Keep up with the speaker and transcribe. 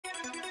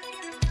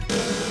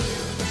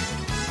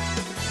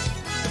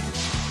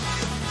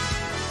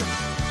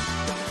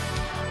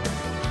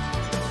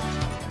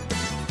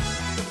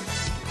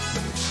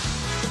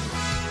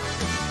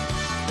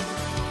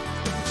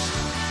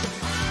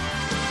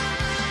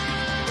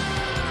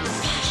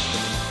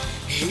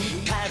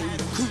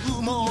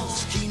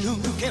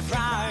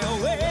fly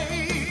away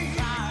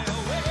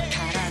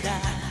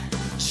体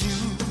中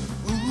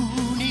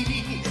に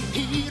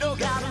広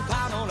がる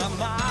パノラ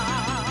マ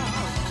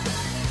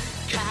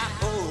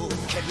顔を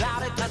蹴ら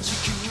れた地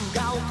球が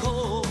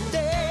怒って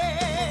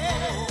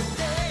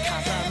火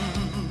山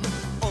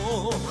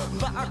を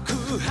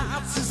爆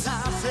発さ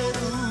せる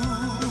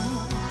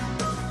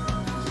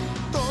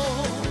溶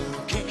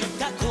け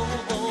た氷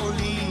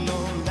の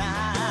中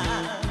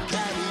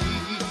に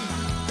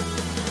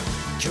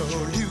恐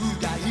竜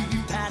がい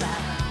たら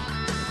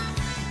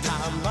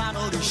玉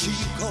乗りし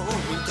こ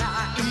みた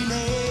いね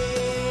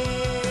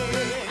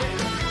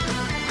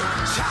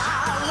チャ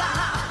ラ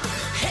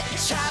ヘ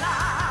チャラ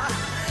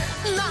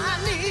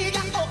何が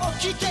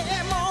起きて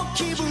も気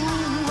分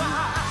は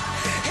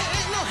へ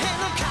のへ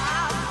のカ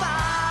ッパ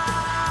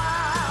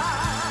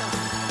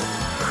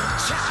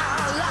チャ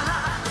ラ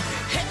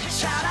ヘチ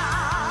ャラ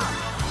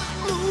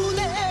胸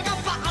が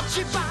バチ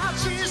バ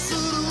チする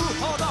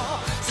ほど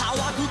騒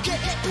ぐ元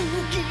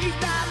気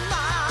だな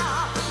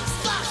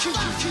さキュキ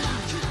ュ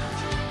キュ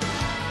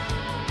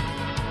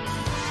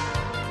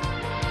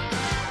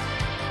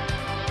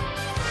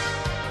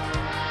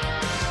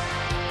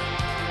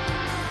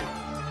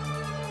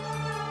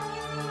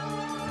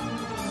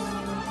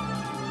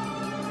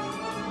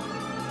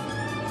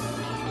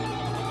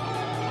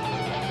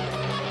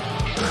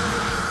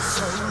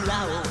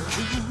空を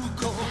急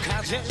行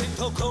かジェッ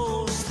ト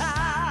コースター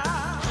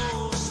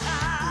落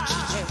ち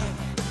て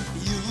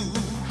ゆ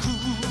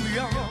くよ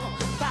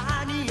パ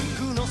ニッ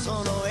クのそ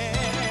の絵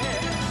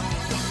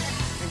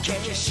景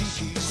色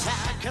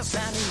逆さ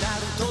にな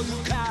ると愉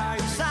快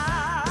さ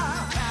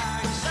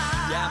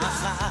山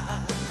さ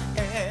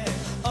え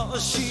お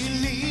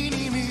尻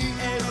に見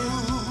える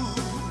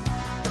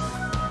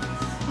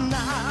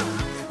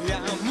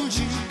悩む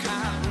時間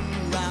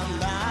は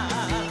な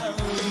い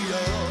よ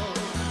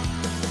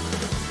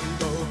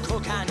どこ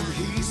かに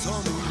潜む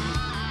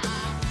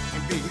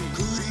びっく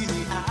りに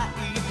会い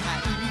た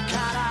いか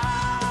ら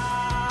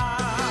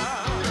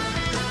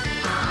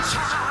チャ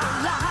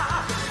ラ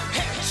ヘ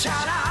チャ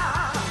ラ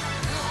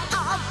頭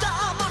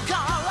か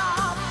ら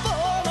棒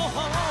の方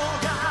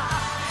が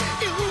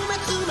夢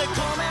詰め込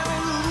める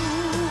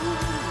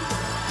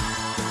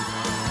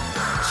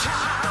チャ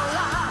ラ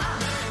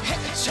ヘ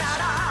チャ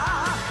ラ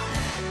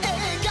笑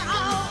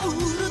顔ウ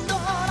ルト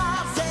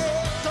ラ Z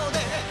で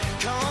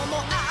今日も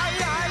あい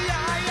あいあ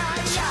いあ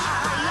いチャ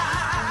ラ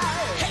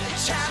ヘ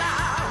チャラ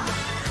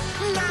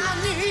何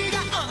が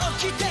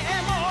起きて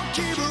も気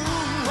分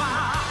は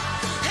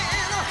へ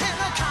のへ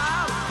のカ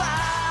ッパ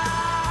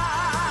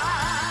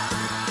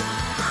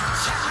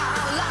チャ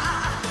ラ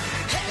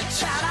ヘ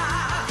チャラ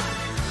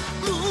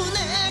胸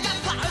が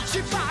パチ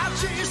パ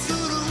チする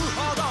ほ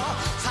ど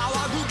騒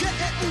ぐ元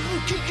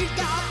気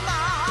だな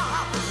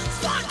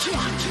さキュキ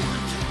ュ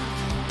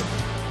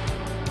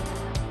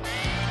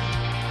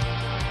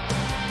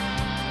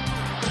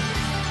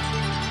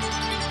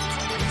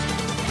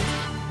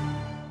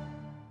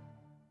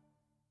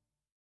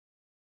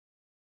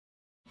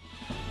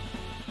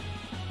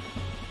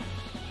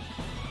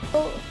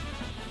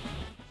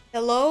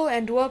Hello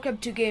and welcome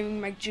to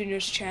Gaming Mike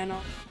Jr.'s channel.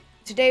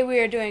 Today we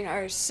are doing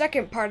our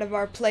second part of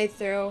our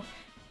playthrough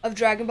of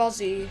Dragon Ball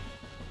Z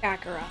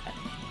Kakarot.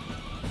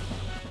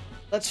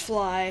 Let's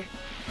fly.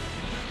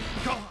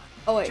 Come on.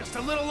 Oh wait, Just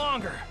a little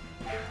longer.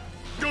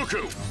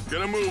 Goku,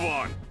 get a move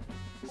on.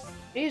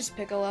 jeez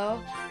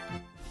Piccolo.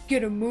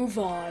 Get a move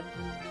on.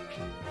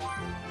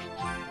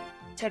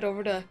 Let's head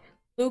over to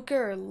Luca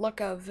or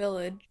Lucca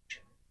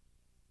Village.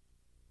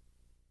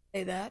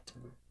 Say that.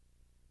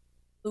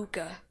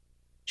 Luca.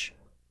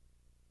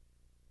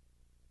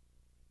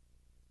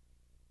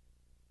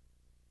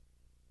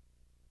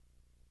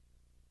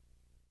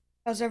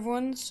 How's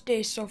everyone's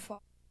day so far?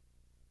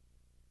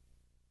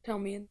 Tell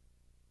me.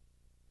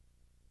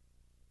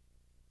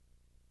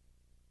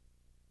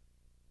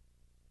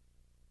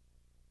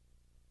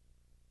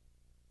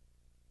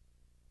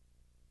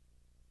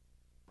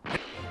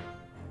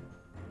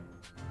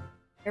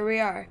 Here we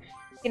are.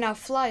 You can now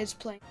fly as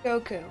playing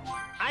Goku.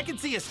 I can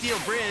see a steel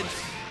bridge.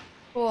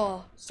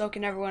 Cool. So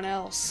can everyone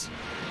else.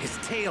 His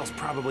tail's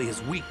probably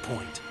his weak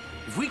point.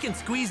 If we can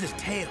squeeze his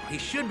tail, he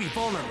should be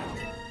vulnerable.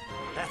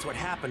 That's what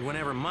happened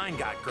whenever mine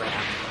got grabbed.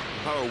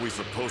 How are we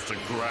supposed to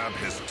grab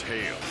his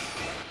tail?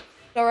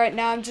 So right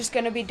now I'm just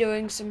gonna be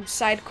doing some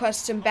side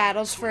quests and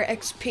battles for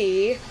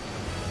XP.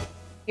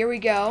 Here we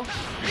go.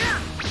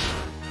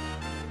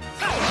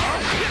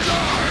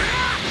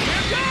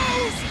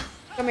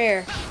 Come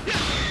here.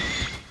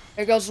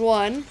 There goes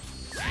one.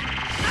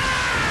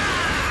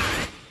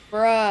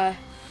 Bruh.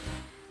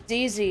 It's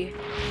easy.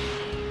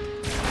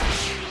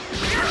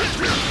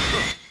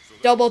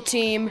 Double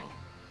team.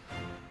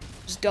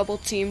 Just double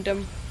teamed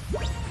him.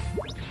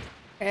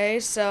 Okay,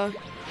 so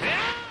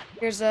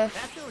here's a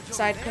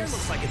side quest.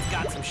 Looks like it's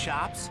got some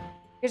shops.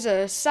 Here's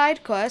a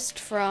side quest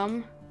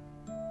from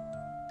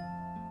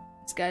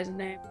this guy's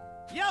name.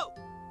 Yo!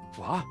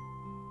 What?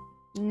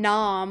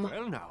 Nom. I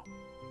don't know.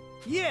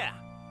 Yeah.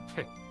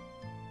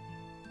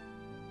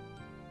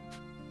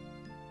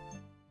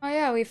 Oh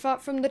yeah, we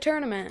fought from the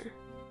tournament.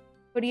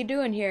 What are you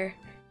doing here?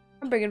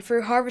 I'm bringing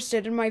fruit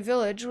harvested in my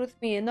village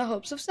with me in the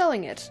hopes of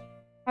selling it.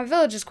 My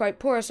village is quite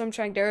poor, so I'm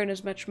trying to earn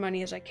as much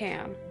money as I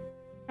can.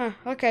 Huh,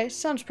 okay,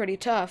 sounds pretty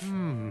tough.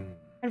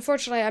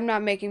 Unfortunately, I'm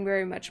not making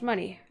very much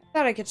money. I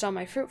thought I could sell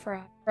my fruit for a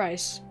high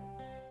price.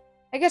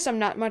 I guess I'm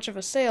not much of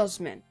a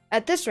salesman.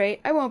 At this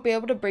rate, I won't be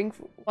able to bring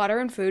water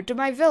and food to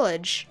my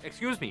village.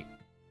 Excuse me.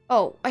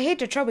 Oh, I hate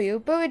to trouble you,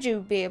 but would you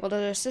be able to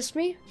assist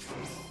me?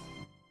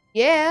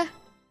 Yeah,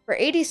 for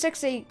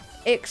 86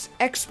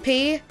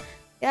 XP?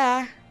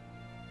 Yeah,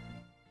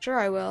 sure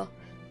I will.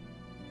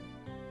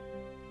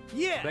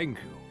 Yeah. Thank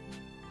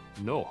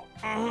you. No.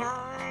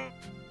 I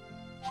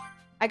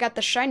got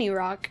the shiny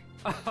rock.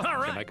 Can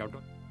I count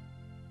on?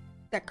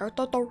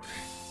 Kakarot.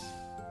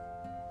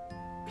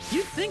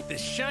 You'd think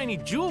this shiny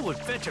jewel would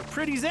fetch a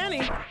pretty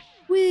zenny.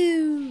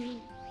 Woo!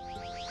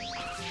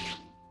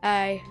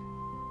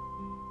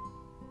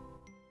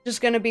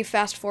 Just gonna be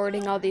fast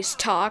forwarding all these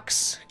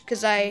talks,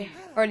 because I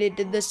already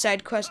did this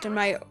side quest in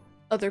my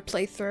other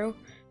playthrough,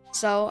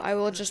 so I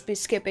will just be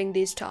skipping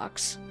these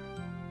talks.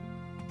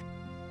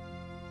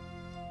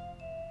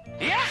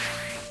 Yeah.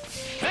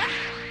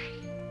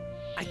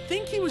 I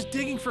think he was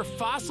digging for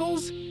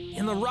fossils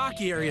in the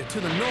rocky area to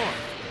the north.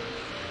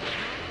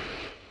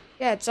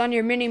 Yeah, it's on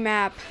your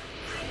mini-map.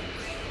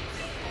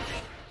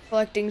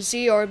 Collecting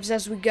Z-orbs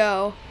as we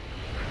go.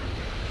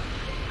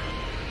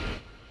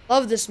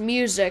 Love this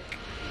music.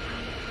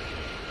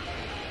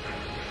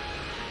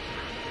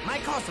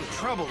 Might cause some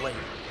trouble later.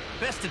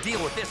 Best to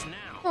deal with this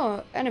now.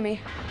 Oh, enemy.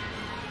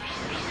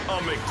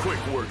 I'll make quick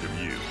work of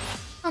you.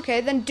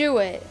 Okay, then do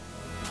it.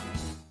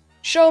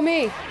 Show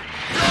me.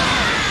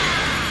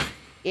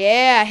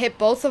 Yeah, I hit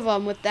both of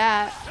them with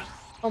that.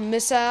 Oh,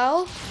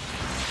 missile.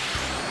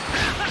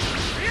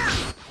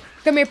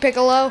 Come here,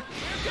 Piccolo.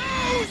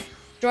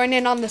 Join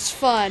in on this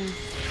fun.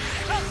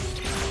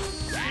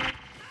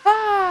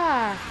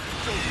 Ah!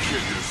 Don't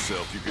kid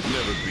yourself, you could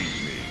never beat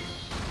me.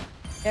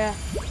 Yeah.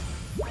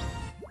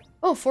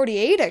 Oh,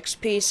 48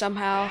 XP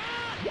somehow.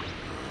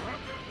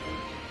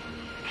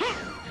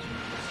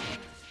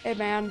 Hey,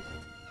 man.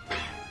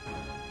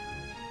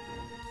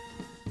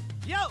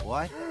 Yo.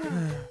 What?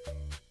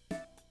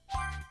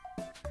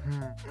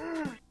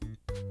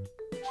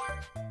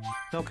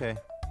 Okay.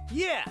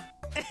 Yeah.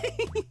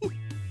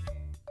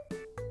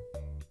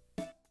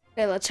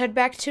 Okay, let's head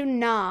back to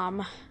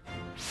Nam.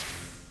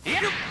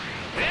 Yep.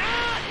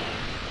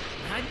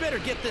 I'd better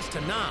get this to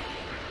Nam.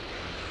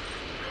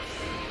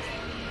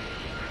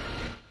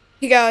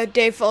 You got a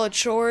day full of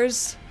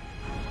chores.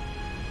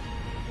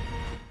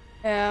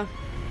 Yeah.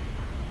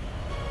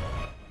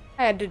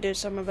 I had to do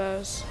some of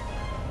those.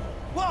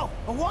 Whoa,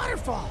 a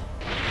waterfall.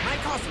 Might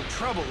cause some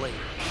trouble later.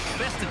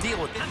 Best to deal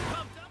with this.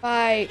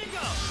 Bye.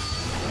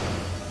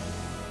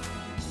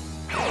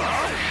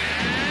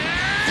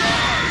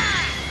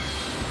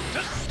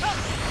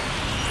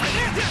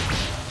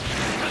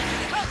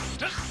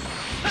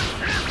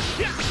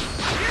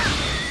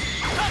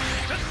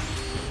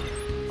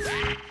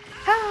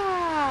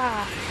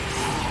 Ah!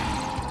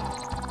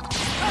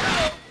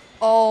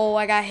 Oh,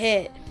 I got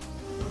hit.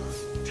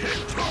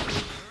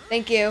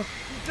 Thank you.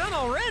 Done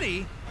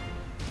already?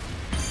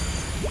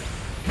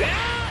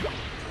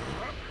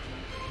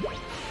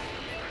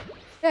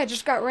 Yeah, I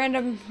just got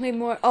randomly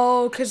more.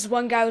 Oh, because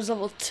one guy was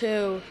level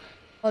 2.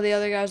 while the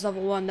other guy was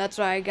level 1. That's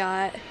why I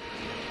got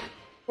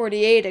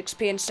 48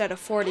 XP instead of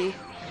 40.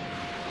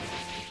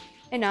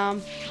 Hey,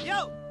 Nam.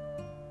 Yo!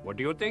 What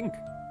do you think?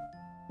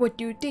 What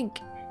do you think?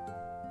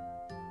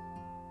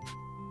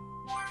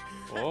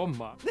 Oh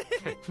my.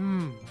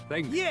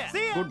 Thanks. Yeah!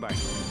 See ya! Goodbye.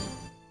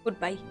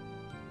 Goodbye.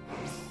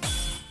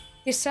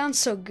 He sounds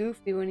so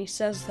goofy when he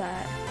says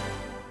that.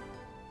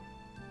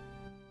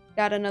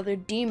 Got another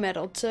D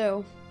medal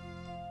too.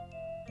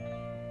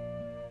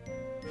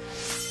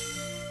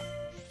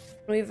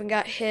 We even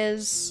got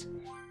his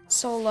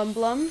soul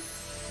emblem.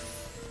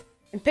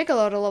 And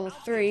Piccolo to level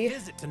 3.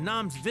 Visit to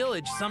Nam's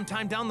village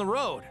sometime down the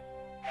road.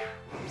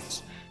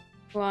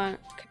 We want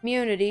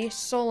community,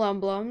 soul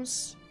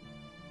emblems.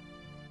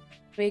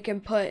 We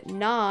can put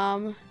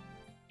Nam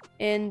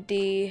in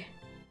the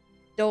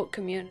adult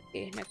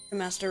community next to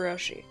Master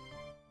Roshi.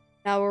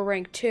 Now we're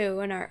rank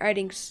 2 and our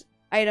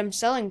item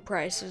selling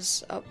price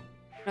is up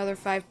another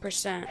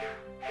 5%.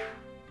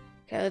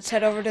 Okay, let's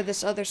head over to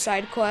this other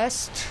side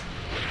quest.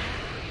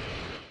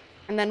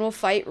 And then we'll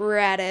fight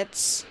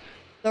Raditz,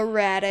 the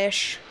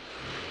radish.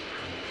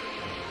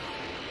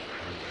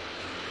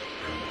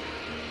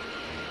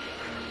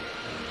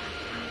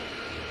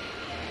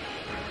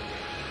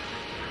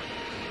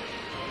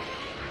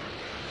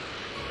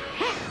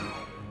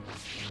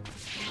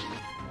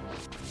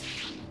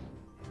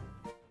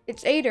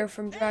 It's Ader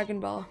from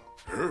Dragon Ball.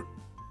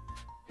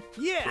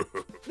 Yeah!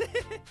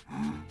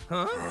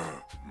 Huh?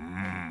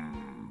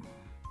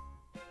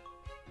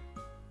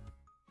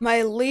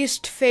 My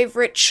least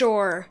favorite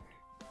chore.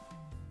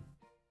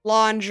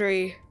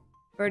 Laundry.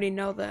 Already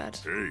know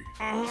that.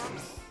 Hey,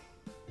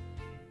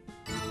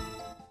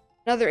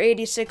 Another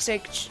 86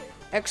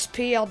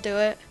 XP, I'll do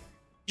it.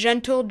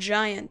 Gentle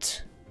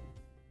Giant.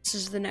 This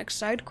is the next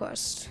side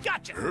quest.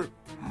 Gotcha.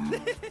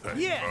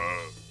 Yeah.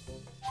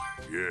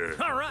 Yeah.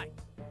 All right.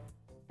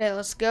 Okay,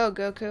 let's go,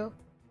 Goku.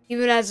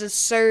 Even has his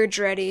Surge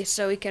ready,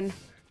 so we can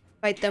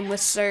fight them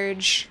with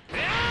Surge.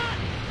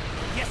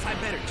 Guess I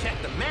better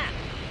check the map.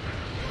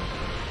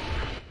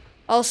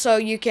 Also,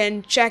 you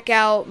can check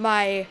out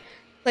my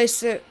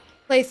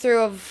playthrough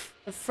of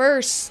the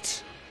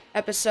first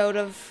episode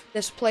of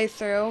this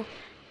playthrough.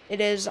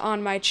 It is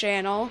on my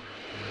channel.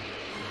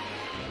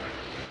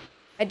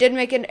 I did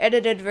make an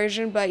edited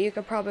version, but you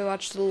could probably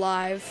watch the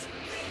live.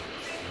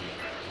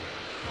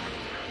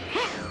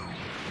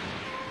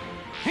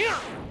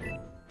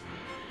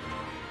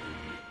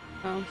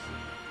 Oh.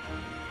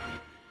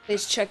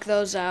 Please check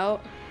those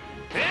out.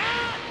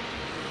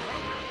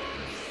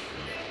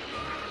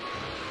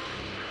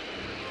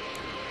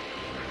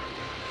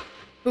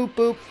 Boop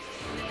boop.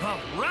 All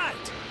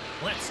right.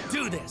 Let's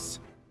do this.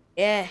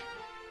 Yeah.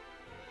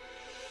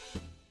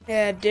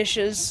 Yeah,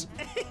 dishes.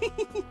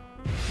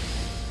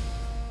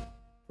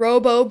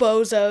 Robo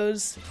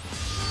bozos.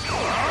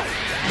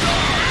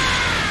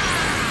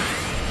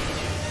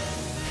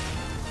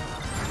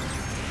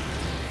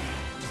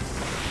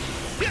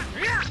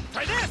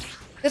 Try this.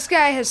 This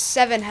guy has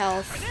 7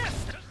 health.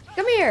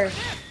 Come here.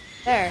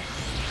 There.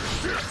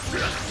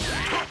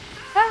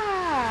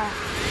 Ah!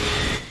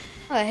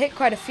 Oh, that hit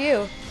quite a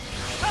few.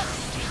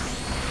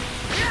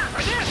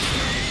 Try this.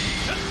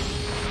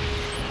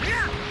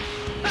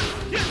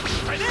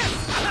 Try this.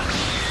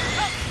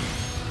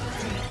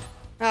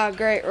 Oh,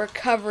 great.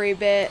 Recovery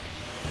bit.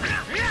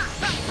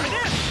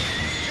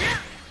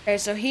 Okay,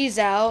 so he's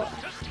out.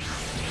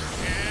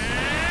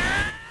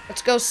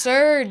 Let's go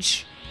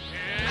Surge.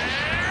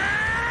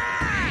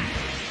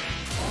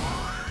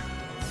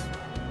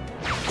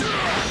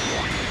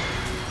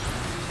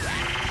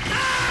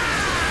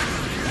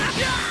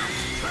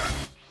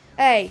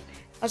 Hey,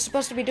 I was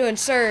supposed to be doing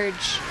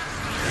Surge.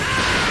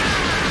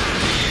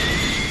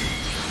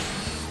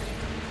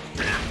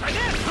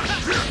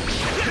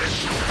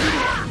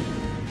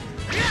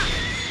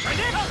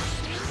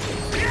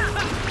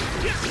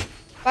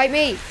 Fight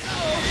me.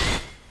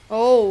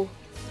 Oh.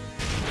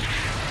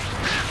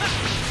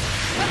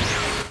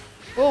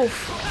 Oof.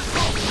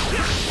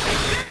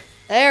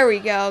 There we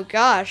go.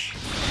 Gosh.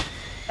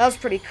 That was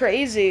pretty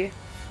crazy.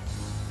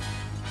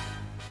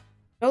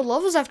 No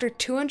levels after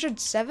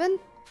 207?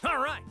 All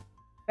right.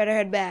 Better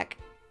head back.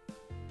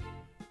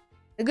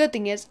 The good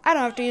thing is, I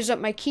don't have to use up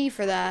my key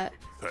for that.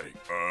 Hey,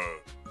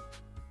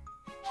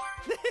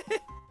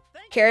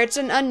 Carrots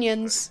and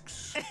onions.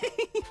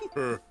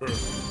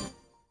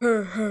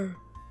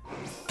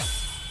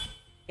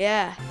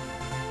 Yeah.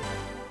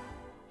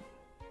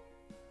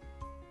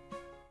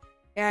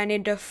 Yeah, I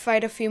need to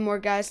fight a few more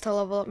guys to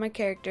level up my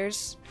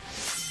characters.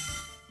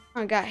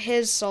 I got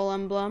his soul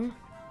emblem.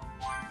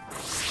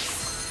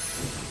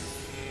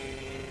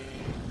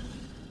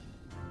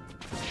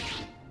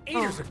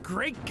 Ader's a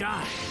great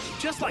guy,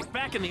 just like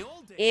back in the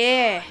old days.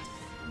 Yeah.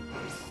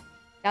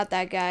 Got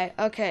that guy.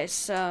 Okay,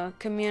 so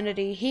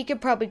community. He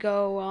could probably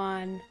go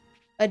on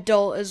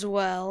adult as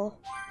well.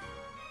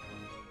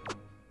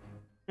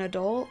 An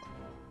adult?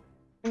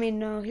 I mean,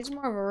 no, he's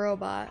more of a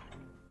robot.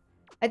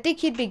 I think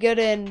he'd be good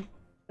in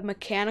the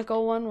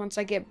mechanical one once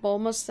I get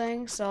Bulma's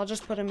thing, so I'll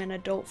just put him in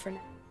adult for now.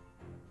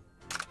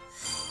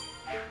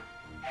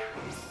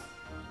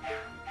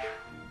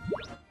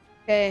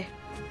 Okay.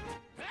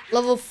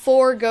 Level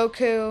 4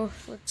 Goku.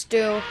 Let's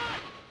do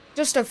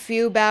just a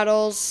few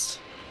battles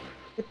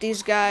with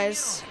these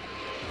guys.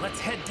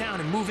 Let's head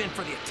down and move in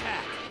for the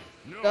attack.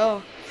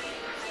 Go.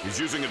 he's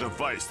using a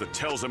device that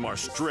tells him our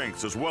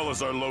strengths as well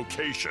as our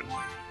location.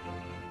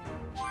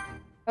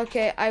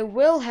 Okay, I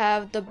will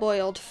have the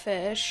boiled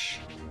fish.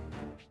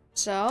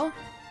 So,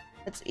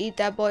 let's eat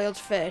that boiled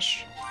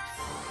fish.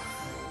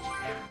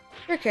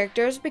 Your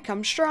character has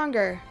become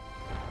stronger.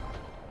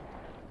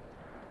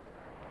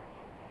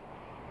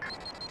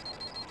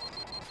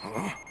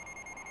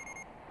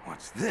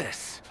 What's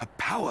this? A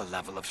power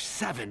level of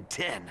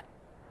 710.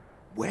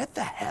 Where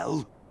the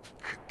hell?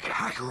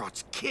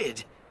 Kakarot's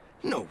kid?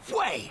 No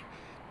way!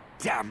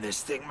 Damn,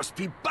 this thing must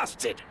be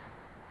busted!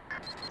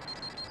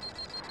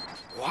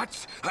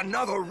 What?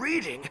 Another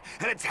reading?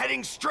 And it's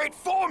heading straight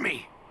for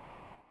me!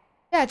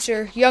 That's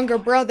your younger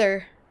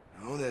brother.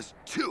 Oh, there's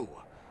 2.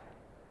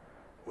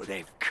 Well,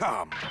 they've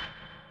come.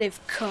 They've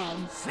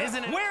come.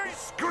 Isn't it? Where is?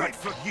 Straight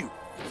for you,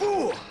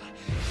 fool!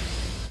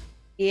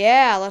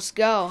 Yeah, let's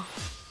go.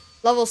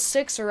 Level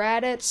 6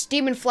 Raditz,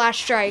 Demon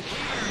Flash Strike.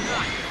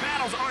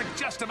 Battles aren't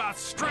just about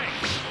strength.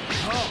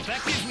 Oh,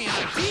 that gives me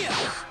an idea.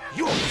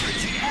 You're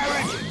pretty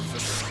arrogant for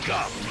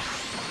scum!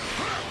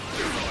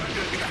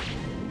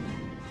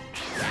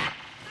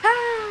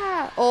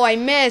 Ah! Oh, I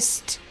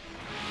missed.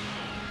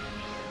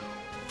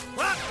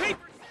 Rock,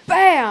 paper.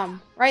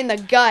 Bam! Right in the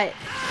gut.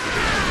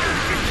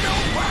 No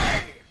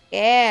way!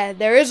 Yeah,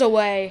 there is a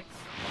way.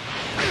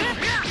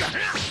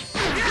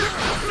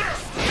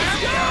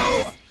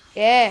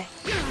 Yeah.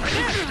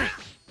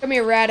 Come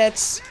here,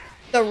 Raditz.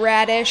 The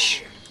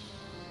radish.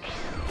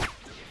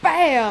 Bam!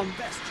 Bam!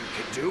 Best you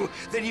can do,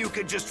 then you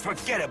can just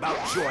forget about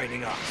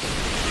joining us.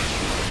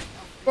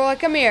 Boy,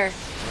 come here.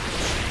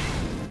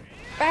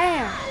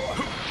 Bam!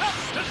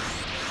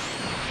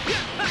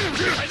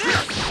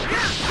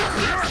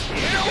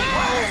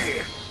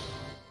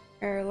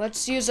 Here,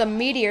 let's use a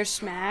meteor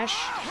smash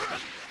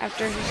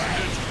after his...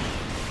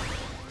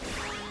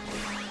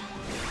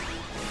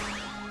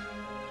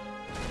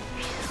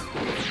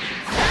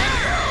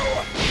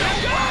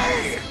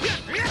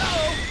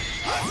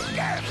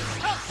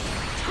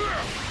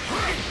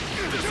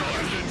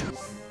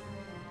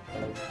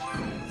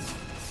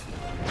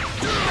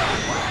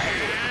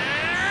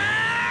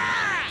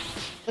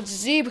 Let's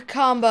Zeb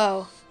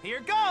combo. Here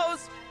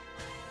goes.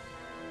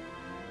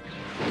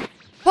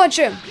 Punch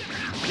him.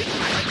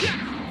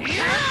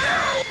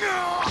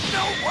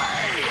 No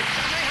way!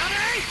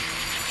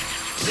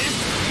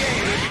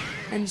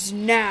 Ends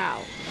now.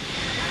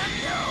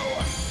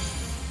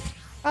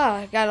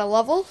 Ah, got a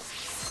level.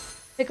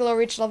 Piccolo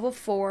reached level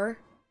 4.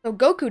 So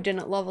Goku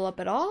didn't level up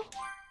at all?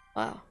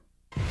 Wow.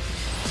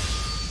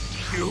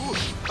 You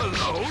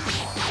alone?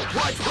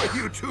 What were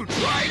you two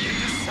trying to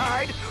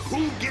decide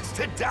who gets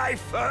to die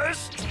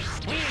first?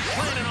 We ain't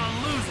planning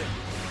on losing.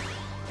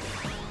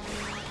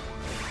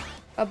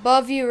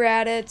 Above you,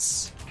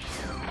 Raditz.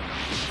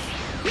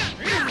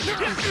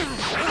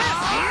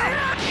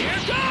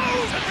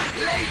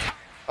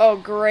 Oh,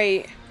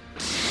 great.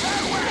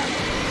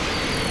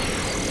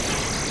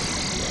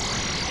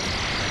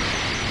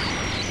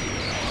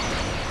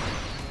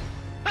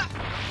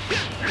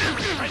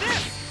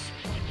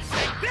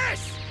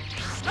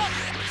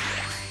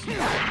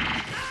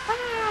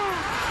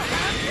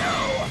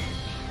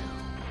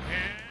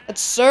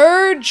 Let's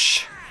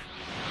surge.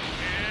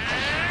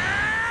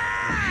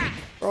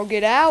 Bro,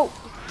 get out.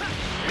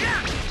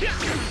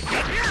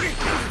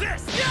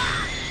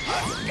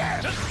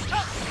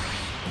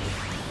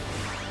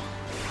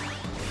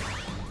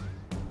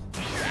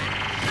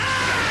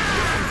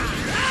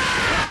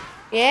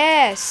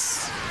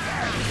 Yes.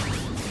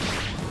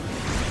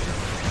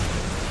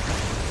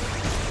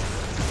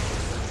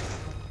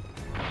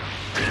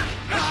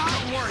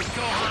 Don't worry,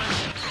 Gohan.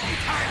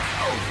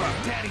 Over.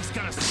 Daddy's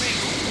gonna sing.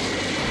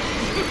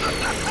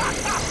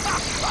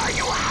 Are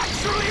you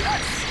actually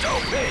that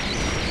stupid?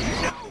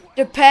 No.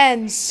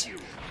 Depends.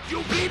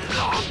 You'll be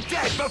long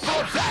dead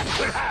before that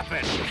could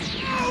happen.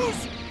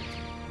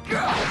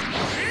 No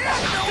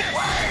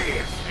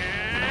way!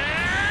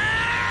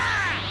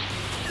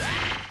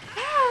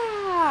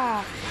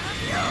 Ah.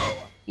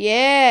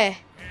 Yeah.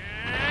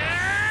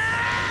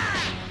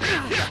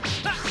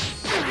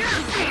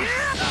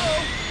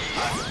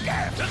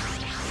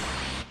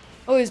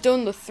 Oh, he's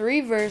doing the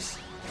 3 verse.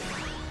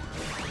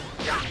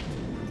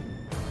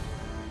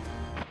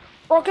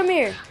 Bro, come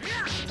here.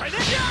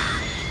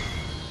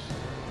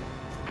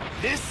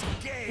 This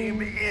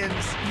game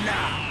ends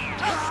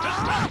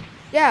now.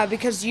 Yeah,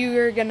 because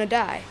you're gonna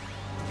die.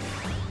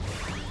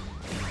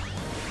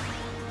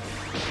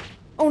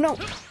 Oh no.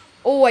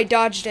 Oh, I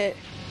dodged it.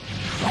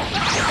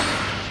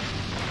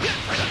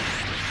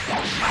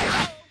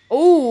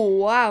 Oh,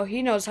 wow,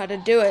 he knows how to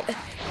do it.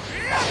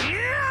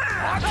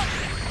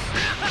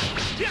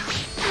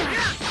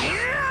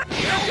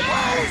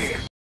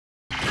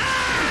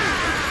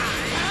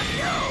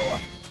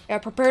 Yeah,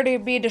 prepare to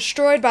be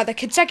destroyed by the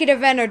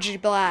consecutive energy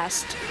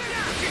blast.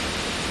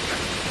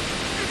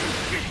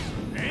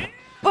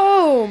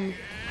 Boom!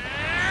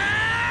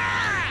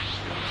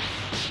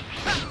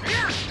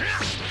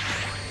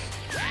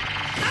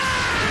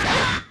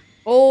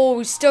 Oh,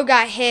 we still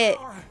got hit.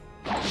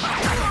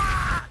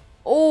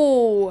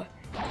 Oh!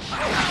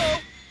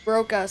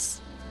 Broke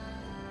us.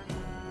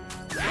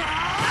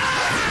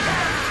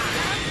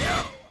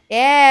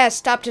 Yeah,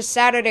 stopped his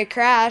Saturday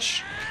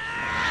crash.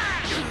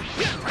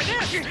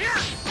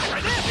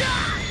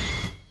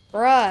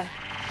 Bruh.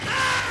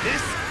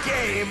 This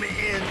game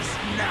ends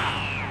now.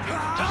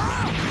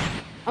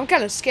 I'm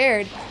kind of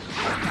scared.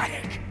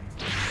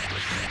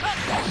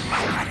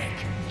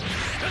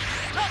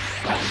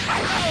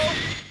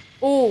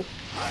 Ooh.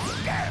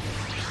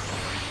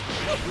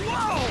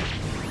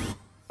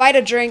 Fight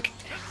a drink.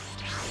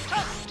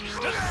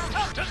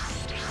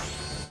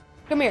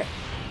 Come here.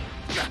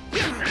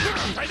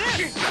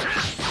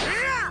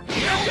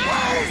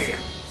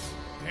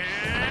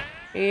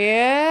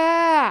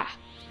 Yeah.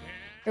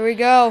 Here we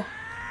go.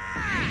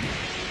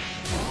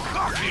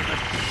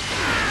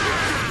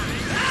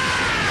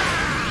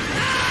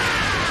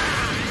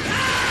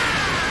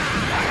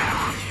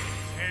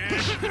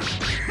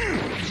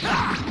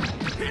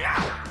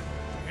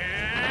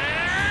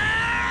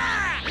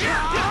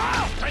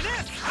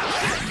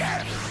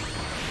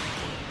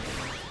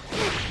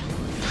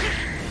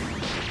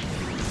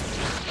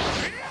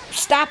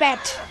 Stop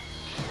it.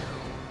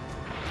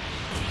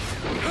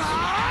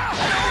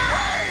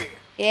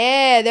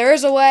 Yeah, there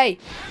is a way.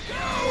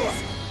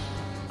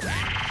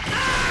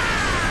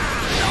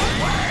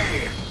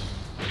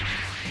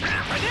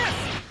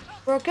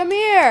 Bro, come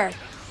here.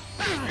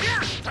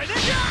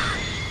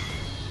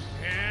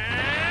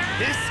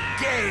 This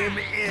game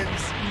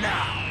ends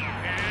now.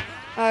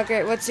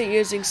 Great, what's it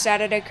using?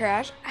 Saturday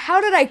Crash?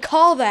 How did I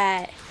call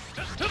that?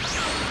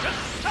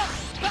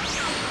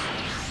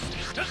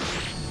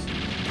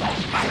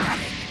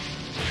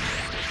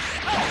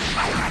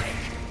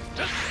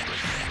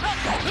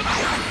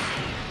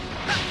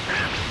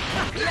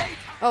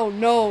 Oh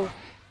no,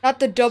 not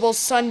the double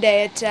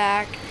Sunday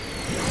attack.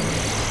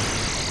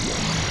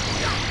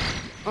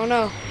 Oh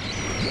no.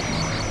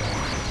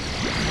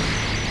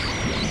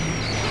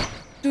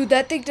 Dude,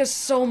 that thing does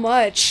so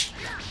much.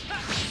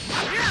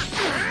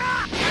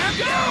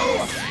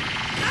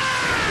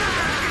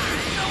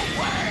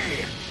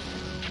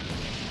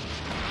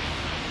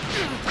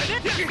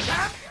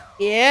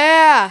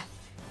 Yeah.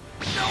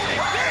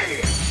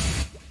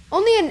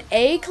 Only an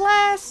A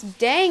class?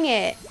 Dang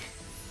it.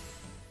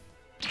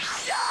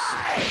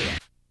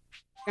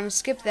 Gonna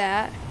skip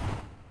that.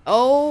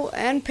 Oh,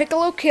 and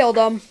Piccolo killed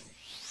him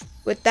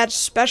with that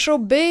special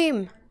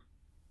beam.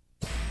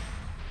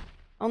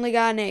 Only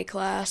got an A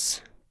class.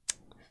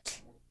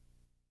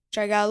 Which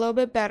I got a little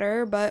bit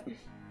better, but...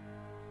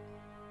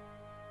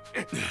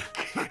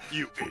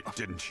 You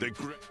didn't they?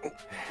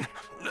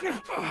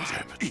 Oh,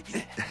 damn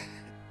it.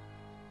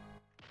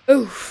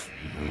 Oof.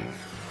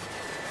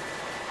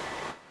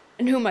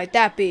 And who might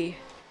that be?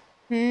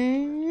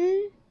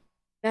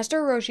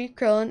 Master Roshi,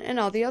 Krillin, and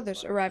all the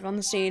others arrive on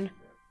the scene.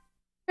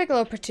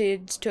 Piccolo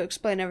proceeds to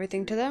explain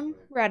everything to them,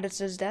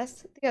 Raditz's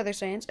death, the other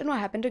Saiyans, and what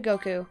happened to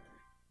Goku.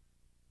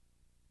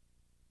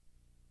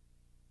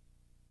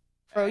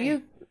 Bro,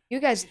 you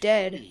guys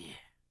dead. You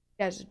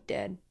guys are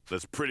dead.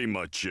 That's pretty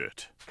much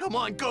it. Come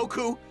on,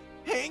 Goku!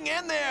 Hang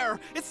in there!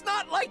 It's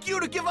not like you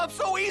to give up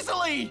so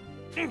easily!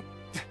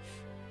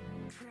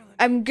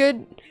 I'm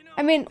good.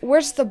 I mean,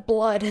 where's the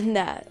blood in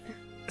that?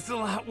 It's a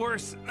lot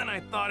worse than I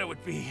thought it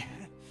would be.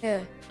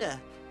 Yeah.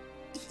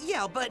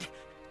 Yeah, but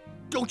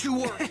don't you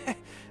worry.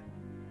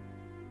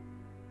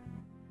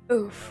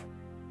 Oof.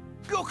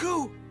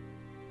 Goku!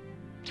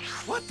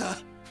 What the?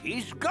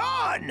 He's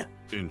gone!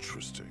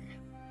 Interesting.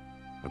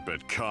 I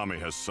bet Kami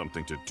has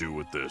something to do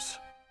with this.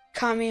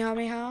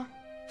 Kamehameha?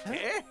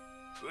 Eh?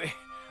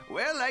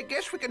 Well, I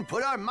guess we can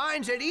put our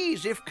minds at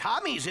ease if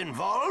Kami's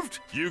involved.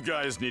 You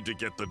guys need to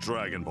get the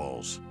Dragon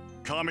Balls.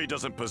 Kami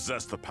doesn't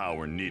possess the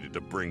power needed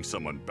to bring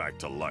someone back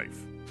to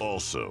life.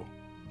 Also,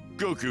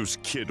 Goku's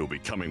kid will be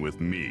coming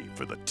with me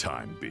for the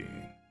time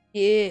being.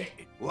 Yeah.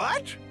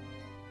 What?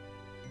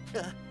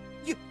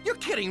 You're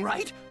kidding,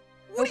 right?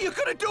 What are you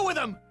gonna do with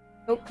him?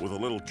 With a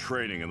little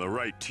training and the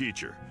right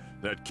teacher,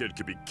 that kid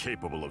could be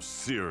capable of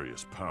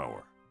serious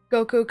power.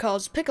 Goku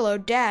calls Piccolo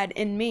dad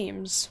in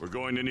memes. We're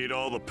going to need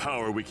all the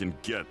power we can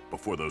get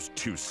before those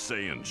two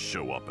Saiyans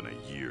show up in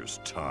a year's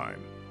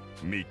time.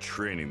 Me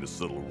training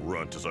this little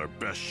runt is our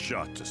best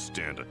shot to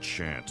stand a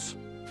chance.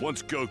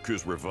 Once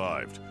Goku's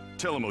revived,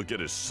 tell him he'll get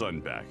his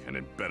son back and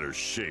in better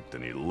shape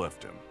than he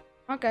left him.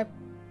 Okay.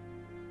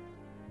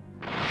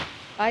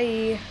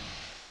 Bye.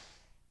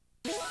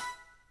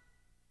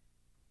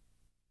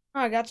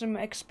 Oh, I got some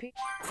XP.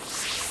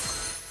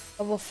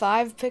 Level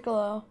 5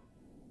 Piccolo.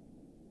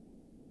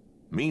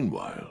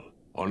 Meanwhile,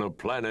 on a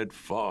planet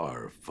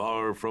far,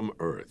 far from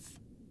Earth.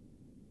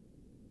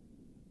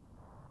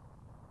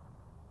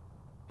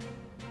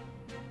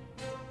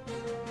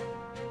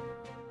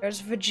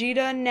 There's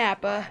Vegeta and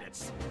Nappa.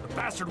 The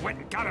bastard went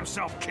and got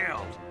himself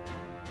killed.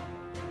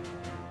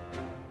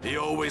 He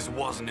always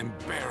was an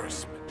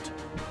embarrassment.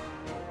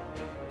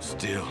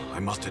 Still, I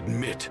must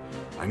admit,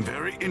 I'm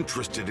very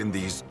interested in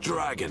these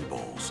Dragon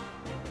Balls.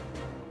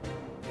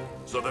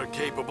 So they're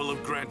capable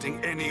of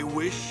granting any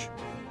wish?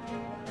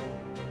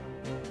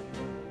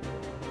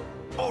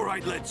 All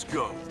right, let's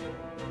go.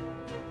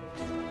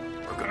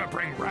 We're gonna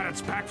bring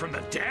Raditz back from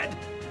the dead?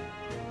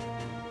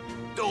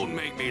 Don't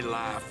make me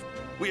laugh.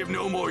 We have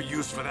no more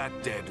use for that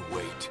dead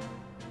weight.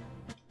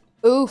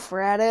 Oof,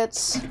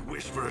 Raditz.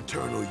 Wish for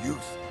eternal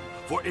youth,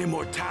 for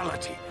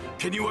immortality.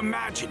 Can you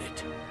imagine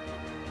it?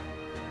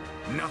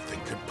 Nothing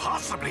could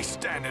possibly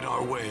stand in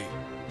our way.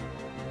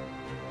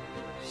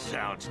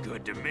 Sounds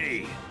good to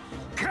me.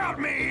 Count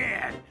me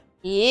in!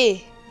 Yeah.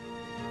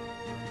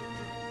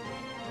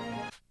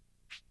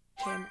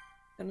 Okay, I'm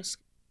gonna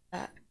skip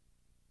that.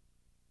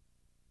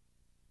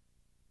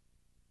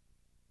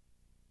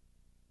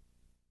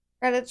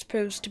 Raditz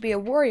proves to be a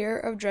warrior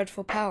of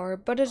dreadful power,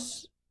 but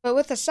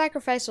with a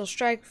sacrificial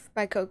strike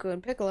by Goku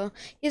and Piccolo,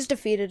 he is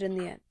defeated in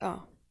the end.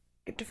 Oh,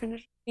 get to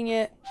finish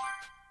it.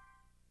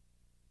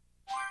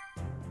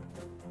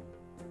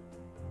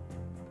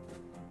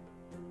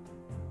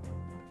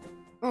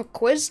 Oh,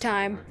 quiz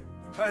time.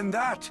 And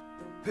that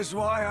is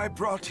why I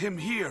brought him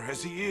here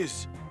as he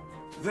is.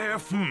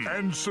 Therefore,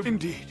 and so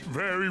indeed.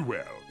 Very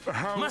well.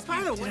 How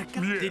By the way,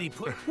 did he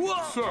put...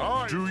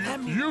 so do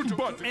you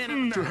but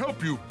to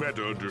help you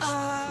better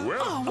understand.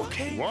 Well,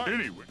 okay. Why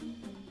anyway?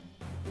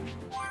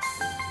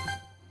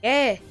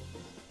 Yeah.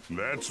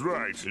 That's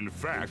right. In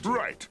fact,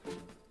 right.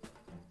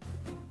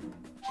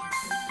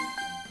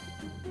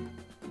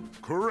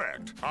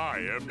 Correct. I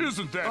am.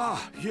 Isn't that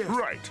yes.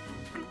 right?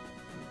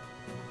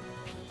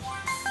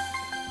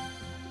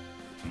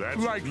 That's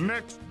like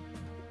next.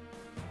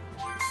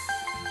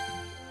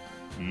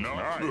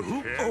 Not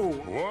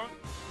what?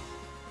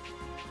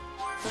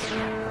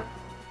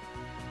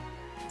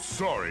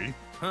 Sorry.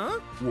 Huh?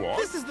 What?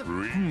 This is the...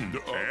 Read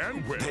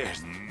and when.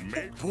 There's...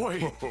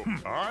 Boy.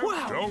 I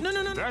Wow. don't...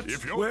 No. That's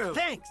if you... Well,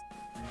 Thanks.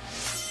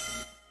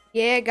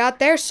 Yeah, got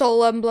their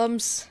soul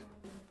emblems.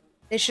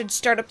 They should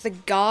start up the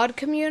god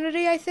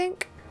community, I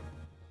think.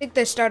 I think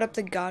they start up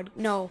the god...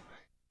 No.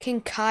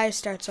 King Kai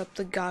starts up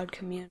the god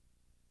community.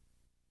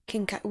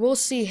 King Kai... We'll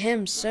see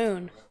him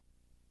soon.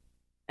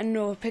 And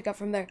we'll pick up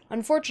from there.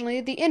 Unfortunately,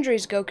 the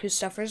injuries Goku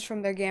suffers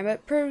from their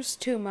gambit proves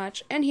too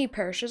much, and he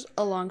perishes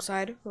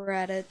alongside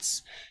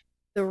Raditz,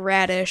 the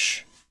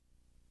radish.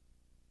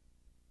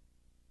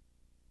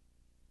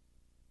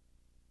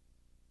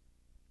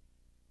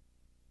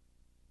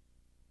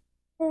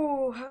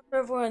 Oh, how's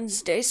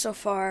everyone's day so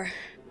far?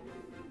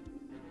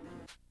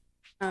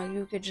 Oh,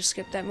 you could just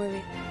skip that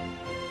movie.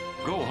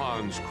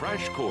 Gohan's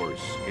crash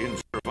course in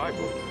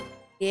survival.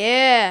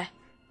 Yeah.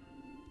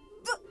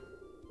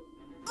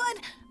 But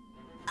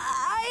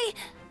I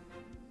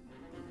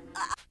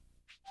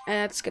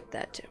And skip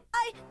that too.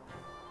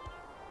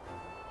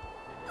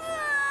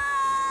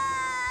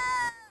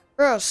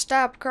 Bro,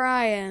 stop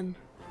crying.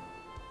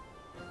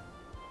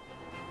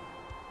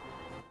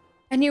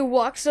 And you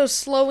walk so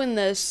slow in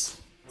this.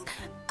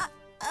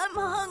 I'm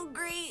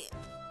hungry.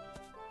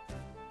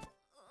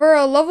 For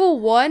a level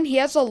 1, he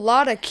has a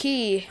lot of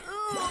ki.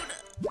 Food.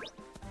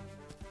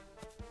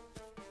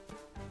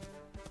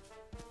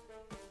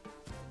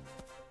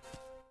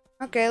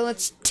 Okay,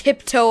 let's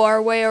tiptoe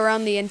our way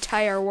around the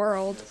entire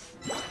world.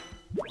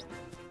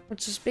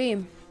 What's this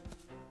beam?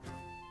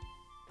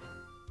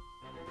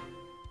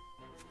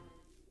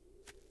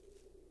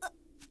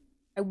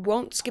 I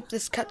won't skip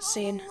this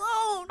cutscene.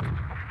 Alone.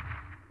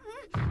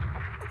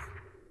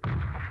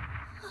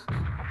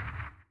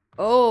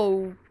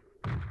 Oh,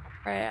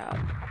 crap.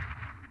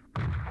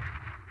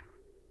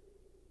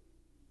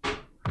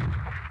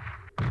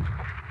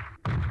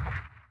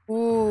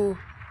 Ooh.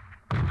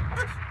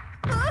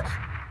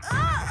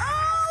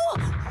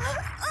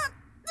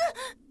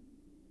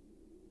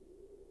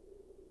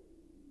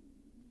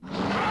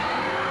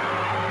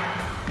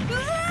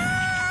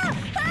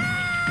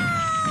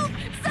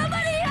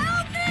 Somebody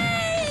help me!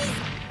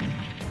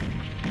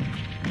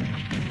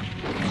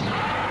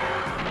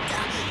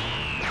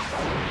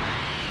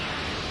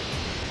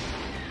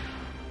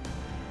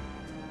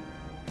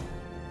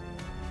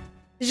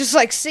 It's just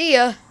like, see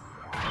ya.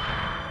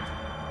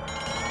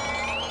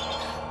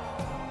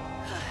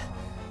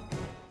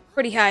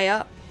 Pretty high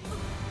up.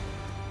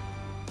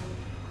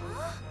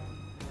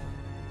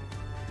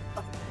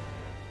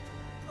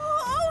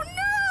 Oh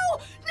no!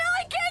 Now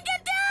I can't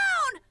get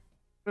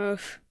down!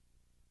 Oof.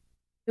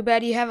 Too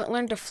bad you haven't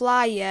learned to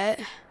fly yet.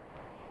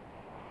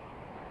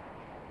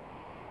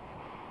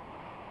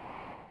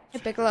 Hey,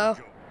 Piccolo.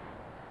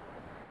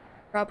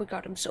 Probably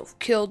got himself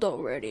killed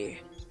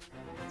already.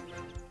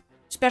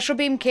 Special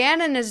beam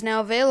cannon is now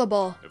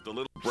available. If the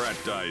little brat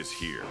dies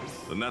here,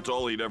 then that's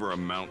all he'd ever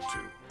amount to.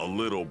 A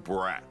little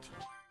brat.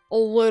 A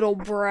little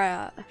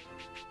brat.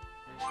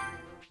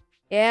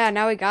 Yeah,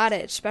 now we got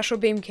it. Special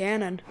beam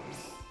cannon.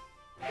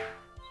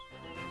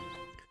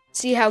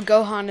 See how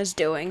Gohan is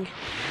doing.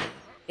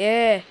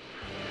 Yeah.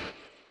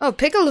 Oh,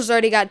 Piccolo's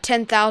already got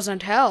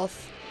 10,000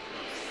 health.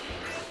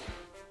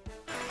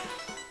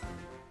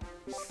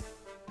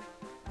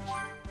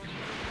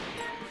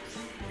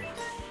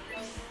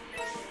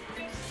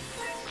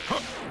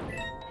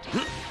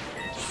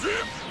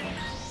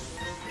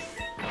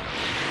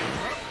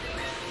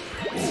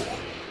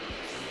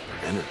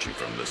 Energy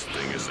from this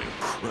thing is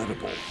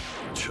incredible.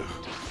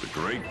 The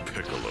great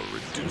Piccolo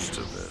reduced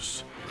to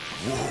this.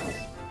 Whoa,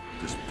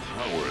 this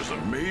power is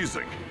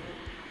amazing.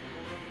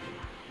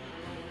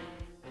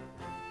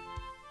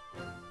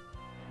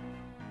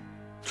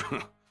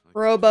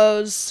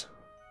 Robos.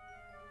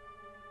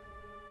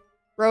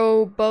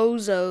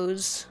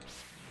 Robozos.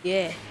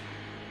 Yeah.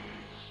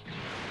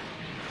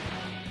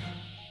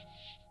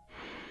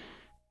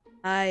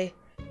 Hi.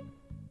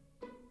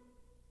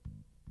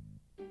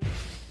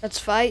 Let's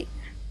fight.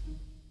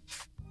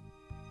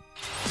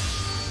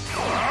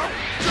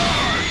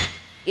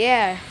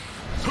 Yeah.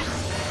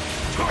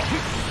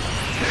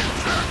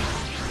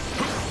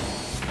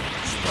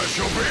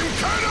 Special beam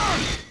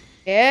cannon!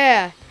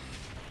 Yeah.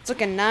 It's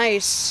looking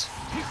nice.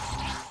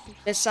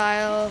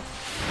 Missile.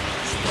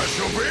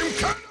 Special beam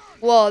cannon!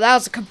 Whoa, that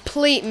was a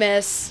complete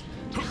miss.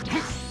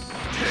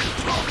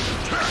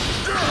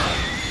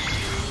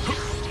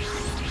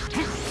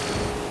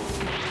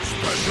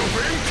 Special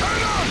beam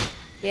cannon!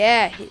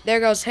 Yeah, there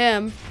goes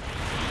him.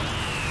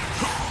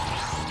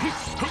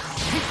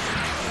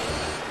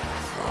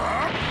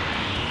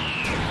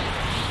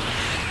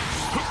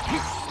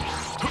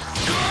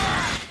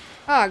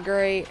 Ah,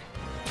 great.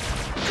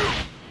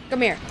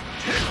 Come here.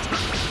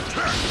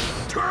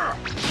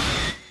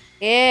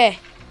 Yeah.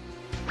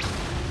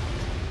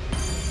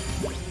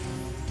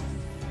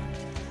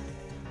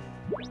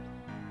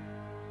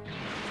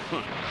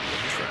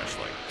 Trash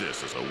like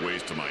this is a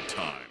waste of my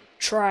time.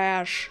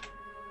 Trash.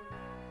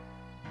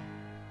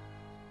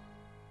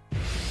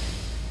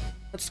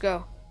 Let's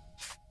go.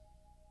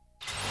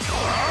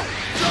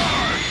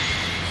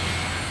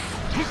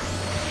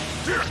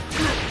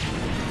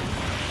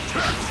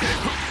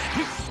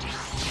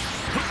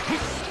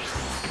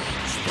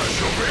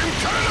 Special beam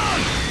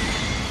cannon!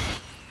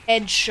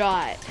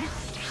 Headshot.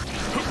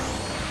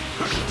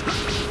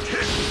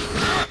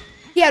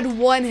 He had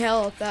 1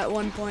 health at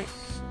one point.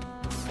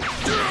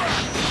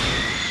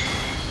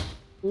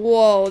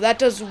 Whoa, that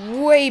does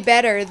way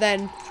better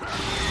than...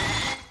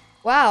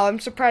 Wow, I'm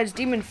surprised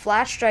Demon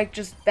Flash Strike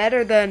just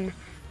better than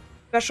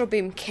Special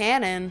Beam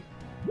Cannon.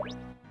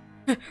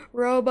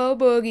 Robo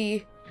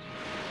Boogie.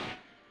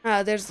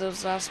 Ah, there's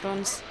those last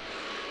ones.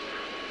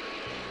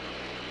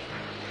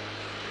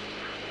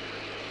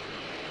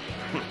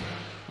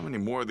 How many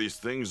more of these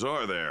things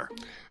are there?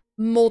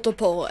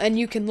 Multiple, and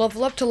you can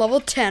level up to level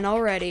 10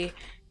 already.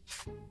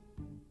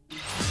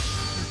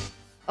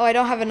 Oh, I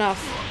don't have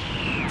enough.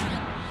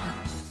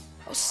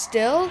 Oh,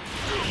 still?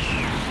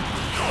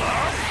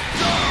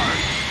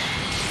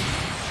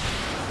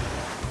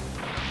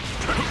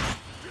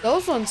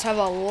 Those ones have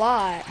a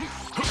lot.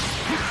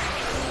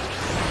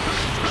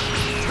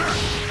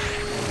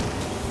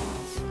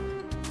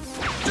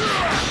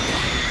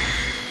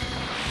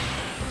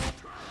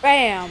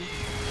 Bam!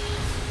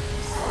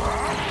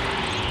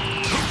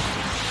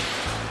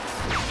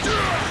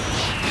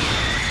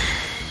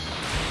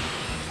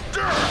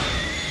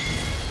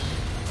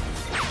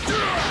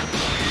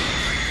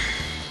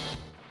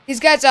 These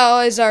guys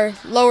always are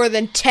lower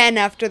than 10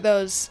 after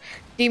those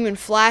Demon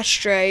Flash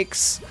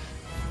Strikes.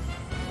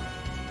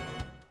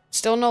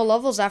 Still no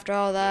levels after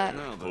all that.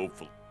 No,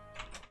 hopefully.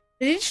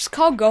 Did he just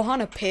call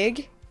Gohan a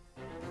pig?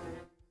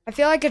 I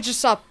feel like I just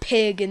saw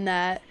pig in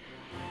that.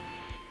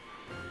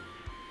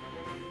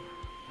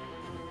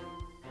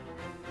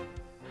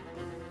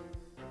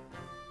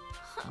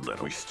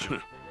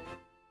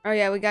 Oh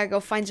yeah, we gotta go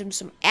find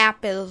some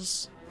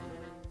apples.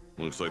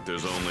 Looks like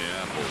there's only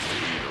apples to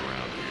eat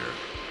around here.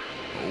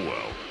 Oh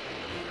well.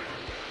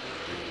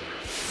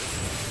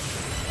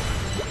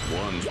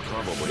 One's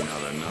probably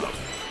not enough.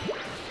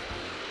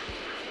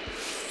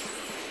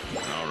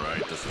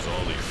 Alright, this is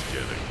all he's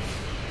getting.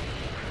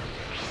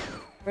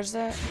 Where's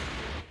that?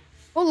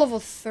 Oh, level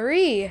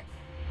 3.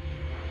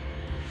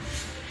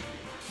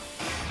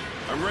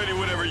 I'm ready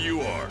whenever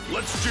you are.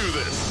 Let's do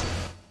this.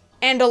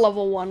 And a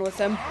level 1 with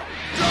him.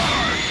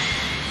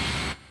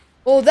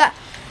 Oh, that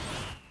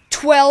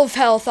 12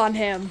 health on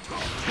him.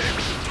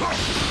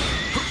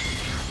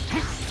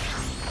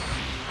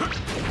 Don't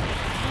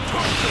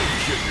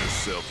kid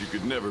yourself. You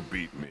could never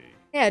beat me.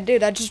 Yeah,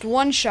 dude, I just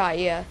one-shot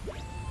you.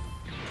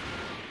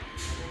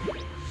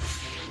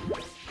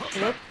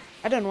 Nope,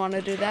 I didn't want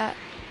to do that.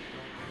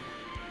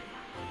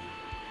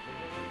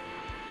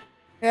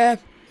 Yeah.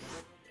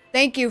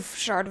 Thank you,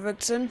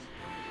 Shardvixen.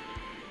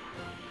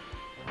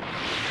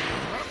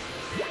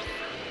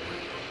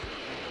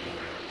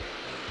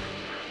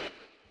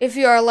 If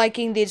you are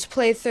liking these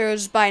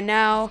playthroughs by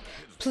now,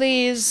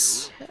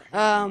 please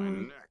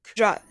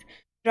drop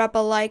a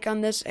like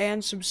on this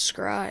and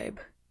subscribe.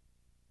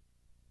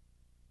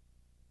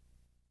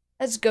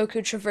 As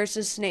Goku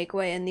traverses Snake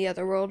Way in the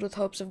other world with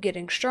hopes of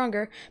getting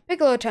stronger,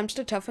 Piccolo attempts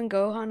to toughen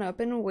Gohan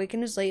up and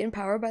awaken his latent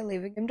power by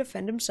leaving him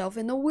defend himself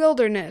in the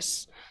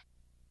wilderness.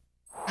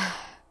 I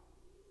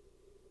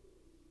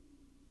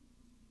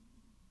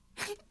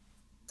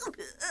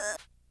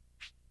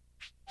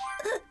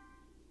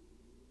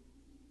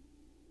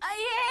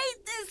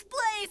hate this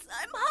place!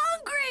 I'm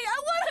hungry!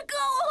 I want to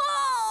go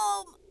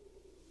home!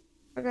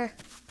 Okay.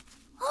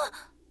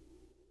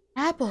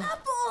 Apple.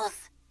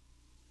 Apples!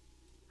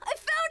 I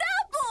found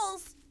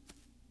apples!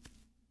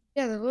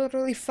 Yeah, they're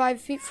literally 5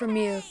 feet from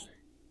you.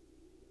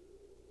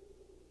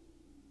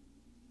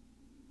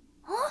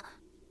 Huh?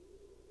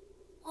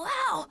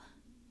 Wow!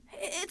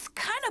 It's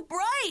kind of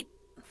bright.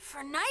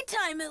 For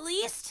nighttime, at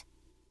least.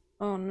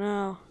 Oh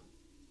no.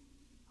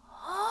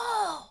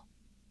 Oh!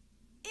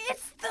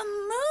 It's the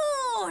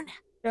moon!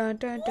 Dun,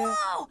 dun, dun.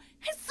 Whoa!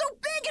 It's so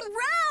big and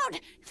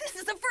round! This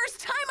is the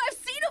first time I've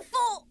seen a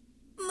full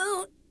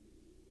moon.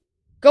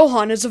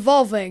 Gohan is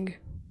evolving.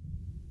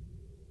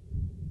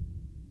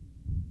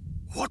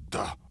 What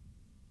the?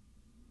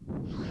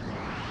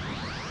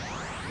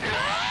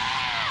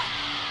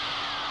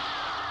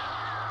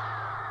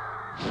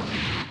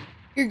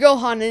 Your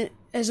Gohan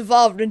has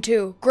evolved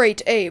into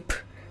Great Ape.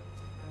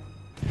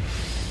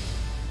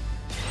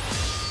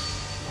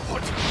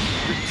 What?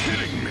 You're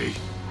kidding me?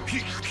 He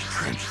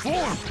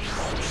transformed.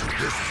 So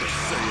this is a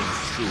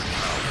Saiyan's true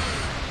power.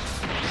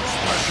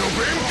 Special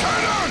beam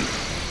cannon!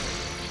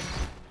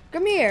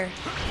 Come here.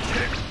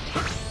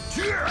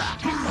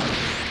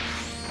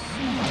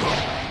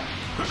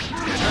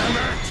 Damn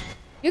it!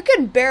 You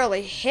can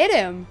barely hit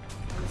him.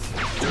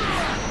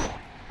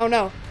 Oh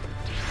no.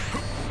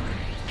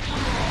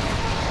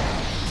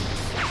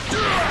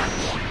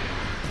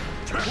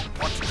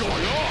 What's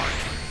going on?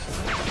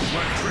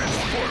 Let's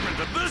transform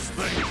into this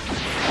thing.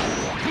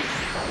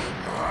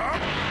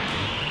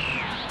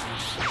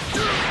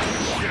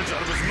 Kid's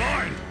out of his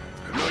mind.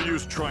 No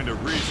use trying to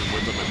reason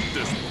with him at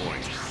this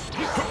point.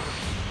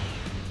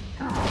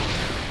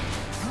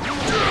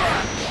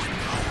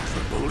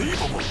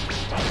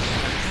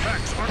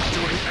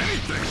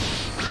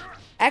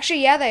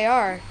 Actually, yeah, they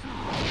are.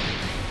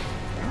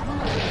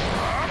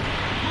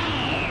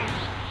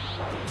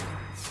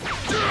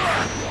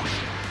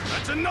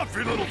 That's enough,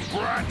 you little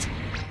brat!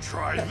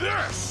 Try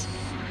this!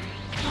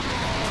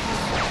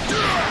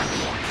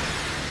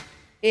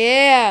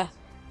 Yeah.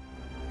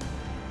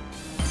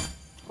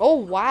 Oh,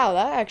 wow,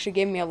 that actually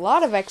gave me a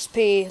lot of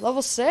XP.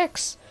 Level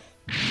 6.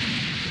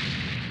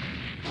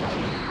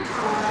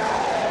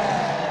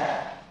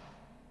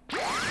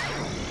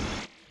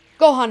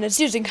 Gohan is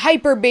using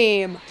Hyper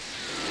Beam.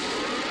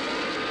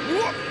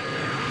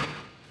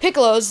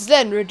 Piccolo is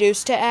then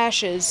reduced to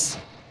ashes.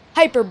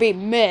 Hyper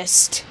Beam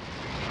missed.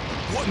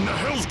 What in the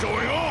hell's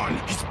going on?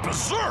 He's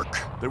berserk!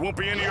 There won't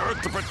be any Earth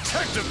to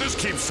protect if this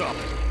keeps up!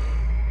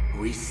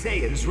 We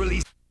Saiyans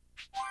release.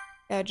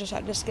 Yeah, I just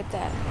had to skip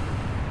that.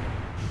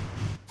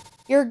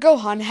 Your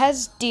Gohan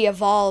has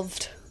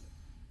de-evolved.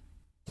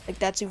 Like,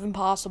 that's even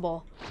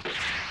possible.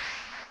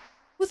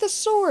 With a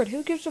sword!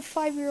 Who gives a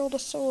 5-year-old a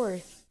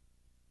sword?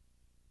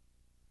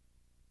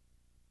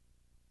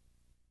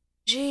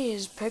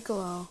 Jeez,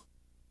 Piccolo.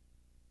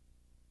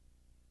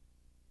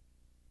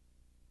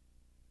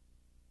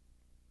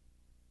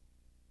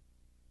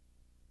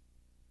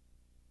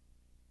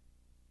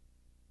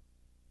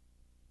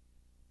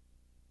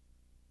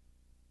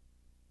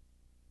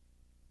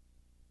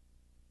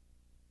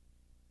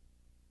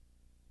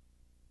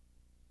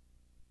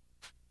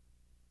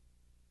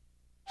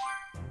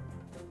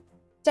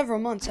 Several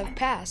months have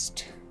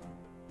passed.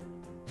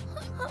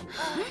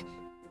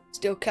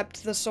 Still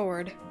kept the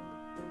sword.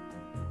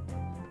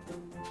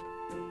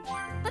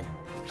 But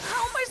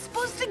how am I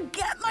supposed to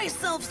get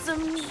myself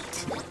some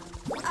meat?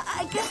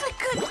 I guess I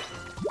could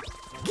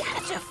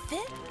catch a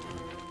fit.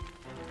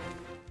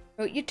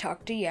 Oh, you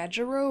talk to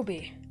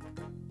Yajirobe.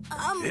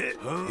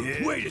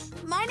 Wait a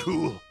second. My name.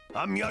 Cool.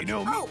 I'm young. You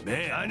know me,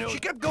 man. I know. She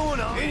kept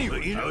going on.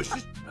 Anyway, you know, it's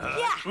just.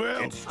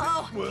 Yeah.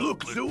 Well,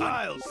 look, so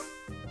I'll.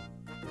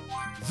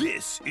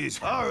 This is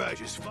all right.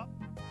 Just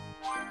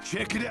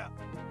check it out.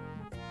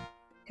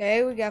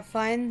 Okay, we gotta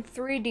find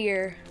 3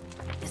 deer.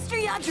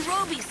 Mr.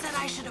 Yajirobe said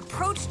I should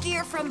approach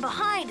deer from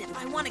behind if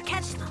I want to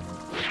catch them.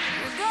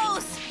 Here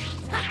goes.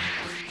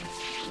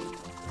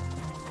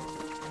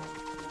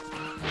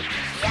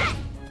 Yeah.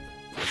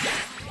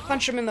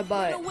 Punch him in the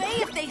butt. Run away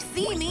if they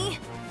see me.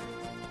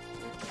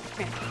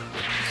 Okay.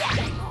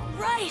 Yeah. All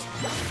right.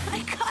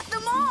 I caught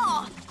them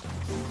all.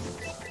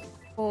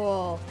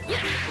 Cool.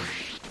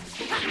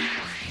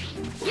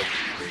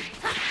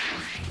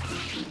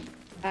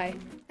 Hi.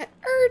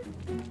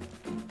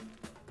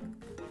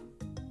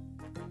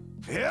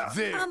 Yeah.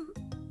 There.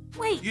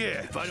 Wait.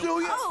 Yeah. If I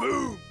don't.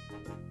 Boom.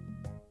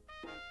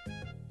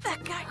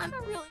 That guy, I'm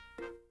not really.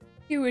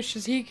 He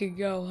wishes he could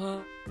go,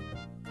 huh?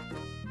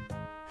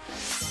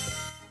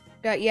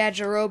 Got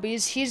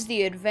Yajirobe's. He's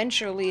the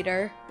adventure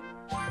leader.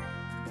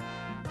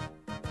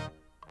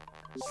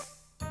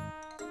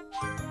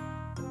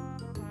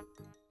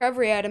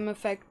 Recovery item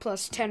effect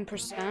plus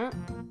 10%.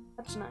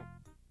 That's nice.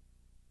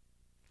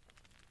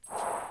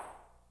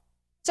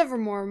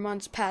 Several more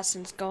months passed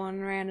since Gohan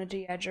ran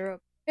into Yajirobe.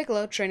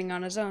 Piccolo, training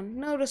on his own,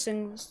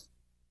 noticing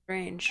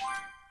strange.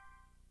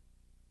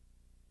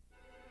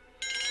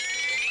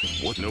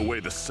 What? No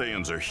way the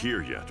Saiyans are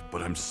here yet,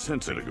 but I'm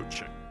sensing to go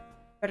check.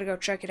 Better go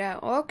check it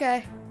out.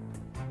 Okay.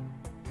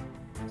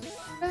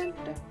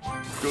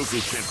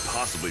 Goku can't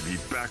possibly be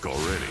back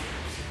already.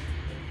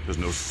 There's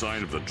no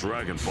sign of the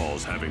Dragon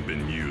Balls having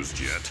been used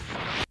yet.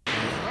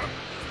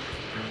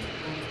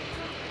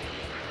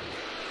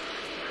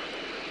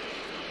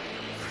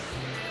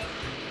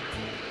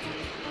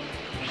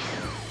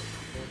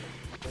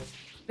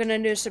 Gonna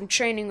do some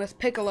training with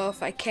Piccolo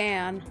if I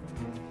can.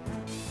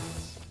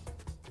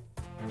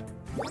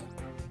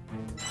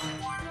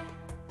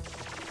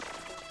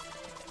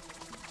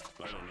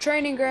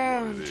 Training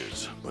ground. It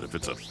is, but if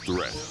it's a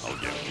threat, I'll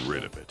get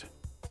rid of it.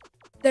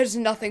 There's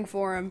nothing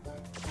for him.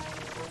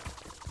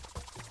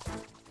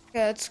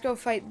 Okay, let's go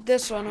fight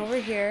this one over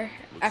here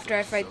after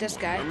I fight this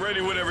guy. I'm ready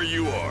whenever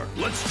you are.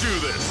 Let's do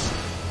this.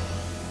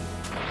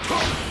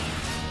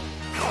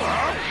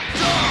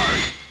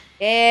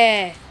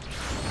 Yeah.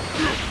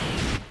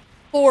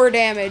 4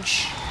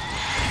 damage.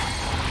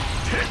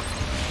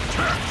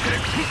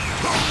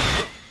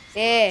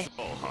 Yeah.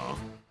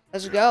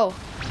 Let's go.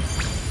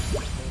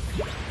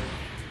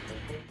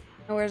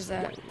 Oh, where's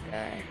that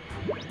guy?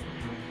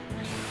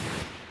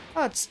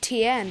 Oh, it's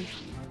TN.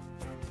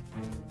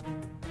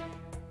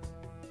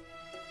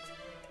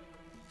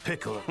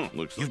 Piccolo.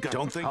 Looks You like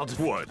don't think?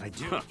 what? I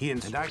do. He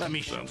intended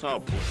me. I'll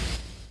play.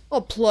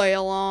 I'll play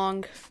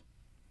along.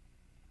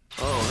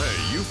 Oh,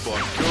 hey, you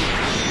fought Goku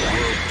in the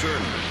World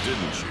Tournament,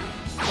 didn't you?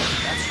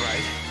 That's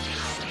right.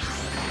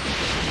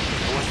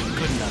 I wasn't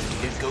good enough to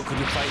get Goku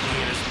to fight me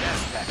at his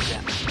best back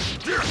then.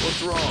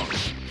 What's wrong?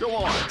 Go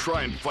on,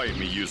 try and fight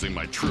me using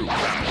my true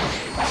power.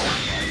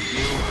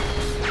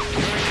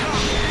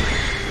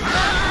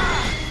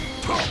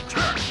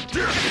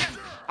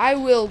 I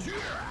will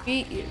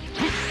beat you.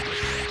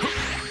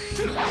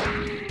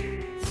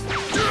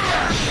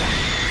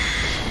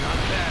 Not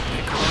bad,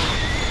 Piccolo.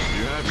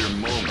 You have your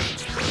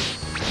moments,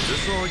 but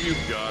this all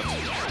you've got? Not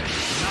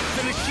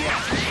finished yet.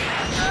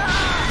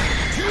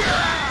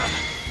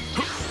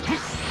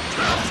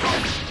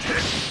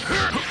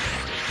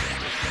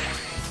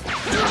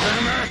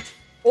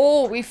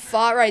 Oh, we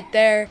fought right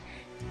there.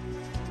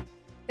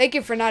 Thank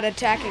you for not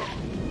attacking.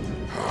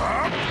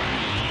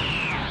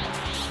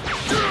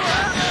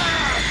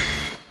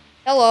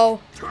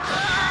 Hello.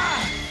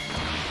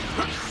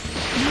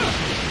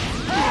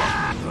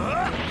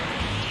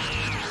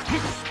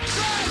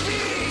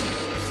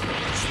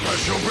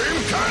 Special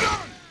beam cannon!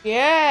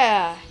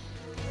 Yeah.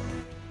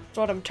 That's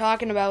what I'm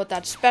talking about with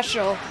that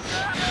special.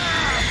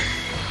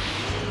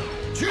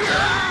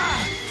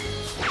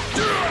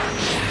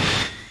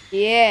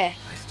 Yeah.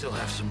 I still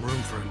have some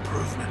room for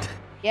improvement.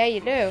 Yeah,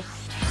 you do.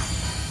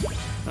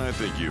 I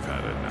think you've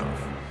had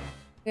enough.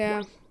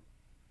 Yeah.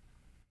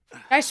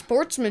 Nice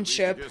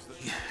sportsmanship.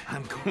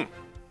 I'm cool.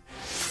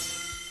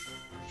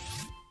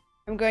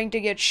 I'm going to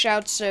get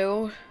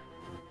Shiatsu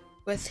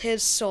with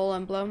his soul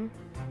emblem.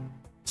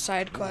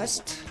 Side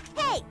quest.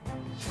 Hey!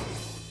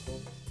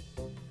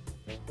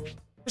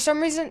 For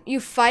some reason, you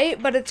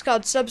fight, but it's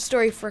called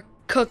sub-story for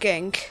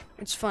cooking.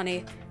 It's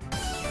funny.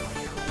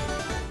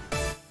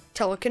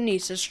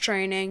 Telekinesis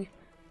training.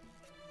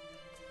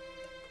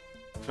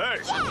 Hey!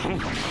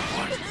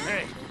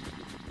 Hey.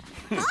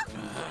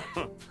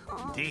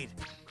 Indeed.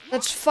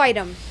 Let's fight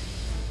him.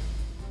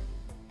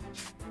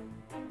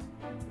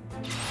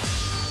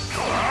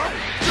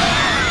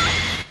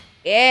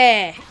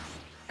 Yeah.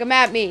 Come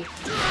at me.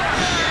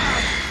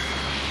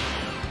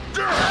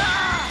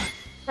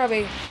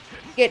 Probably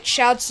get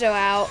Shiatsu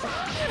out.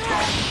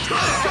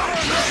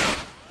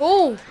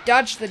 Oh,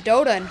 dodge the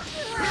Dodan.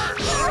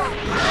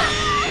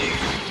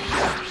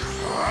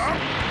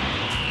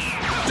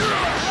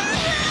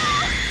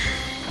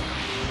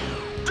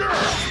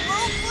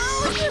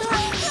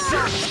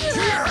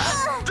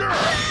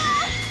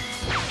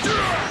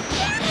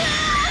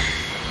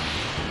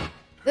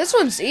 This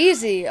one's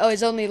easy. Oh,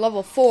 he's only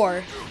level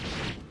 4.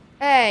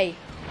 Hey.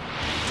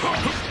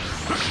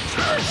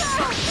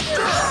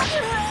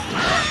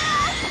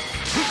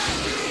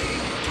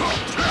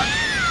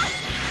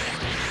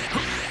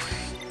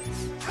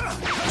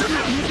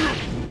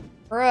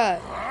 Bruh.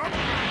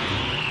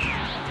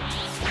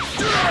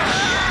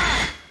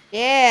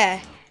 Yeah.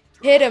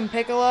 Hit him,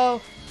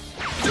 Piccolo.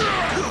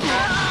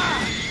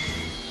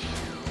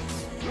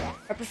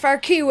 I prefer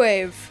Key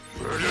Wave.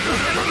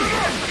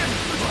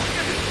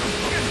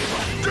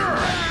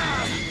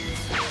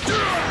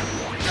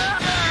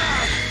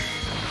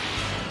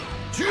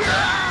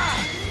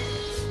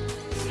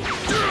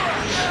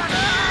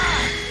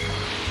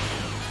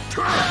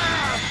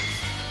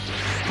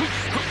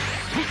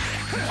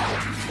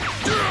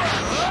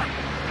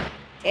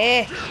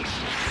 Eh.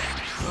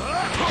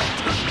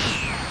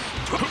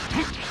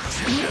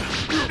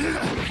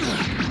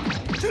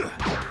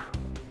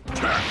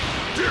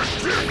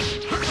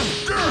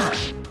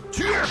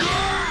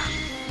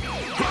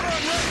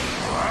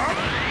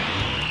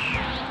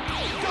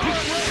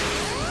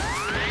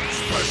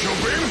 Special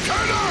beam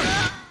cannon!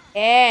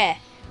 Yeah.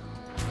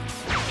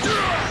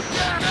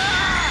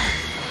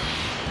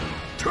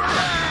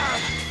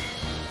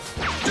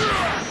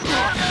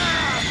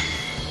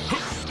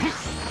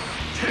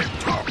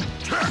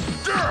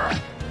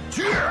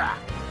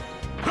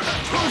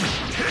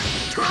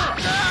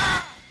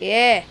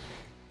 Yeah.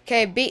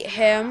 Okay, beat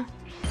him.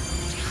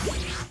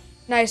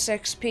 Nice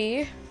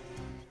XP.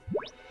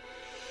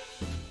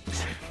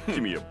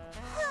 Give me a...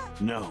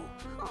 No.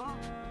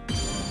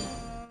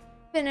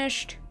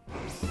 Finished.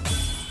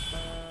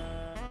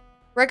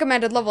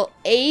 Recommended level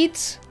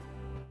 8?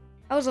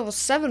 I was level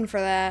 7 for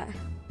that.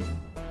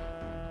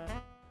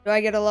 Do I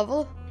get a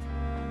level?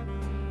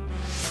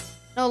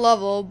 No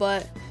level,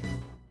 but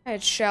I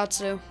had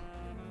Shiatsu.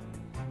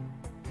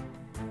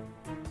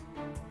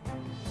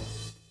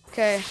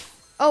 Okay.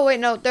 Oh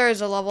wait, no, there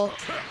is a level.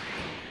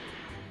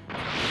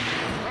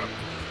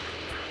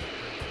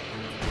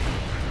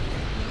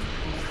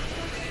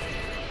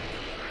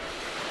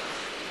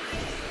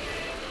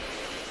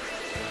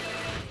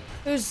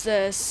 Who's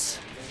this?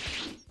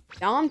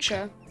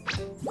 Yamcha.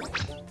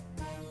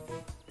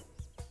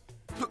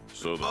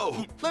 So the...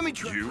 Oh, let me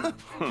try. You?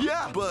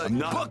 Yeah, but I'm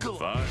not buckle.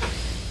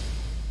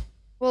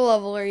 5. What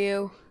level are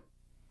you?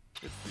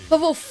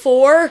 Level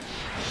 4?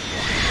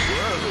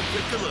 Whoa,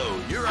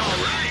 Piccolo, you're all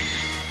right.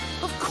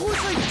 Of course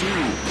I do.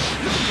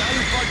 You're the guy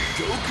who fought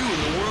Goku in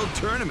the World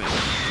Tournament.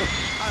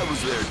 I was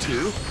there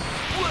too.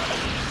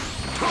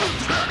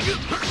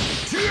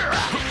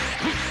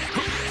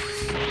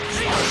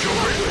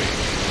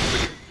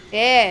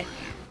 Yeah.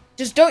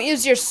 Just don't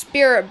use your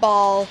spirit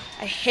ball.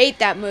 I hate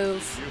that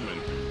move.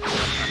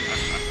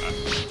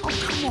 Oh,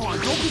 come on,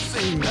 don't be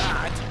saying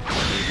that.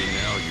 Maybe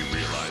now you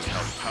realize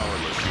how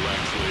powerless you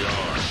actually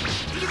are.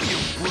 Give me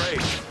a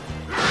break.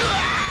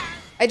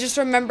 I just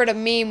remembered a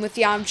meme with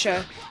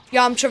Yamcha.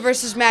 Yamcha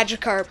versus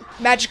Magikarp.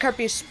 Magikarp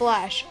used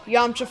Splash.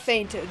 Yamcha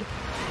fainted.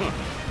 Our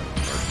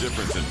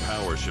difference in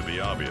power should be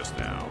obvious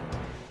now.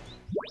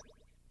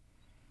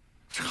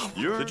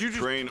 Did you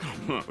train?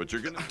 But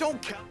you're gonna...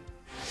 Don't count.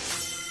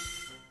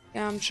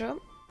 Yamcha.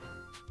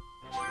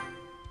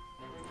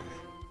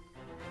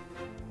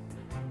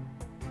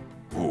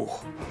 Ooh,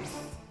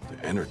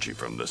 the energy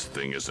from this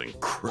thing is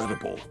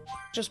incredible.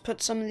 Just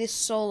put some of these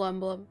soul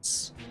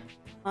emblems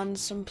on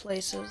some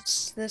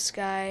places. This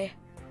guy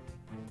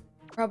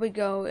probably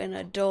go in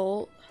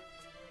adult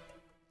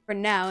for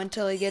now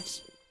until we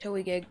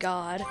get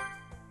God.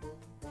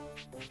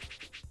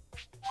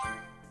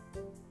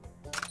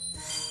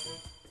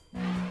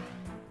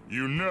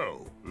 You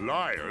know,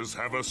 liars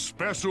have a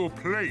special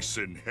place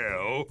in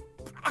hell.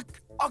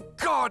 A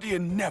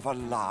guardian never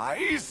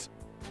lies.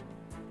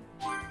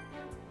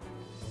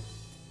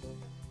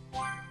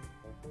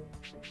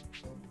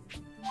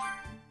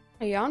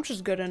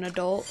 Yamcha's good in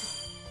adult.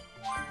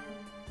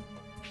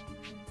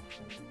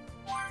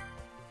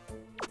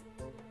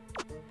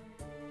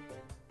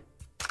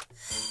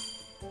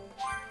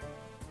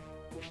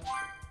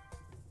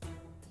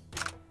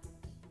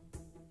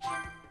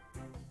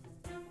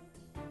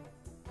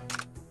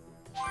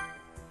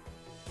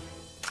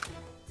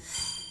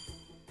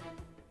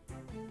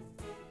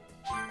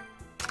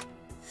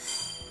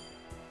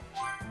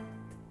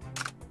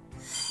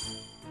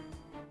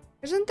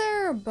 Isn't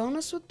there a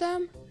bonus with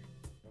them?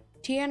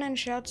 Tien and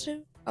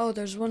Shatsu? Oh,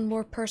 there's one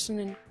more person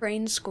in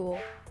Crane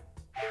School.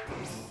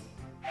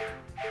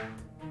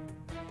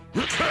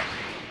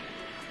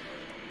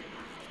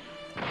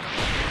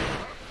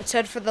 Let's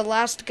head for the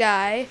last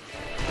guy.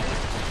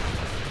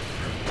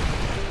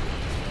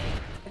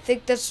 I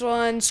think this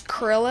one's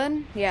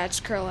Krillin. Yeah, it's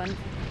Krillin.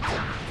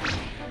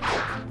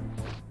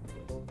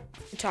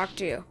 Talk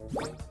to you.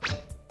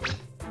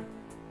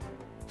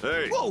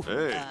 Hey, Whoa.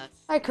 hey.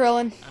 Hi,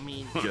 Krillin. I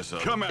mean, Guess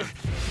come out.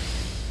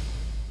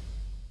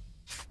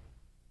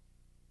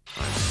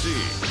 I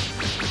see.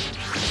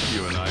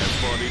 You and I have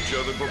fought each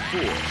other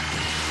before.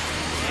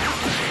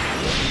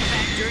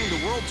 back during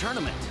the World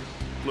Tournament.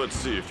 Let's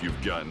see if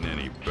you've gotten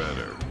any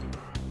better.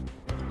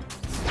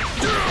 Is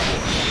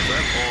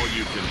that all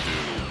you can do?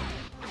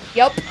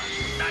 Yup.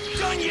 Not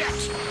done yet.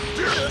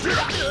 Good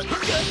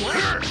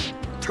one.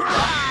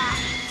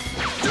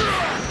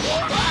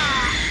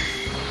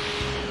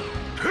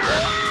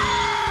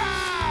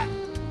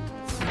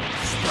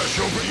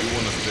 Special, but you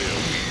want to stay a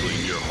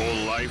weakling your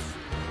whole life?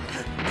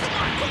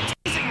 Quit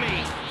teasing me.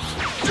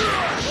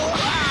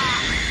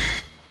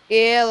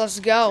 Yeah, let's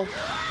go.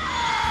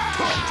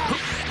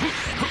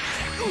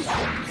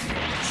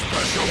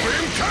 Special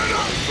beam cannon!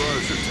 As far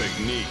as your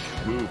technique,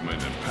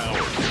 movement, and power go,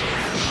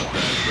 not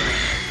that bad.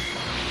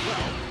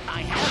 Well,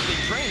 I have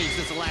been training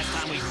since the last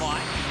time we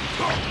fought.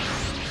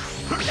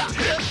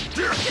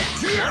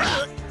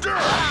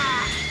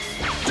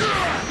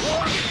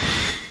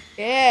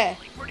 Yeah.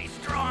 Pretty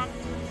strong.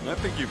 I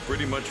think you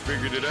pretty much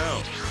figured it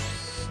out.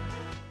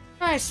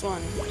 Nice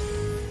one.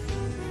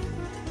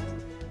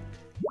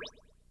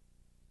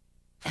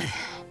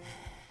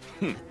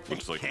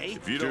 Looks like Okay.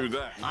 if you do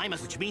that...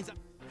 Which means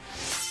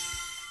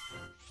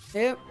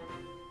Yep.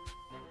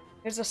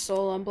 Here's a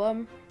soul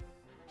emblem.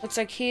 Looks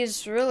like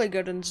he's really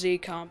good in Z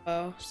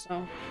combo,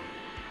 so.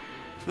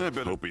 I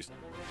bet hope he's...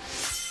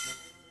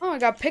 Oh, I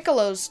got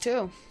Piccolos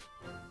too.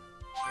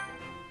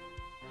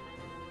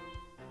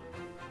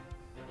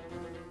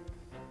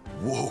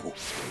 Whoa,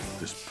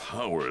 this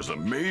power is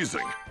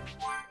amazing.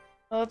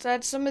 Well, let's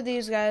add some of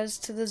these guys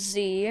to the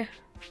Z.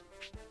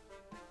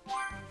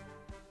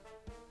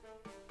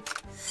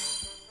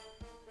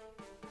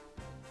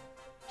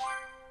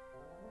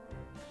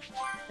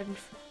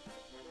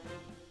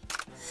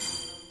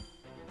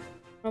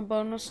 No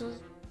bonuses.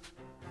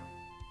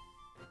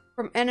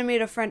 From enemy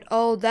to friend.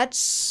 Oh,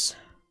 that's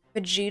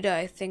Vegeta,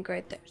 I think,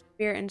 right there.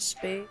 Spirit and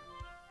Spade.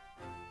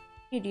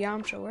 Need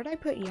Yamcha. Where'd I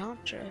put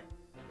Yamcha?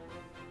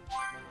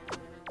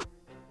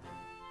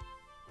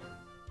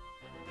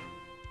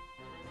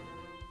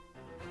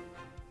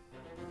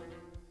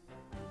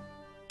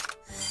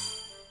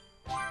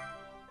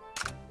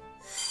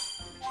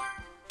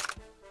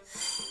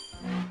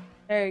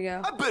 There you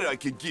go. I bet I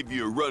could give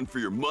you a run for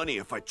your money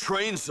if I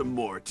train some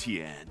more,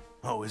 Tien.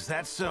 Oh, is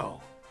that so?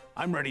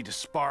 I'm ready to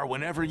spar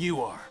whenever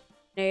you are.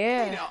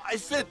 Yeah. You know, I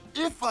said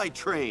if I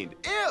trained.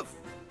 If!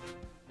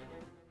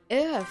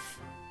 If.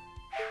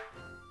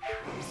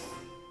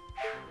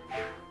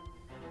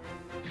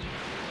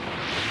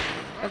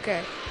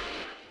 Okay.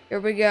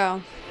 Here we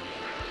go.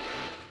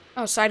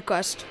 Oh, side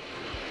quest.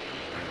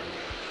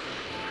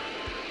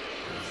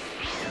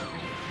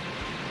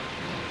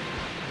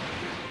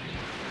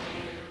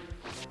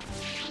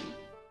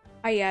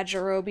 Ah, yeah,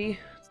 Jirobi.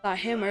 Saw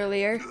him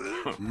earlier.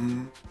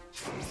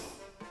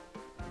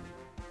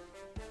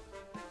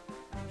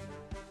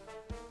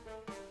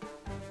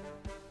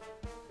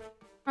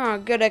 Oh,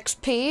 good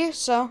XP,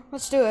 so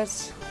let's do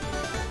it.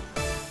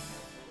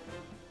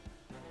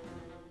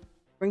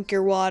 Drink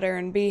your water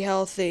and be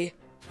healthy.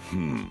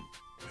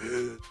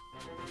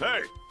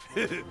 Hey!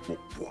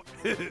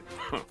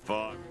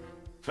 Fuck.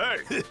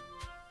 Hey!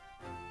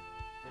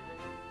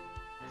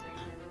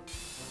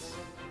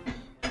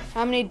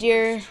 How many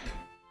deer?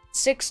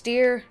 6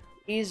 deer?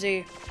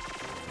 Easy.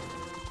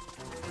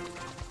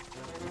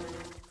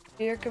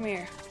 Deer, come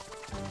here.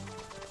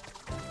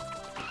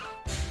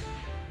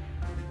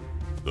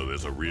 Though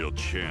there's a real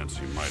chance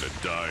he might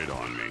have died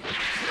on me.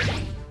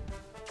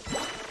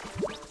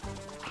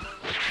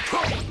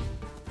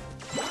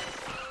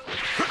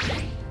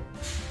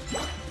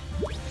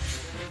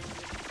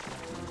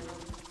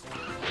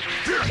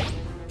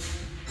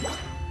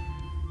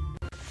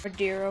 A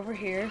deer over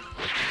here.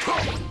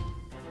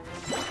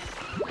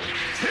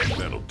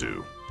 That'll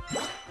do.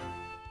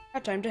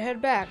 Got time to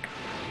head back.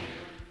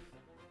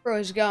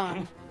 Bro's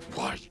gone.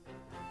 What?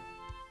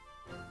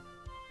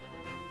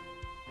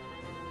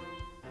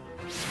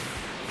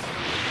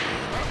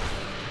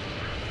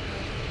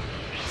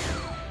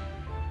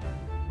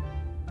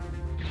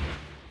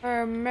 I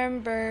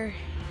remember.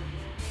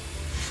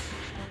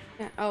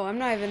 Oh, I'm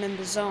not even in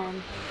the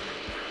zone.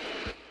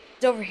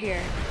 It's over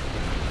here.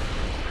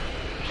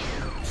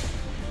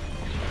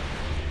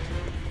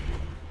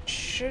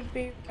 Should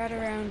be right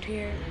around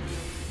here.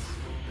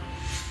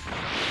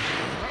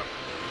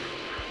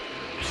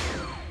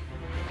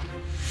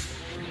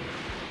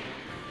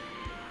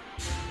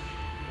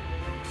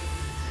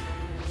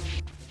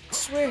 I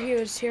swear he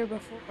was here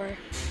before.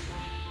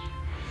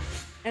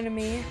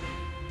 Enemy.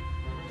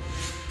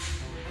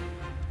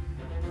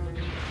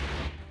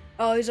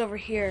 Oh, he's over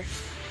here.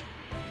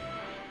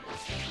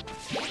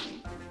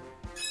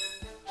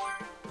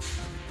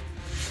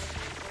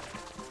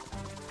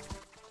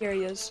 Here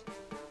he is.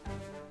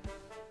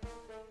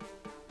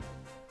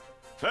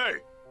 Hey!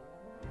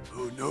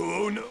 Oh no,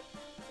 oh no.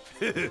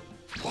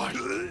 What?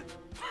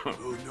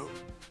 Oh no.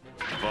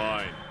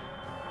 Fine.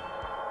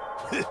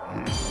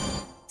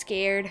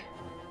 Scared.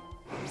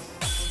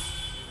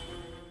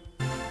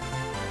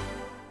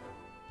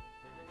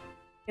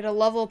 Get a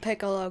level,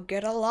 Piccolo.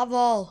 Get a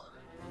level.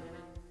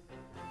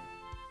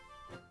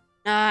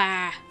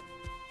 Ah.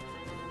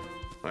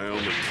 I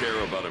only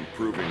care about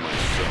improving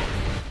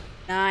myself.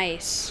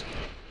 Nice.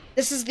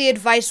 This is the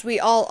advice we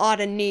all ought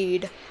to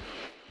need.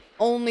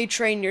 Only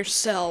train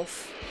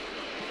yourself.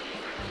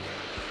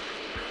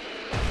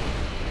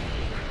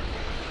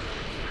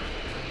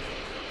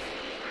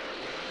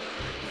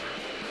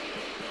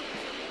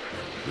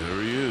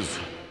 There he is.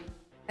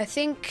 I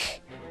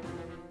think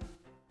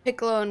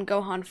Piccolo and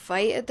Gohan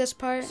fight at this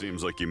part.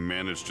 Seems like he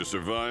managed to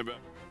survive.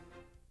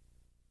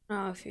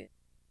 Oh, if you...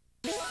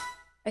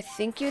 I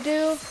think you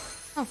do.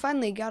 Oh,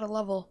 finally got a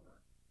level.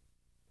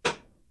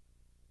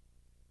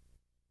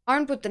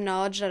 Armed with the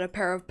knowledge that a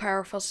pair of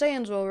powerful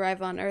Saiyans will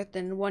arrive on Earth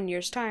in 1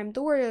 year's time,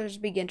 the warriors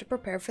begin to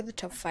prepare for the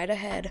tough fight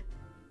ahead.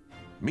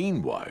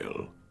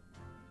 Meanwhile,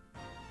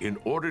 in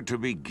order to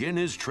begin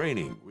his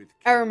training with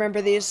I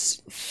remember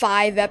these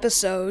 5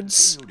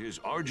 episodes. his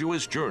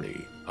arduous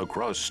journey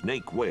across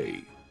Snake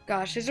Way,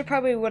 Gosh, these are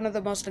probably one of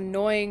the most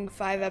annoying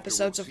 5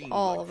 episodes of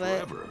all of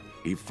it. forever,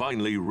 he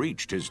finally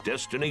reached his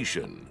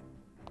destination.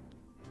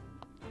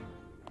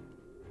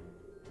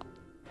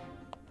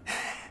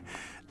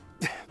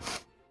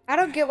 I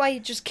don't get why you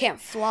just can't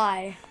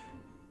fly.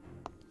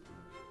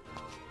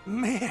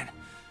 Man,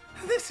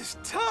 this is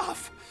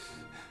tough.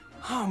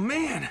 Oh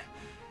man,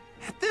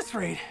 at this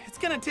rate, it's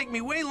gonna take me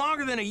way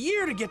longer than a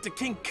year to get to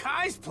King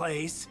Kai's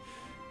place.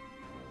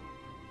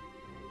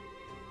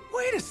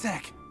 Wait a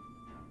sec.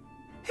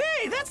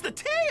 Hey, that's the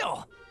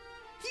tail!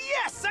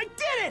 Yes, I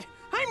did it!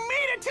 I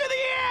made it to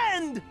the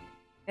end!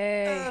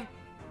 Hey.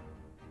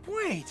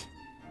 Wait.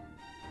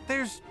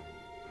 There's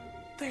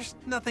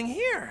nothing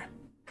here.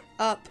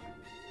 Up.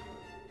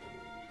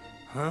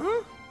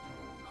 Huh?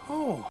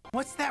 Oh,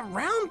 what's that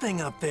round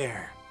thing up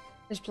there?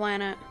 This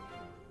planet.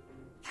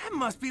 That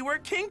must be where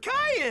King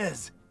Kai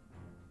is!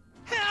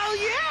 Hell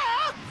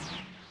yeah!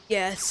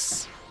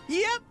 Yes.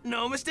 Yep,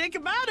 no mistake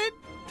about it.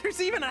 There's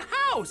even a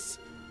house.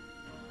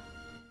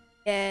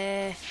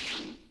 Yeah.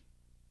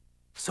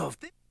 So if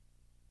they...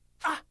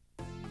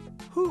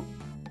 Who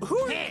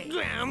Hey,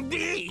 ground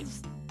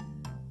beef.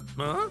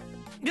 Huh?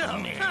 No,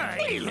 huh?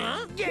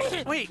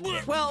 Wait,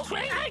 well... Well,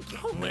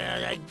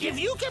 if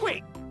you can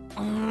wait.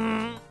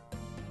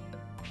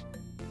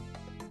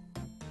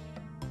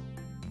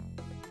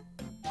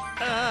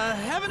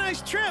 Have a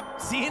nice trip.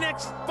 See you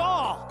next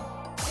fall.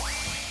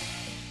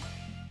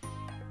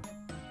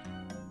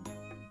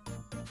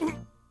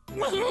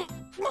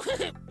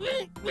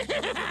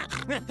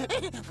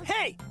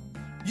 Hey,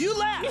 you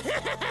laugh.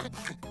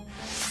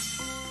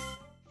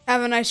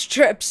 Have a nice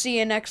trip. See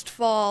you next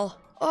fall.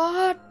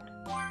 Oh.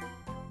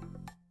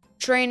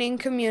 Training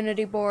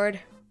community board.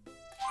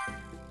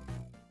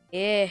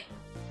 Yeah.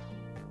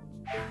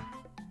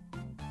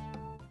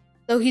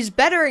 Though he's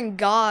better in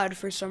God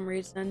for some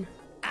reason.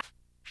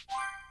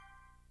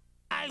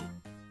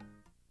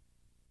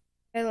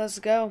 Okay, let's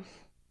go.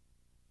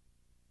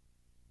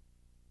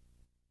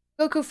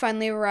 Goku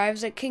finally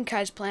arrives at King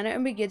Kai's planet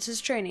and begins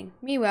his training.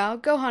 Meanwhile,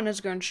 Gohan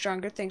has grown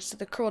stronger thanks to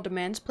the cruel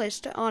demands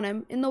placed on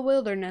him in the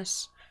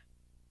wilderness.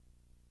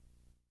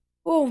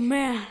 Oh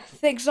man,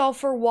 thanks all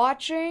for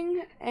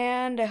watching,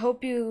 and I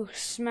hope you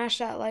smash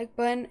that like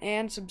button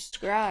and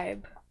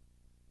subscribe.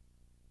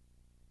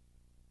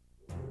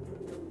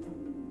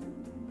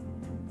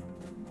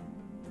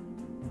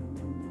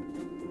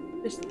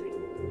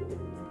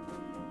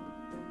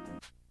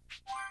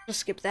 I'll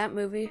skip that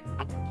movie.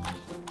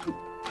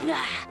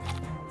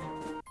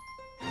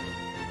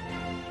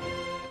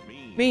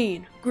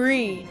 Mean,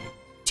 green,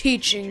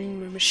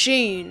 teaching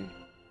machine.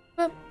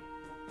 Oh.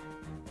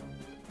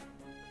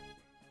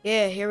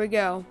 Yeah, here we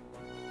go.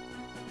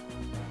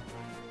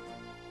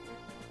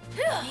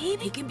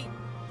 Maybe can be.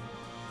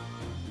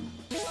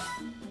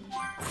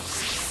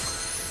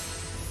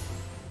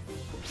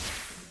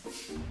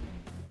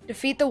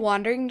 Defeat the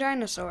wandering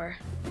dinosaur.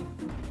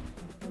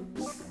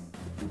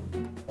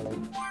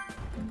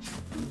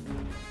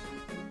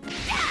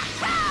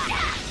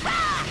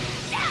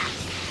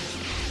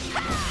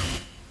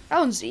 That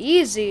one's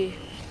easy.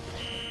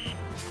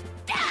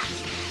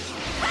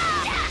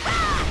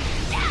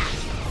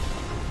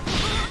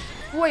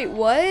 Wait,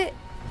 what?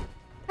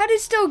 How'd he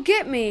still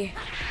get me?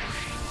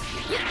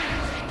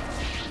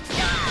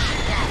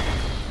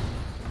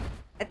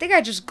 I think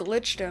I just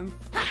glitched him.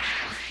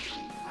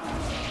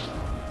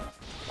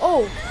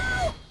 Oh!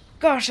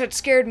 Gosh, that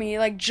scared me.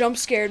 Like, jump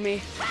scared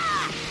me.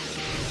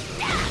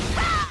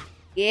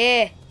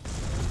 Yeah.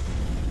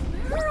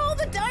 Where are all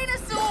the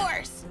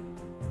dinosaurs?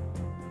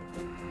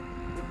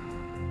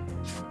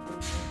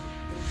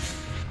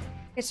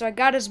 Okay, so I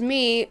got his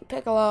meat.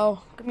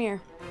 Piccolo, come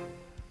here.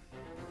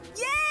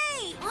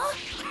 Yay!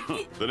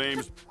 The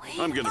name's...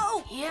 I'm gonna...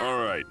 Oh, yeah. All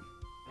right.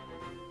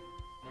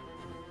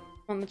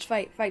 Come on, let's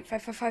fight. Fight.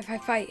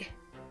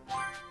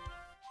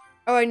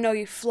 Oh, I know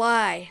you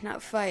fly,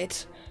 not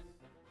fight.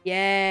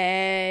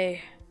 Yay.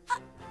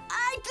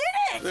 I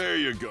did it! There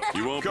you go.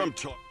 You won't come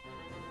talk.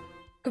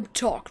 Come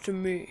talk to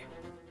me.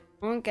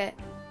 Okay.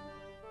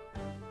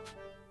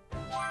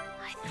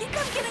 I think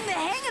I'm getting the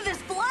hang of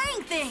this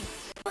flying thing,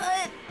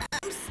 but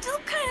I'm still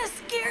kind of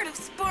scared of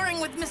sparring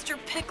with Mr.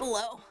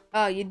 Piccolo.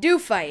 Oh, you do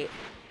fight.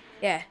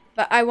 Yeah,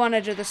 but I want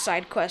to do the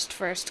side quest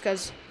first,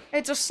 because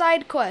it's a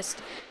side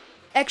quest.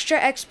 Extra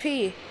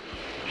XP.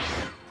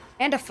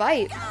 And a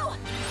fight. Go!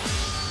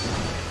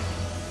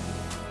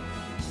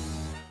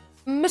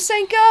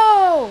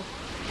 Masenko!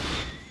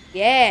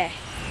 Yeah.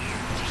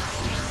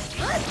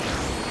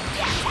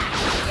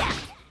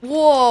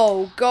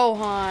 Whoa,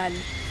 Gohan.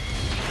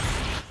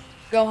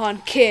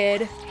 Gohan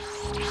kid.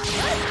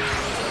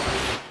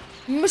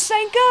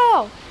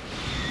 Masenko!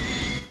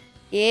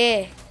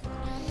 Yeah.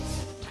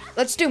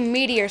 Let's do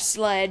Meteor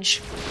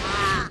Sledge.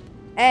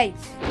 Hey.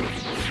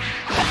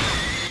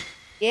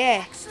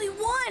 Yeah. Actually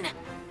won!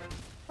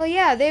 Well,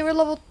 yeah, they were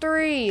level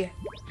 3.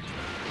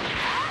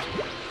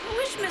 I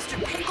wish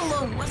Mr.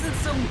 Piccolo wasn't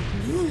so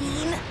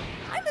mean.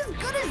 I'm as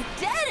good as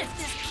dead if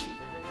this...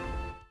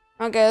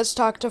 Okay, let's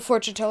talk to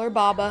fortune teller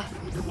Baba.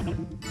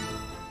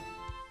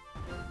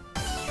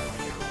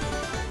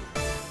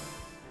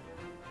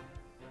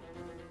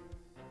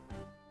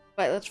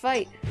 Wait, let's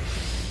fight.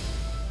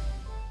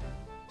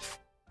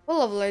 What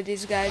level are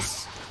these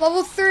guys?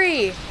 Level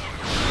 3!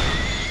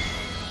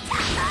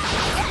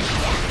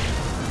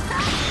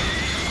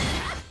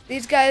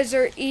 These guys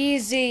are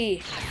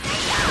easy.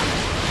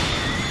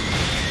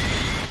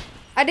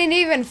 I didn't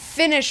even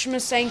finish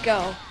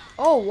Masenko.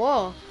 Oh,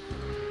 whoa.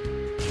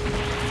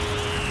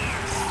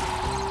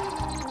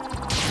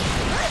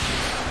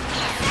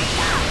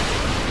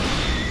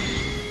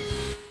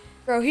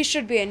 Bro, he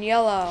should be in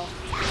yellow.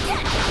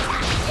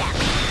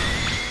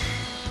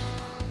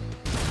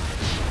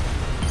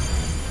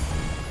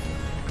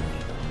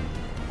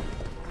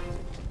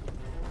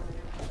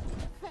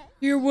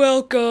 You're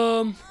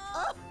welcome.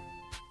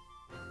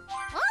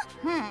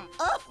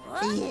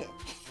 Yeah.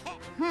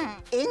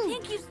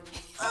 Thank you.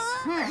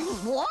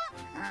 What?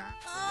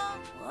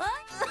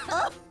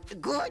 What?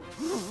 Good.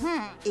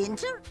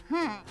 Enter?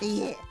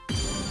 Yeah.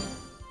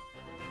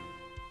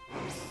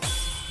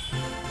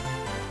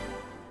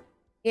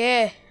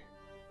 Yeah.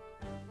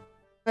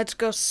 Let's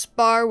go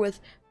spar with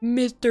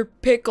Mr.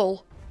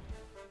 Pickle.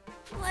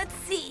 Let's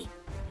see.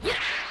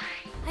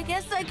 I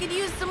guess I could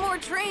use some more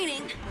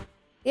training.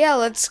 Yeah,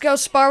 let's go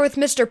spar with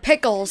Mr.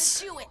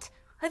 Pickles. Do it.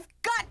 I've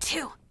got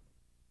to.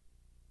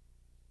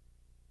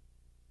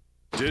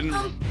 Didn't...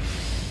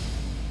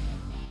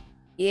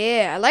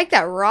 Yeah, I like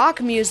that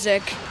rock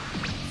music.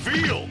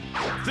 Feel!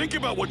 Think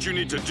about what you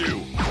need to do.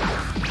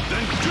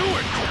 Then do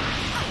it!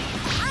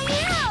 I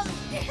am!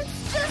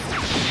 It's just...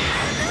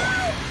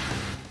 No!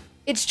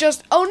 It's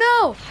just... Oh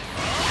no!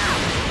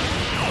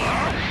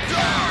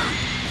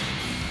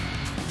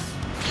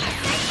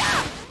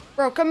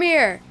 Bro, come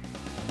here.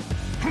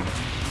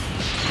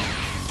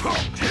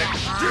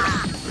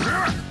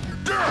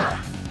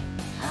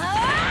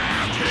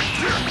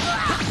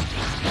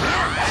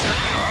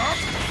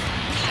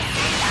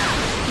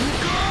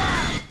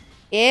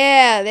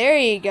 Yeah, there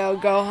you go,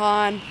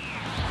 Gohan.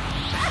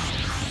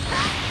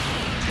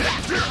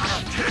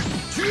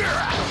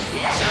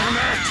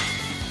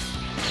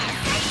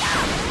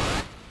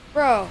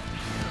 Bro.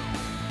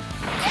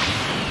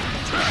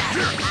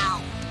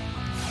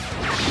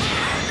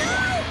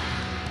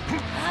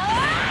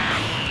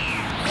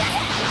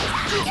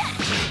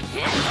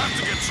 You have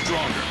to get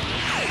stronger.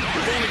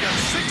 We've only got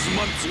 6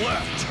 months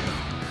left.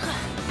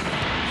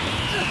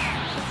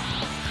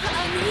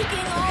 I'm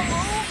leaking all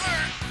over.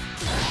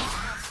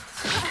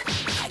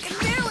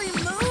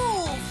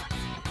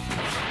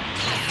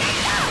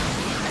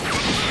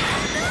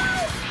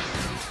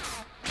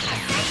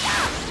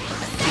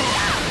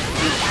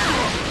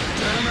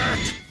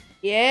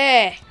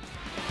 Yeah.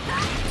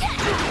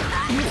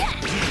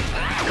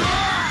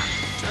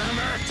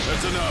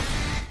 That's enough.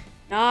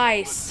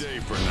 Nice. Day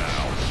for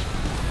now.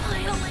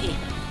 Finally,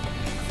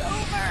 it's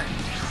over.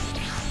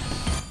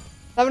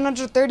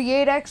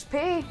 738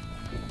 XP.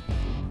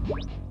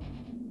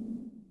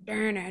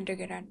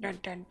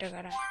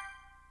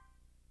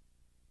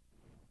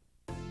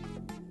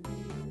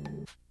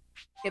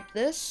 Skip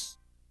this.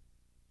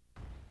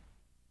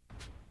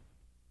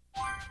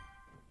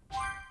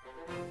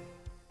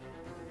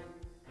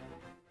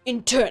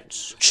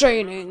 Intense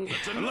training.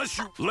 Unless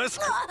you let's.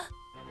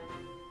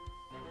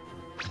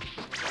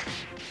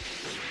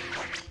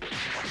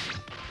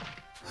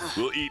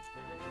 We'll eat.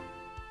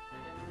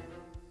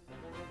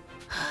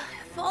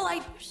 If all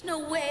there's no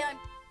way I'm.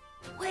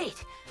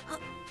 Wait,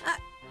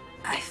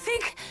 I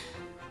think.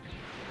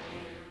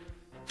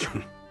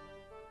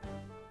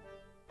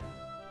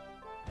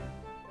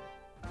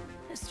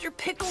 Mr.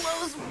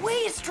 Piccolo's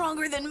way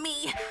stronger than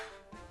me.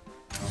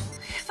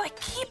 If I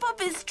keep up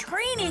his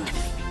training,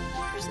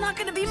 there's not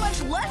gonna be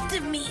much left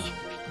of me.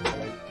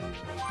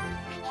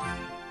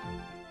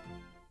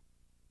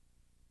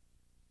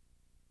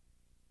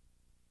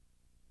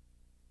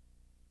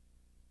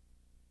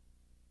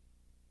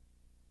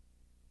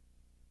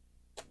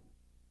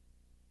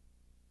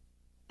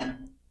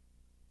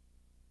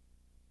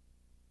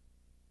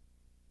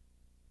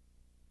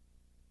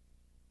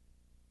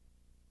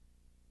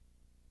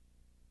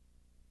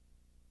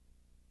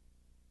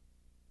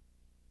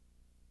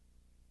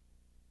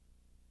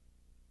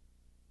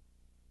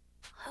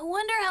 I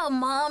wonder how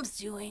Mom's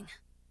doing.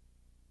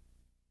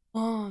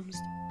 Moms.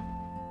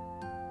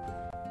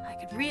 I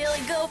could really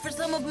go for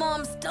some of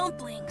Mom's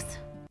dumplings.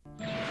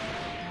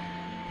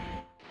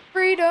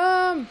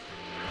 Freedom.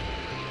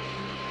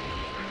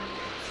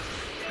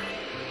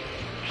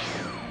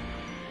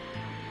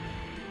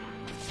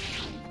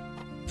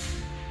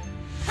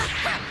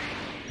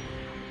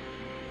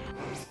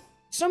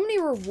 So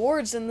many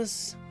rewards in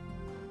this.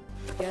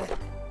 Yeah.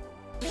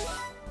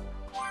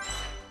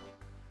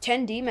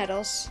 10 D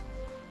medals.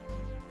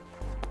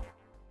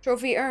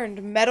 Trophy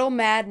earned. Medal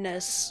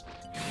Madness.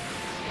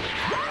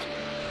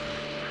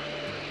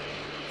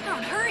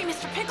 Don't hurry,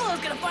 Mr.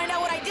 Piccolo's gonna find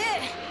out what I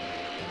did.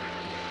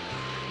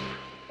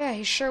 Yeah,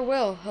 he sure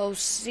will. He'll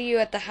see you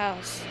at the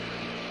house.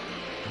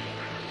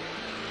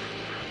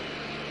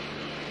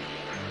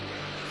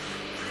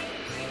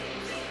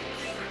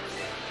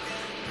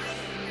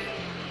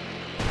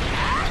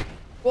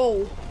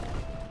 Whoa.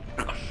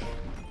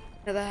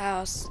 To the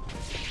house.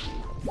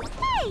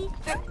 Hey!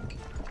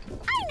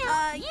 I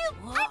know you.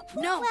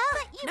 No. Well,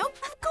 nope.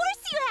 Of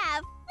course you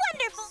have.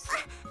 Wonderful.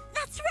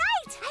 That's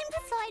right. I'm the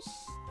source.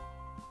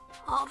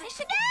 Oh, they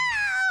should. No!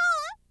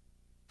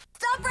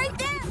 Stop right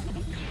there.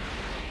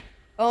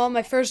 Oh,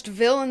 my first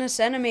villainous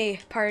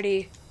enemy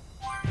party.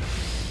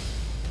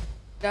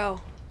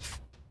 Go.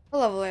 What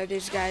level are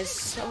these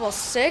guys? Level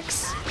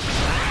 6?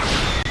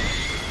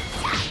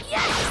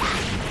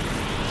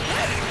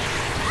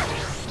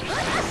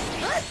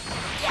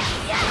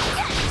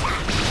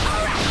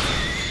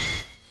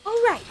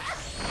 All right.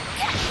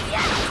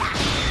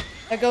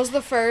 There goes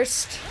the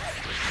first.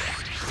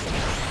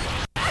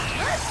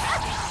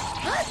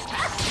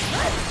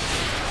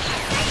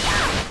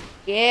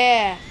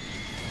 Yeah.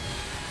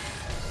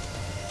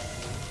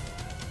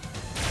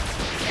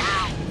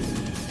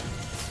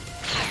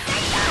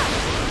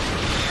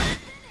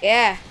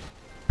 Yeah.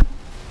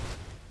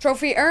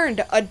 Trophy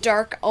earned. A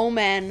Dark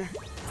Omen.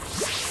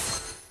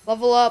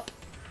 Level up.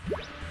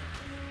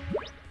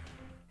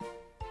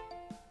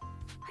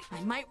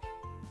 I might.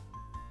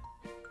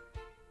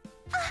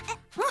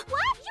 What?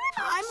 You're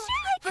not sure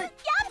I could.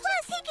 Yeah,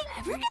 plus he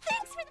can.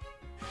 Thanks for the.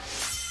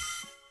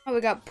 Oh,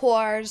 we got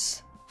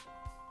Poir's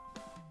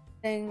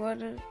thing.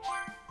 What is...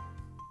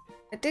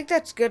 I think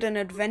that's good in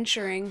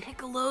adventuring.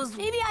 Piccolo's.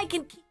 Maybe I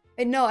can.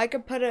 I know I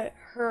could put it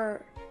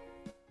her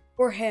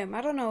or him.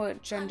 I don't know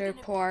what gender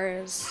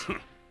Poir is.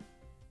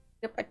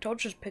 Yep, I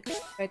told you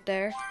Pickles right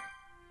there.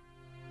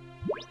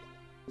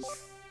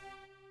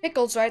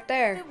 Pickles right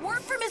there. If it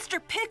weren't for Mr.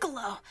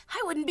 Piccolo,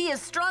 I wouldn't be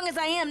as strong as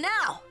I am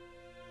now.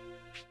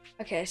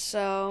 Okay,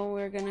 so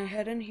we're gonna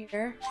head in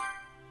here.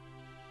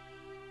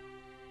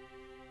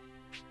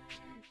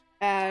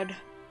 Add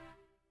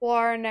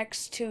Poir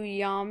next to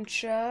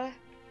Yamcha.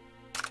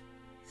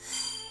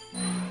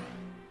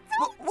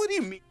 What do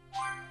you mean?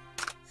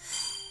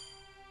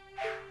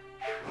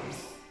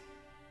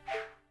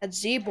 That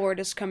Z-board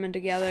is coming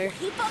together.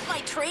 Keep up my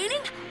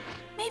training?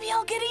 Maybe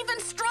I'll get even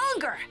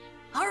stronger.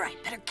 All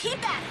right, better keep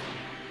at it.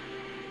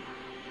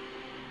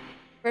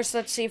 First,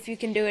 let's see if you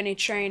can do any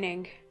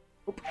training.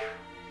 Oop.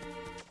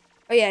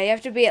 Oh yeah, you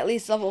have to be at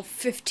least level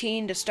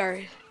 15 to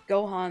start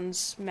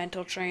Gohan's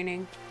mental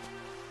training.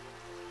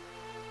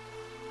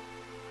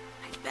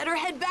 I'd better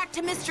head back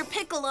to Mr.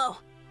 Piccolo.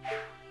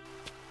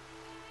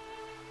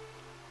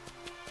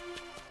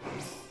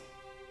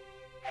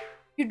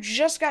 You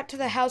just got to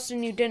the house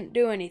and you didn't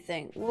do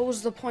anything. What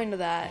was the point of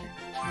that?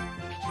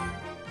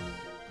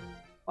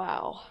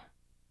 Wow.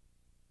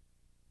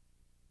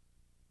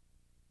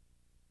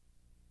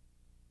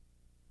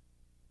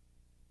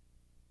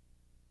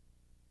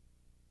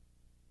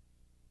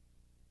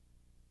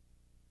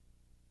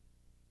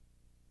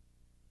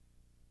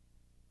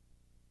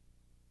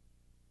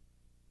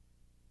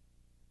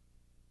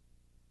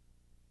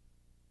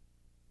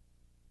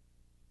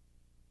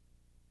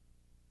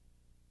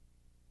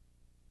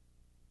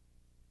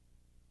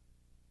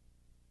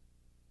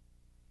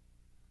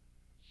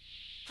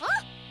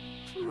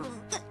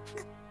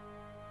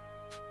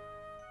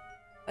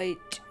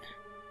 Wait.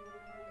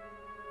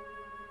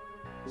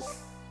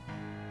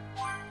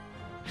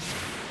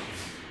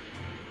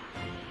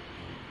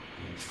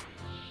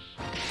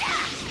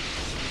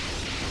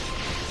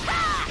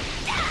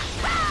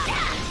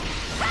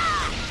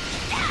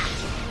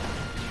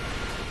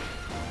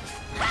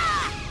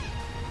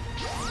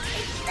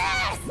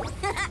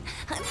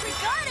 I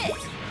forgot it!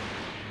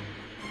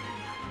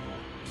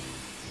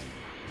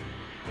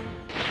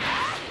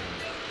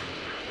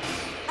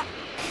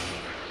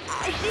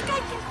 I think I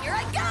can. Here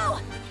I go!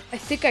 I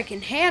think I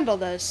can handle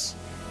this.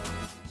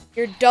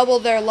 You're double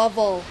their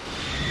level.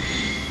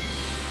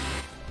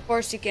 Of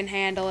course you can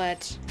handle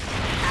it.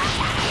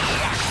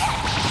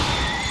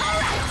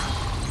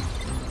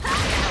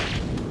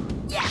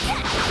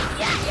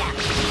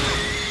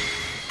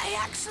 I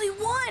actually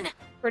won!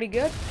 Pretty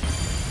good.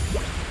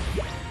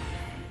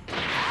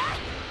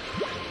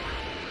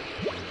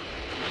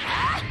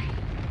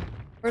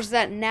 Where's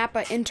that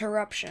Nappa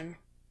interruption?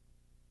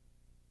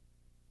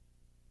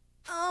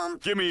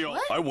 Give me all.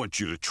 I want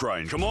you to try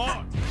and come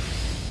on.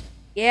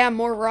 Yeah,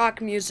 more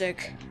rock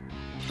music.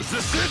 Is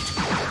this it?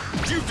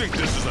 Do you think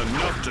this is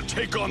enough to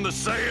take on the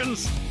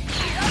Saiyans?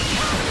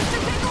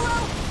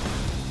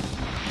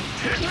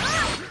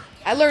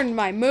 I learned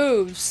my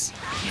moves.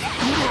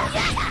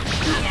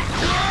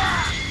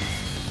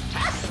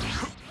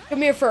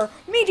 Come here for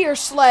Meteor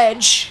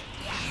Sledge.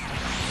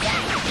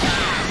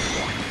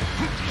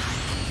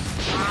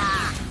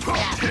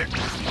 Get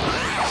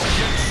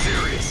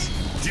serious.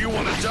 Do you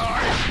want to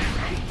die?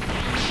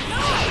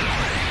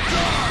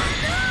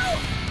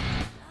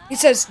 He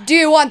says, do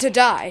you want to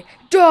die?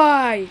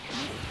 Die!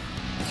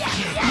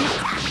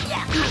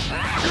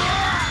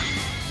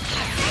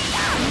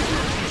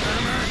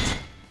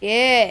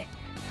 Yeah.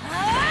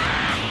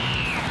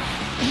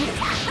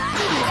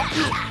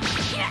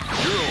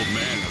 Your old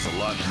man has a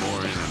lot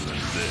more in him than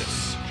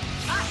this.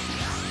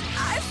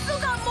 I've still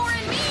got more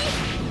in me!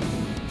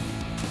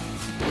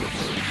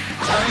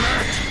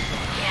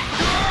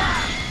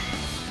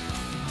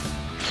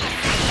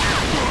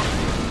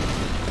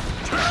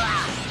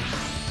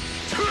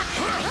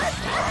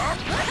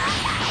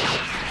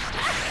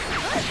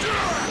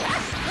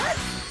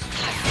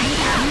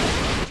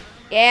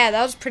 Yeah,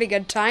 that was pretty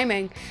good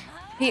timing.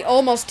 He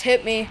almost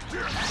hit me.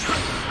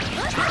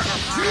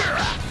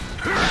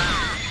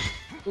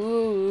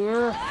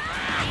 Ooh.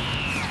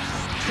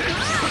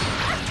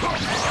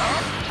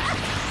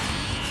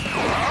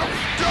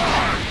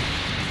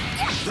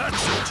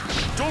 That's it.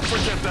 Don't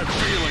forget that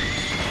feeling.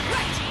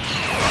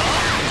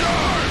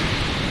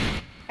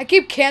 I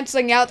keep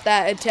canceling out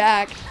that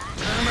attack.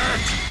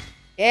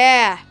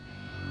 Yeah.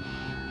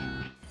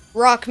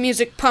 Rock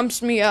music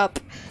pumps me up.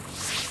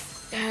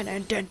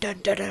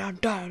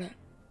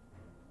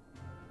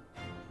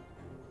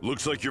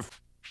 Looks like you're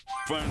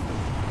fine.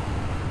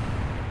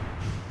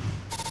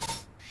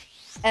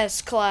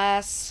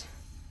 S-Class.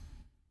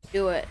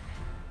 Do it.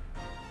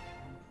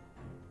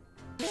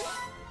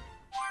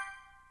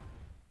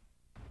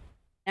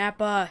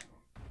 Nappa.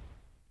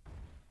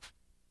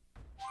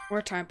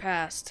 More time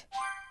passed.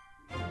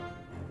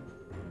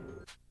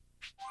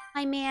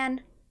 Hi,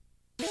 man.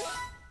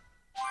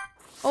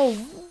 Oh,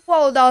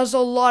 whoa, that was a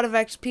lot of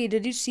XP.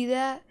 Did you see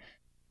that?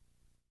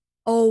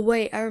 Oh,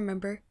 wait, I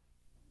remember.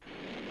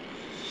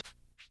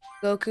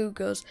 Goku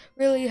goes,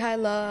 really high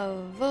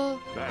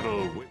level.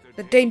 Battle with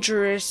The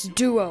dangerous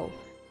duo.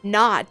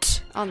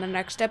 Not on the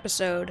next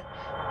episode.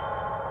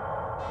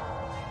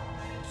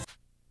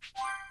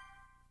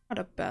 Not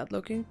a bad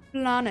looking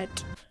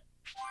planet.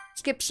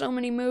 Skip so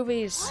many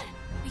movies. What?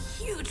 A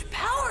huge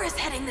power is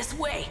heading this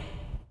way.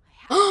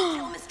 I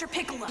have to tell Mr.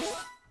 Piccolo.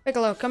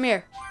 Piccolo, come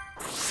here.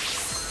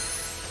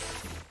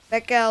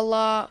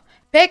 Piccolo.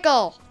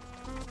 Pickle!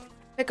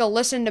 Pickle,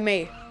 listen to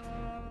me.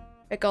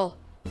 Pickle.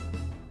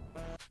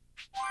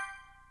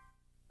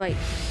 Wait.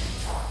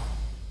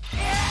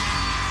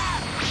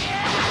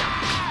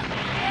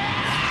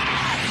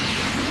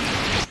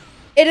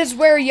 It is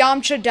where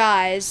Yamcha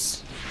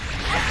dies.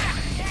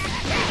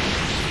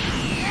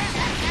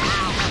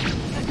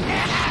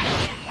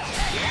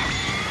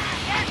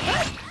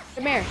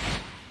 Come here.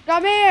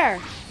 Come here.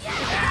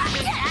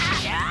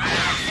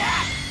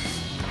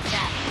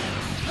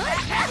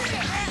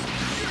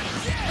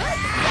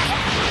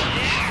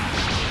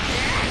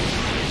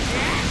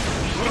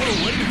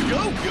 Oh, way to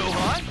go,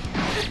 Gohan!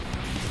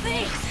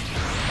 Thanks.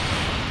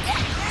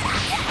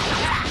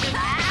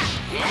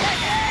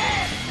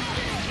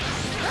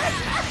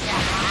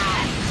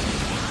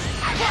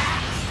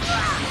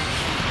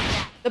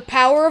 The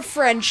power of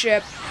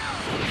friendship.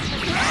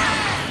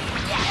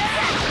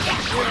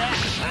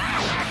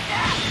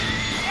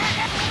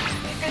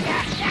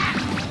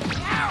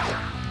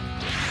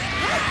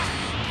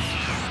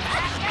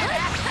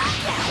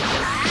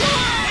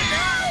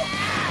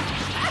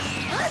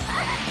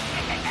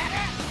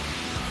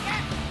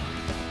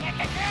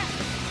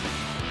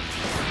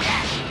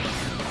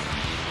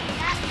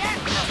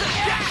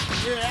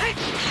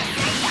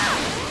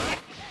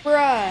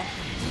 Bruh.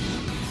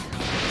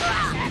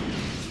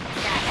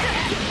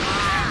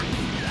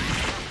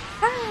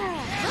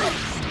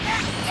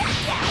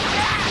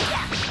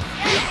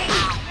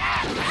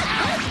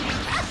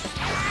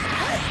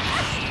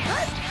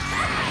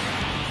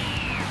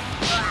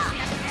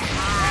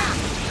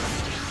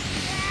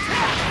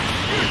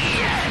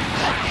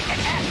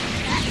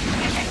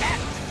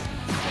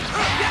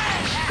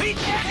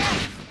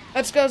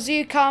 Let's go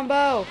Z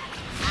combo.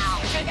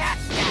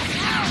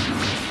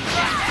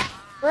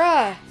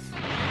 Bruh.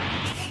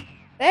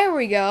 There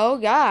we go.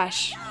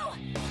 Gosh.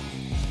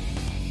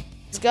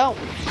 Let's go.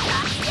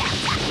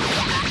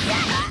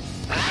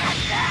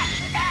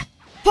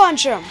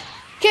 Punch him.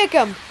 Kick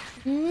him.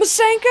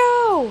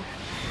 Masenko.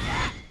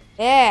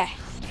 Yeah.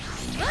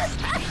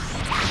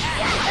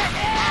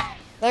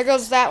 There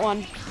goes that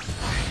one.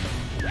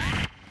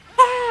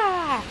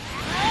 Ah!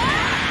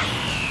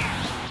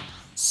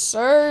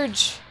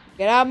 Surge.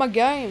 Get out of my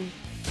game.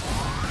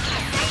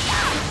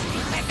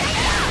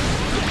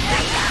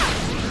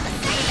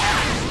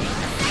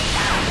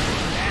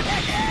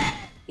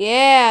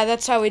 Yeah,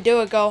 that's how we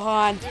do it,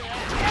 Gohan.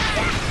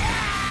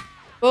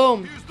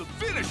 Boom. Here's the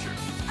finisher.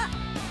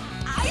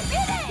 I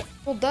did it!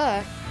 Well,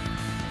 duh.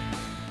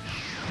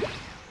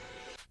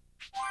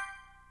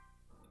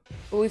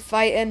 Are we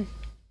fighting?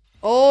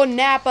 Oh,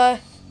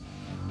 Nappa.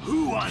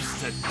 Who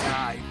wants to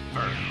die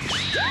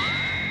first?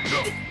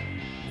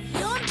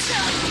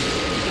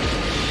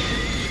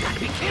 You gotta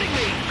be kidding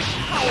me!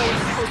 How are we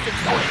supposed to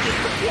fight this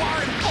war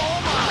and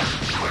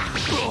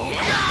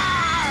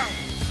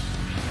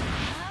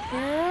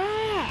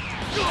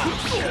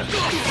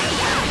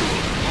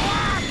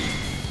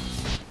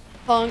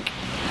Punk.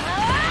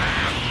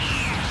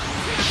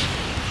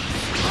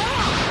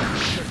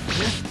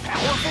 this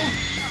powerful?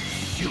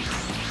 Shoot.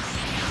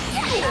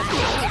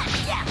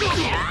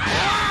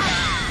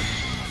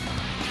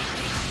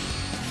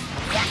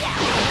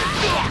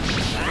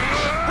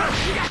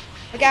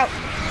 Look out.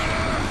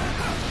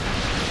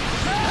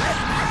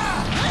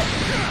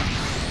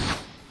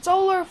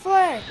 Solar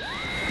flare.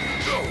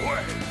 Go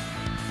away.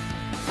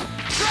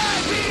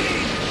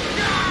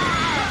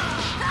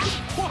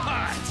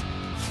 What?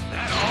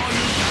 That all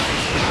you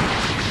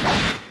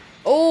guys?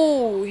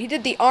 Oh, he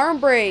did the arm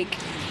break.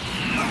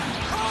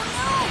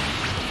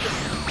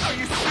 Are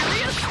you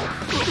serious?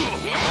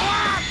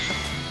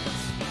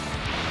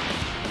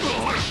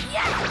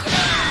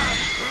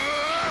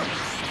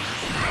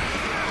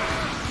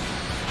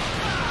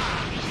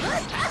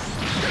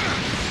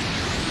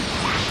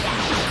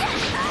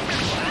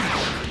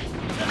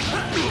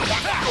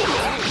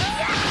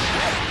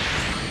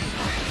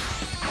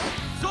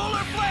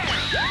 Solar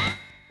flare!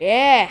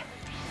 Yeah.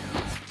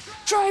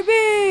 Try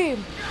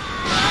beam.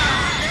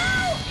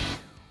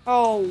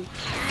 Oh.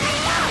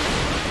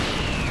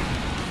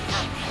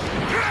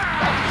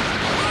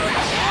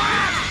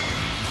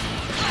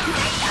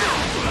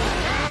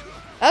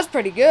 That's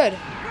pretty good.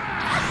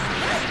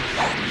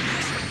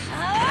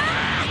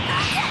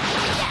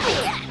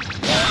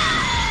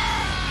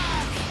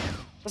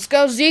 Let's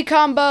go Z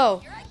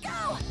combo.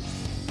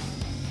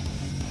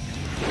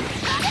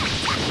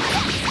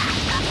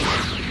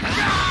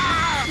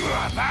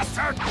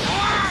 Bastard!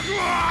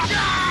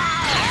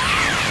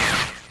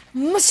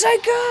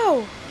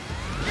 Masenko!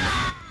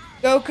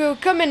 Goku,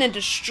 come in and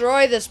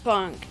destroy this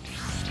punk.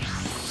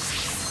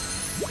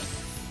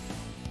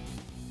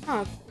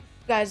 Oh,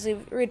 guys,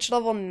 they've reached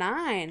level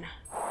 9.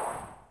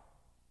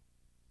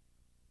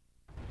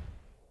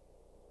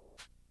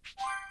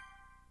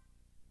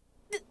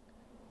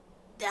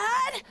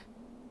 Dad?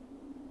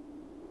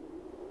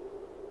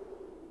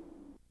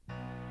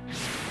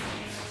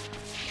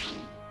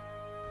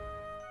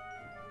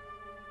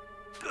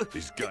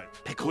 These guys.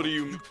 What do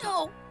you?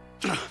 No.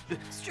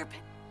 Mr.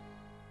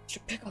 Mr.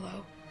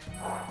 Piccolo.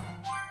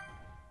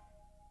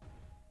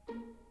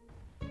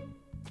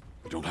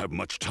 We don't have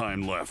much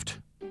time left.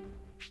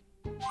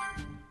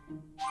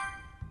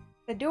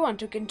 I do want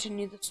to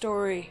continue the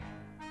story.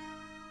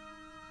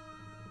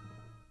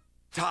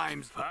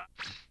 Time's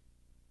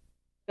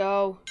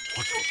Go.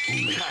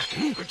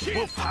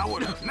 We'll power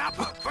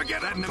Nappa.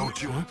 Forget that.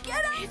 Don't you?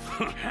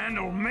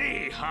 Handle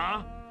me,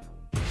 huh?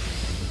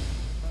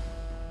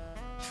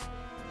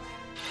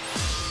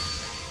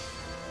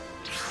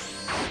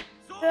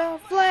 The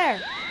flare.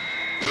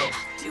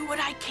 Do what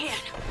I can.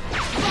 I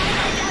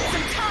got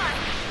some time.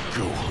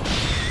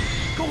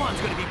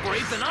 Gohan's gonna be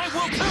brave, then I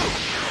will too!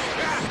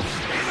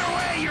 Either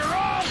way, you're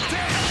all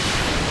dead!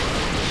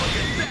 Look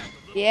at that!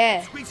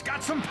 Yeah. Squeak's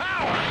got some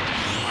power!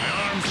 My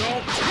arm's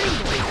all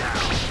tingly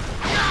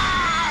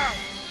now!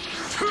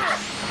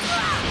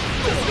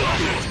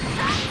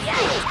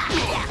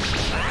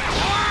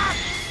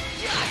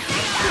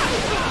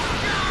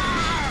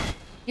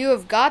 You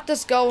have got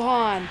this,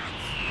 Gohan.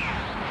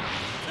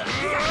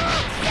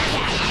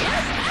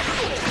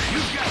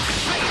 You've got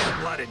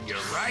Saiyan blood in you,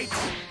 right?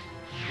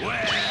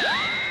 Well,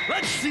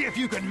 let's see if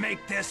you can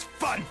make this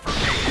fun for me!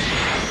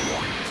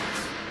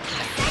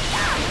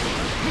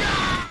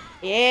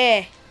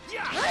 Yeah.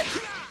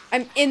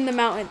 I'm in the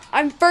mountain.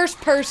 I'm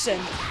first person.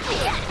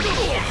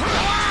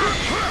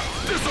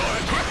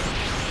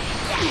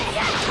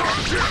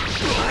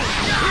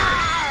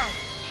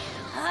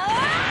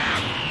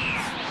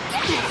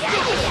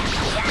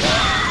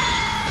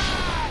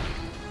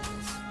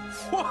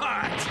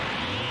 What?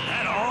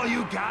 That all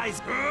you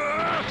guys?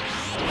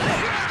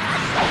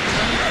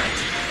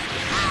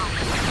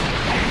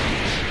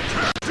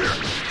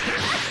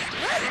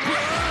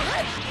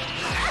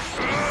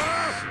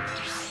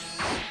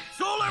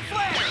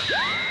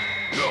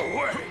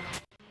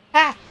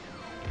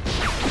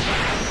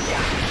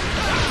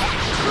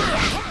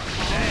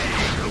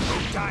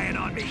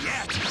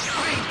 yet.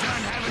 I ain't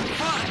done having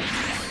fun.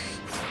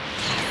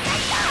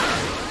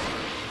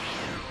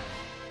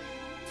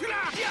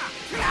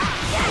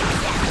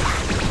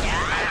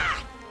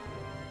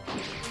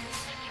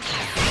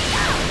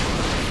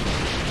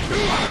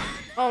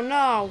 Oh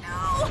no!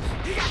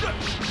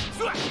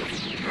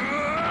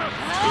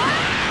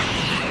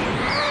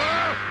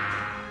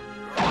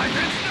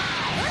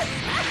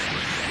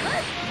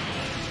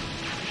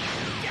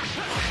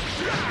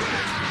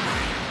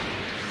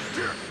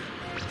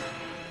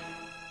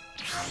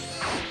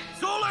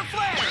 Solar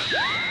flare!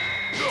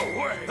 No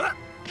way!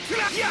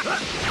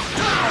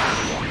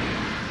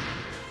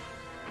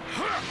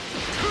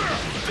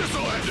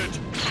 This'll end it!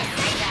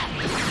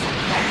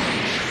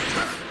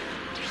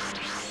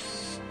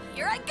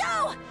 Here I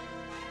go!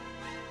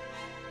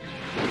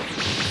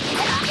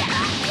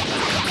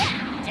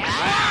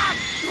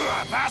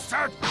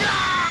 Bastard!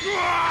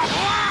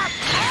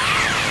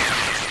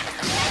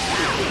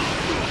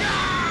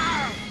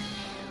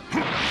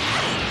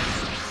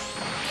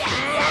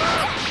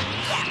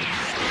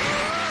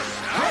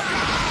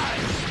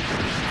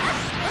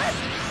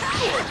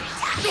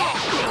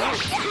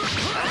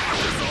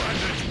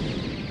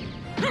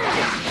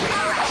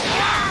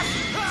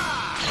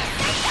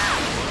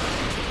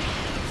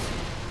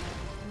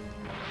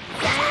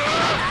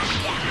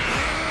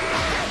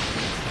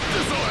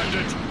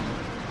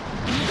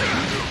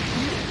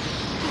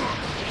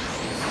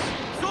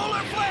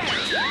 Solar flare!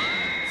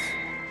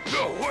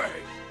 No way!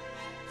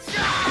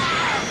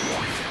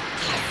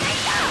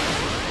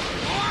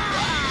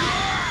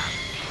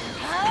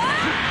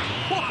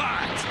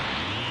 What?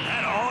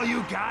 That all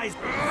you guys?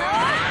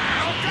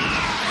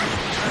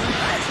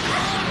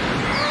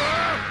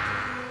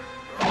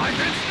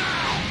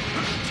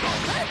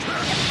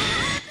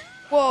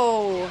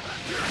 Whoa!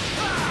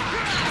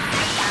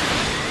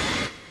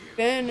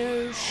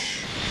 Finish.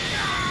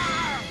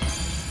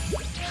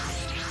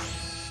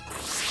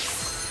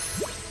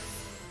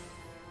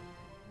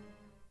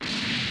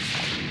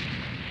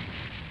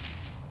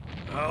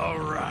 All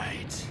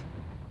right.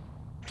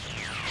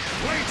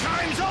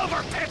 Playtime's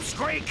over,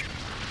 Pipsqueak!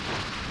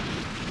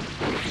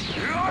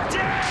 You're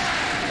dead!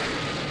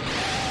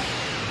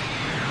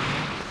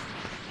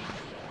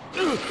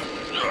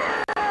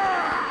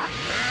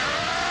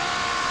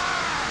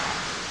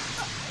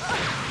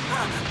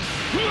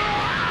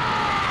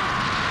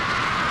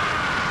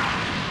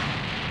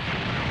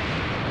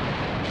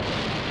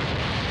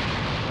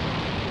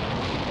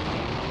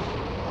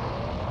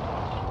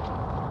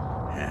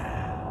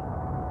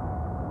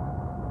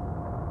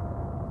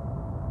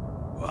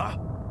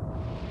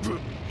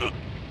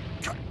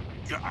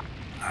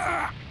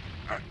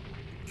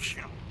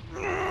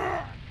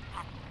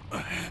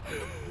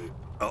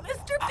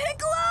 Mr.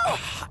 Piccolo!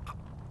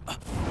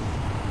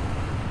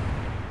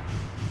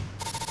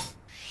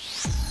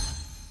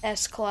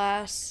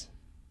 S-Class.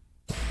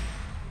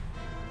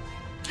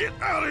 Get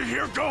out of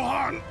here,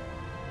 Gohan!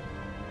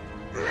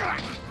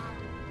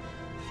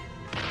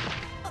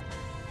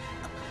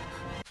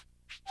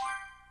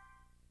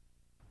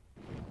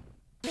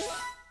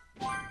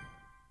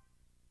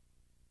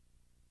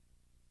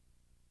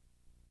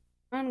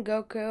 On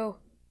Goku.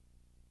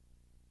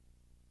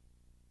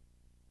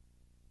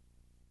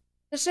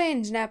 The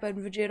Saiyans Nappa and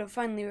Vegeta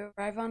finally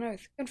arrive on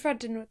Earth,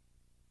 confronted with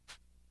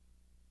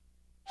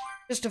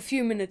just a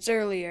few minutes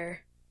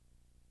earlier.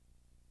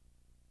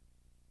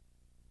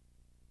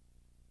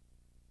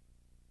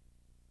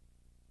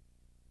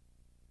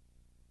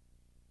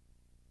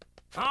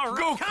 All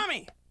right,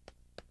 Kami!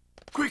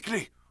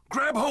 Quickly,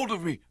 grab hold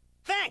of me.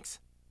 Thanks!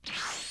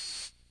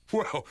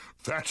 Well,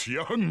 that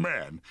young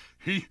man,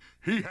 he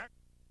Here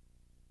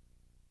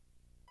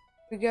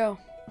we go.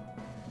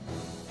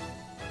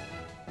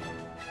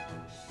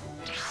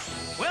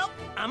 Well,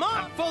 I'm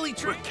on. Fully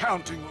trained. We're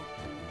counting.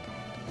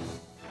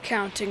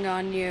 Counting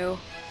on you.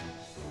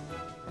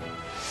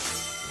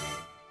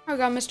 I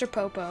got Mr.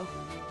 Popo.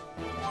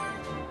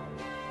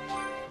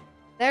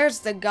 There's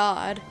the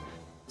god.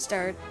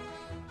 Start.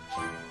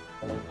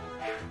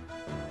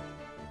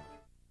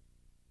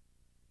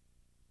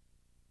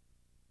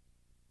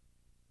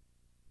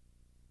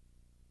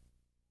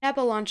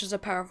 Nappa launches a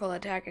powerful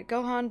attack at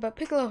Gohan, but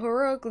Piccolo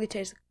heroically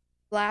takes the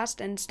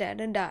blast instead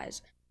and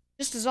dies.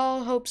 Just as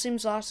all hope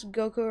seems lost,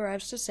 Goku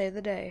arrives to save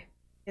the day.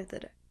 Save the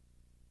day.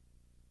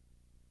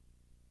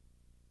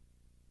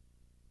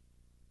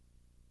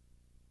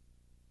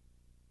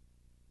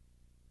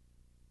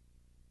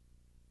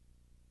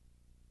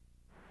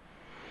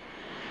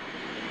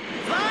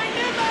 Flying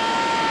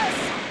Nimbus!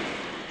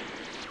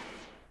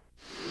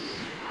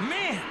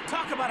 Man,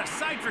 talk about a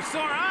sight for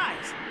sore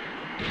eyes.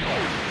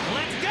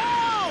 Let's go!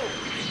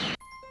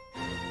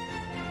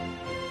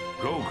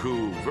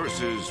 Goku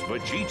versus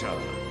Vegeta.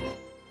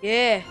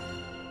 Yeah.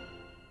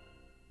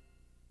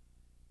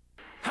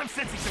 I'm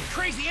sensing some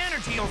crazy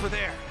energy over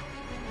there.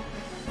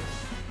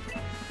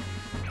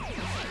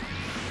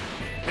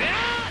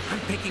 I'm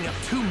picking up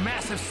two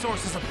massive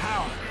sources of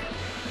power.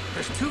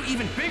 There's two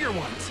even bigger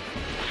ones,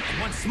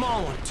 and one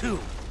small one, too.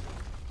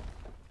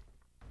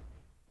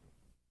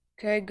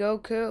 Okay,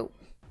 Goku.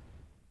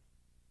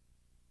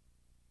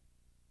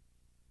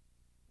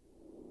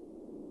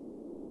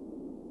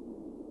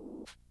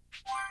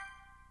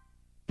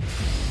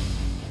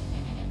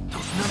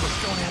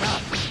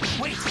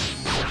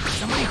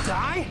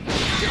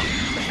 The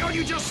hell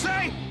you just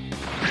say?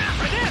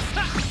 For this!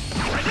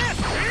 For this!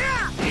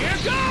 Here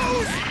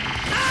goes!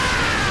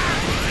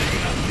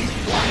 At least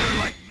one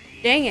like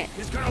me Dang it.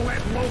 is gonna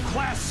let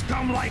low-class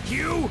scum like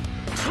you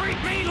treat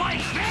me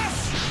like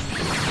this?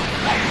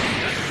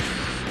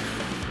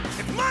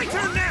 It's my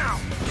turn now!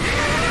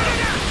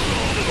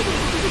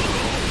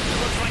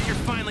 Looks like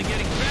you're finally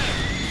getting better.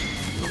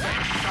 You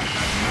better shut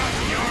that mouth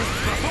of yours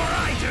before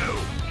I do!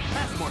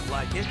 That's more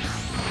like it.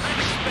 I'm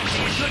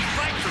expecting a good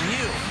fight from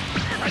you.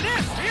 For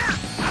this! Here!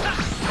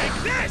 Take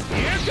this!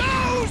 Here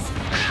goes!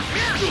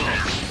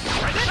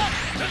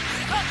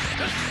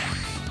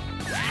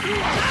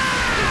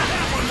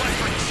 That one was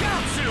for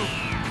Chaozu!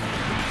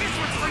 This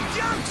one's for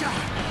Yamcha!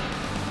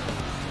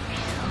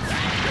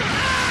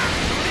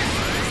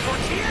 This is for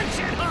Tien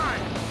Han!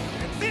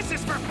 And this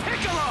is for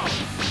Piccolo!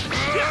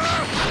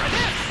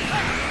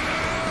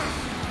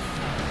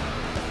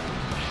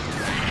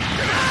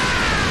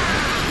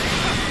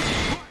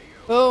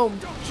 Boom.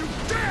 Don't you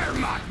dare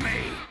mock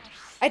me!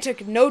 I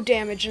took no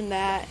damage in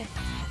that.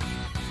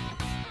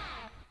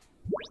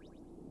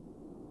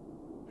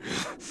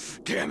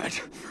 Damn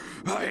it!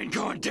 I ain't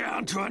going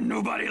down to a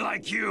nobody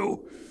like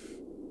you!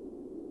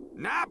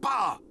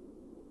 Nappa!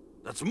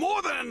 That's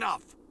more than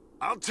enough!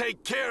 I'll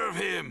take care of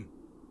him!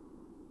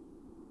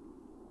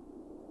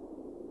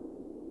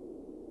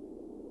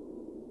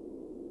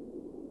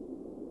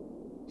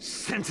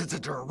 Since it's a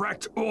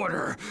direct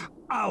order,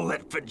 I'll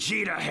let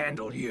Vegeta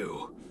handle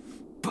you.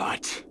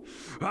 But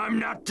I'm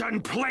not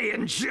done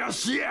playing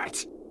just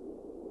yet!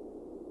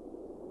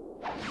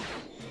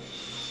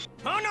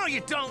 Oh no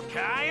you don't,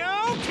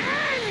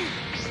 Kaioken!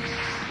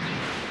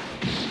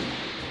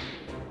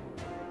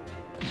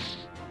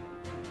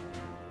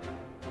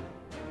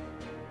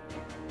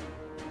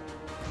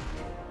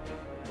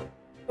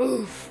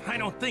 Oof. I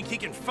don't think he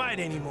can fight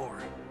anymore.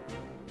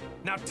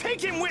 Now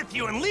take him with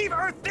you and leave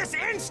Earth this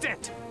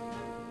instant!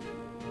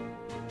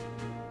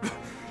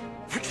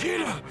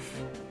 Vegeta!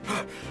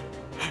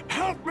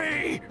 Help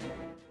me!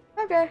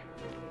 Okay.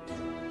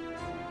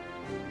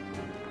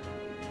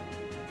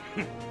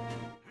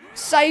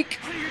 Psych!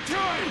 What are you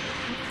doing?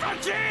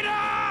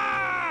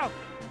 Vegeta!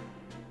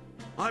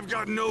 I've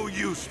got no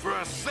use for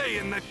a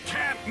Saiyan that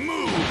can't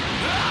move!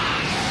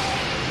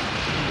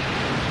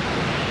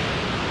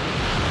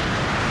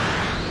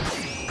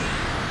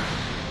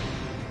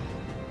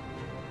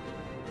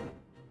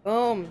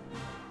 Boom.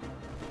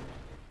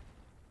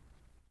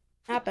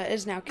 Nappa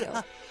is now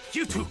killed.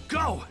 You two,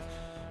 go!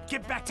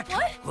 Get back to...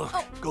 What? Look,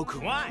 Oh.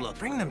 Goku, Why? look,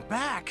 bring them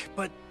back,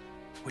 but...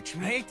 Which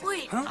mate?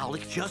 Wait. Huh?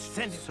 Alex, just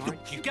Send sorry.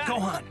 You got Go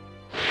on.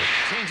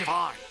 Change it.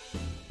 Fine.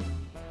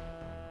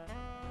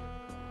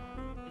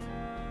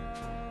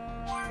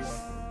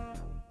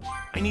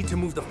 I need to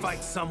move the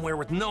fight somewhere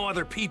with no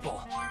other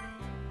people.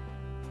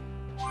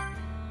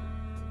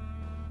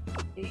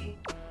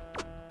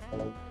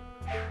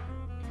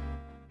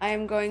 I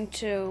am going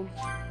to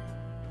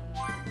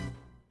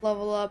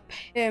level up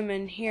him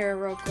in here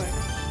real quick.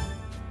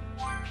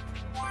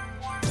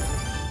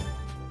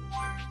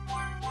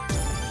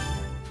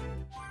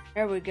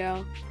 There we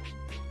go.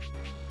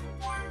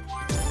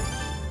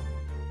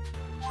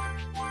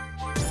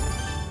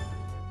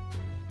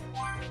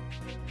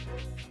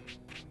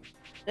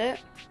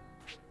 That's it.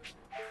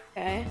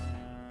 Okay.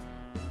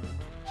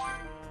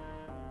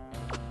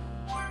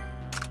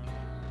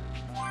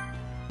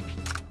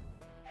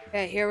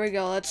 Okay, here we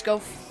go. Let's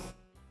go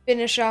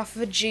finish off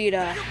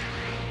Vegeta.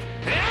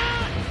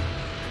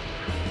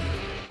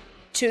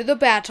 To the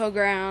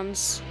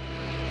battlegrounds.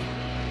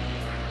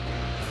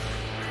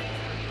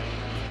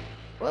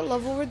 What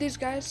level were these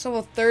guys?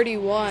 Level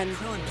 31.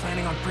 Krillin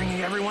planning on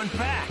bringing everyone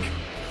back.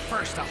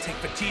 First, I'll take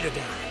Vegeta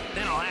down.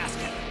 Then I'll ask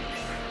him.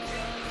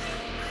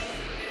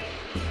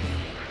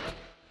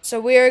 So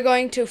we are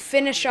going to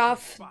finish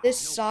off this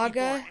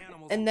saga,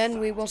 and then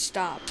we will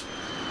stop.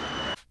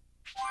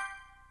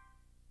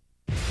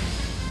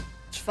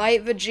 Let's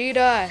fight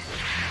Vegeta.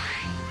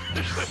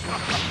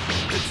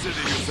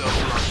 Consider yourself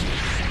lucky.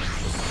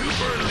 A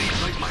super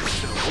elite like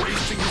myself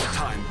wasting his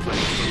time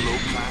playing the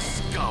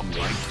low-class scum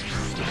like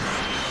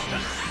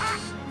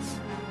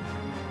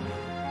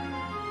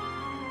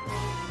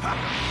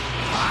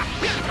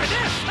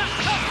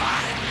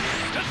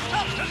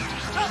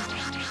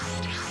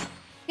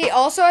He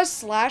also has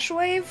Slash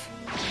Wave.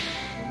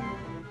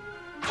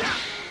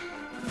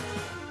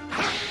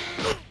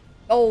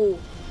 Oh,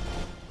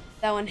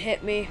 that one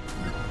hit me.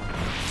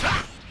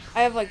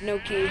 I have like no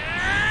key.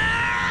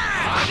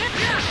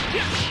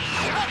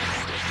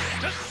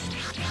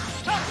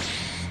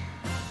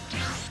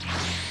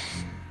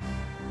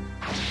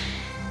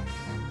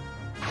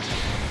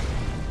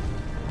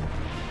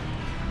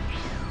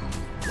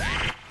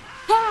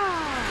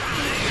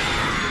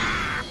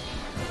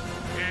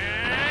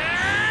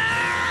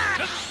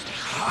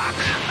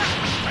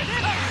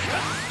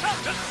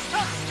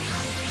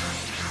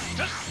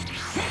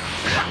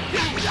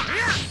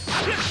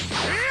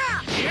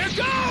 Here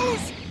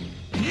goes!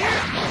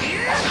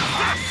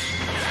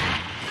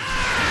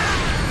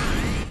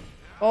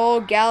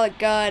 Oh, Gallic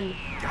Gun.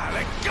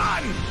 Gallic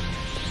Gun!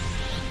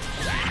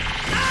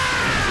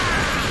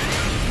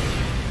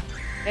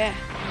 Yeah.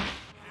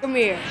 Come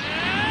here.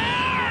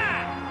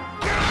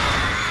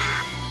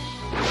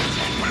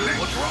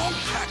 What's wrong,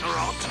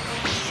 Kakarot?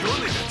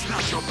 Surely that's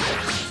not your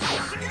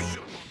best.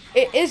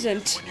 It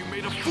isn't. When you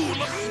made a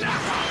fool of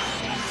Nappa.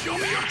 Show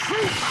me your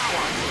true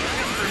power.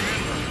 Just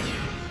remember,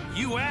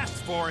 you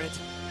asked for it.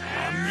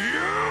 Damn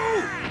you!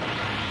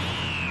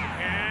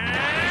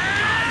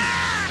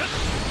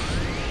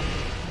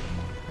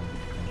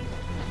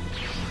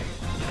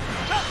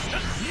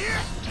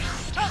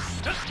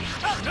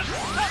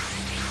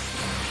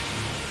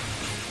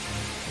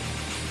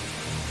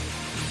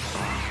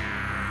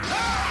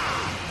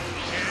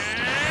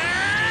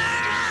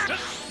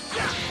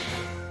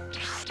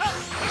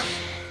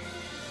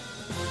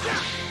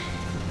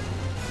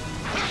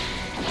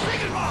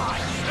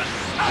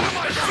 Out of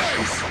my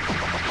face!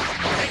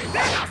 Take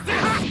this!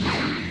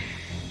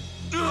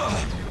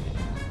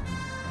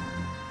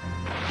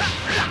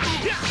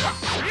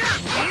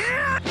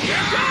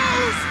 Here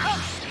goes!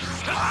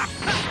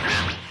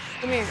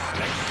 Come here.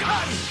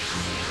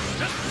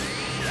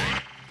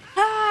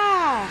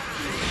 Ah!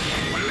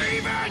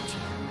 Believe it!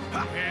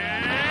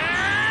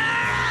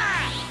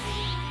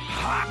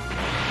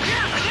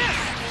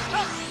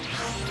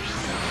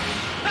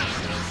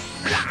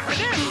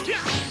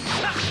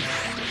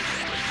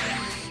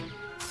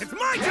 It's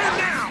my turn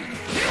now!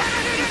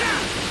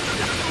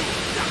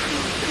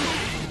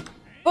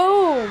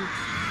 Boom!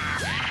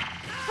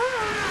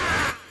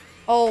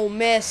 Oh,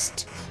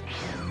 missed.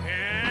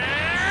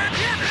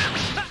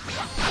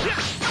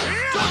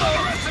 Don't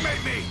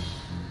underestimate me!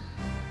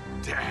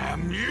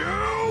 Damn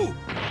you!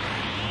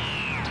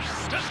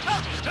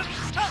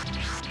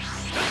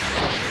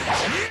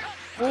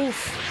 Oof.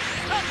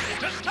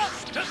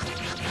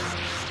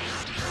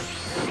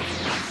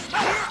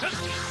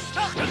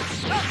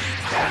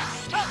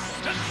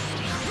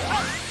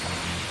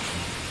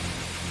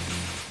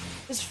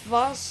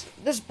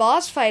 This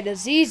boss fight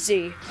is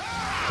easy.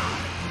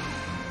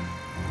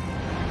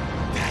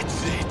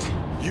 That's it!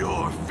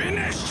 You're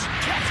finished,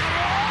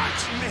 Kakarot!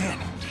 Man,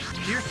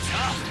 you're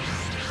tough.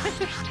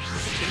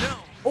 You know,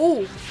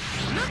 Oh,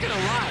 I'm not gonna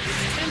lie,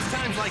 it's tense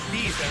times like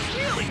these that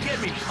really get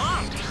me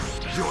pumped.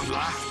 You're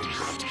laughing,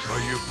 but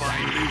are you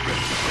finally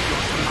ready for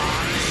your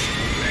demise?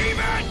 Leave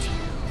it!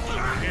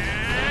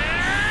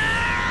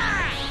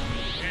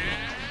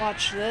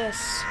 watch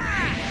this.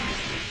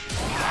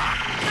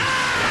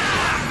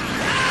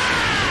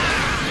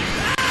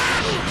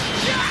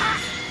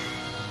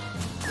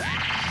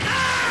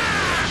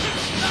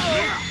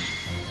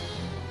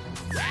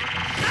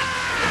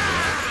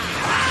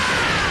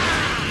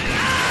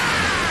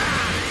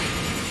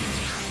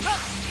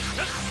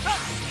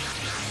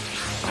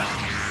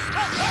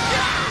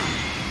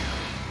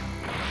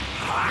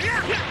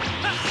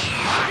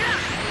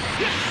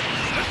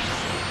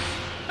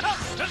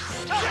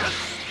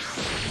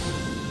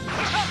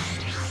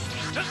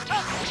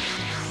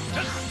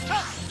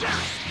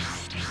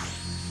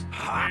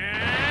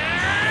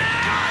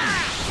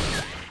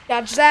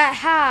 Dodge that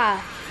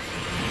high.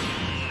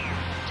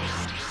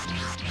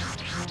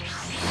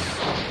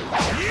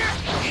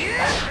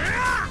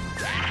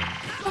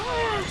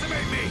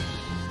 Underestimate me!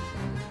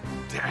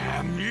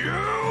 Damn you!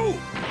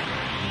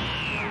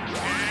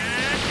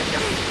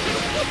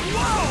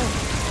 Whoa!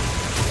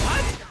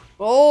 What?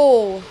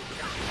 Oh,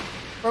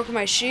 broke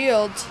my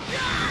shield.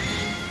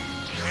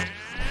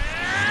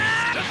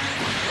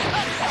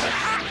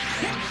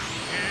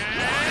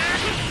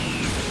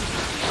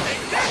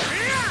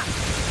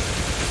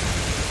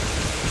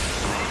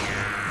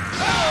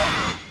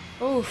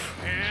 Oof.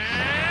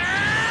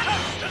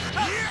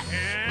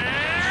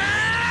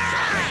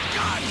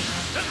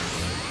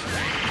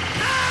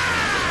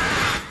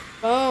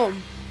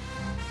 Boom.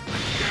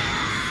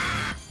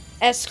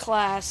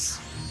 S-Class.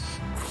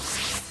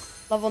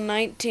 Level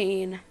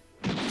 19.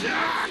 Damn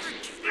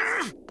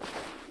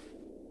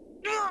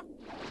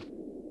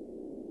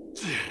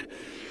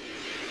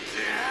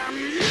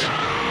you!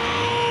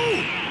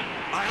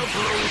 I'll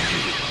blow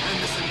you and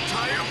this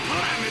entire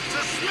planet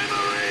to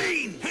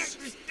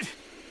smithereens!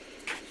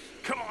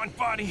 Come on,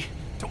 buddy.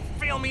 Don't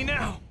fail me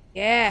now.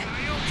 Yeah.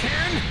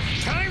 Kaioken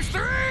times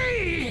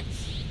 3!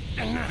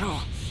 And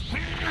now,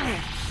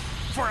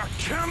 for a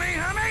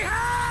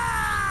Kamehameha!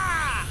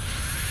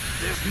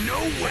 There's no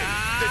way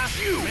that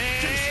you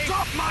can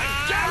stop my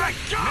Derek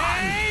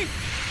gun!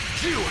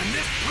 You and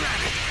this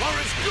planet are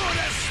as good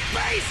as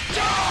space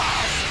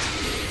dust!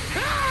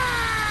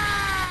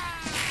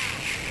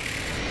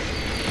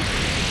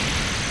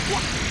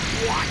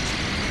 What?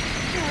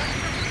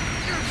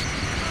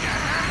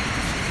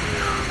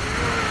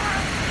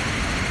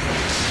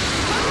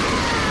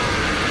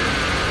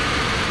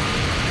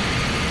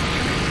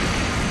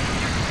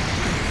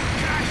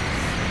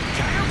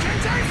 Kaioken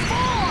times 4!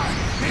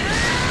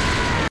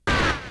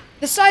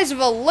 The size of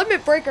a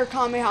limit breaker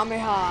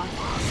Kamehameha.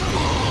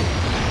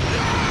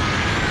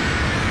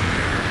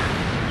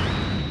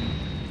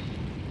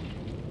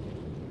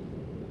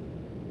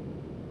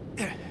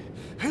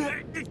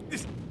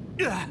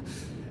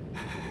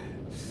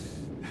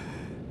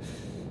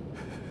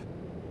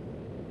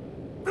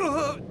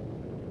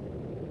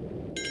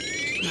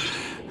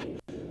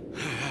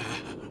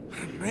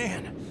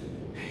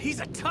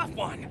 a tough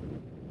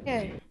one.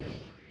 Yeah,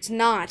 it's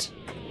not.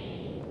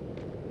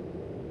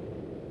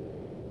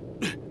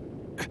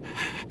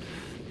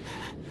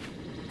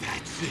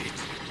 That's it.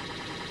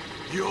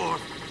 You're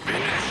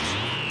finished,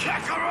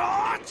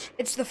 Kakarot!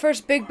 It's the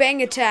first Big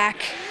Bang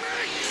attack.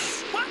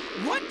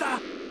 What the?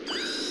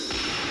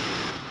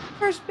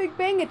 First Big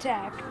Bang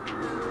attack.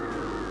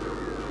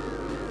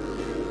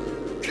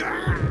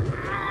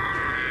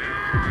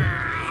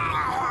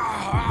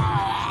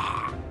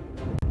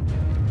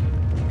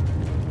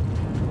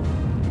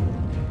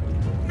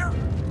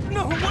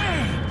 No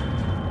way!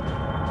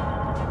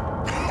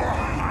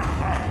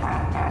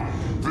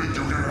 Think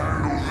you can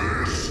handle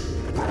this?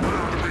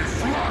 Prepare to be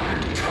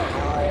flattened,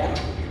 Kakarot!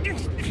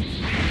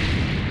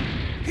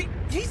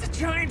 He's a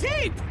giant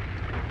ape!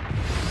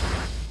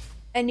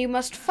 And you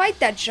must fight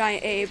that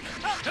giant ape.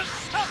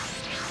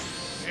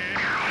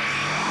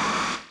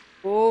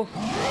 Whoa.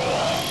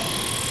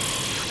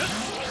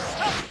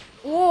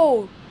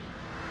 Whoa.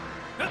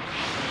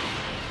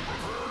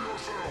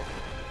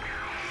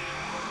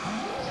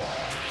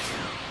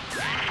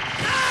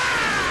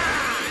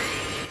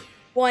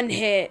 One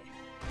hit.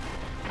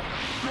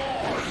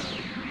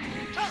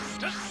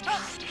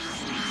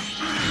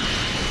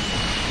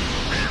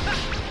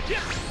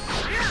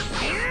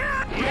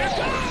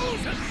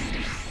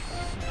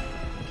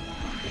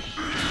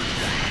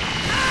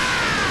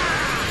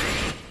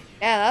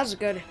 Yeah, that was a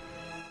good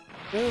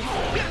move.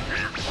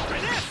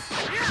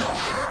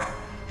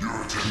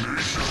 You're a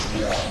tenacious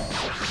one.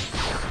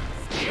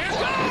 Here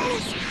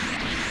goes!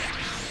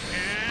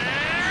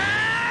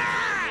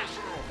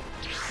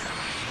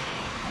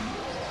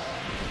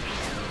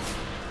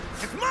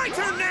 It's my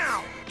turn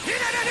now!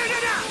 There's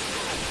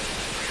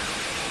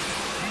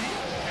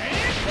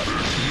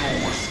no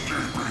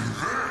escaping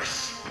this!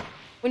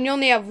 When you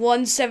only have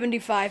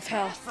 175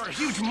 health. For a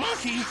huge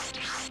monkey?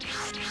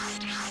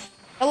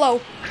 Hello.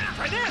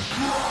 For this!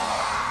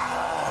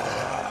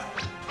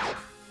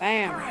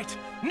 Bam. Alright,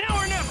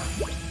 now or never!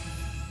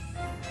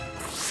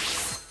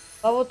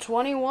 Level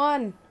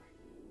 21.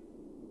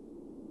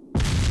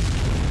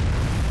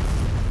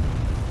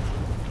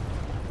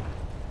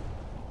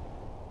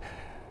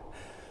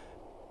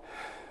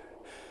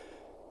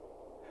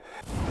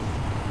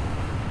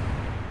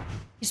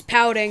 He's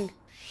pouting.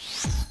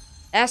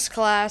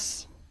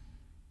 S-class.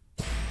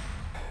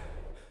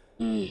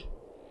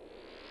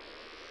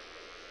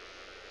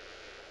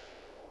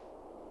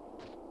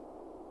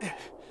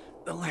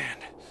 The land,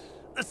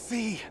 the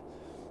sea,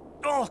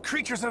 all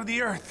creatures of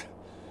the earth,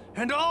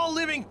 and all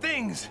living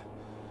things.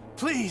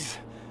 Please,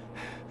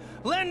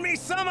 lend me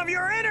some of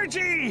your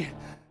energy!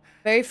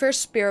 Very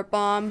first spirit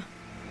bomb.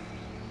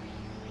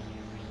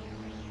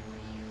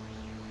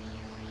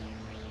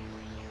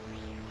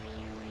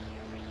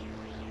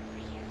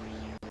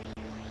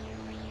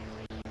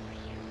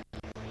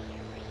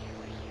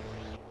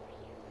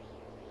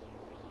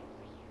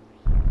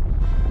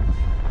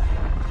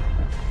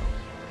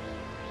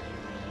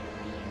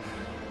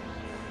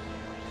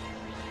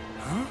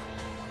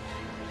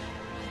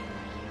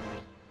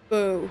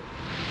 Boo.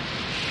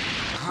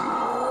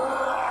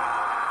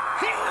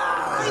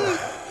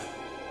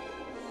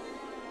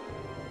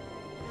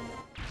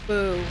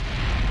 Boo.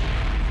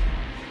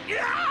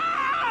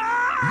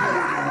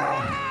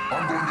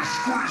 I'm going to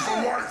squeeze the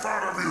life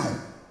out of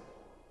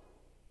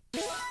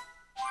you!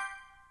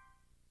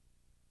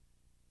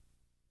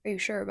 Are you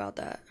sure about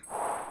that?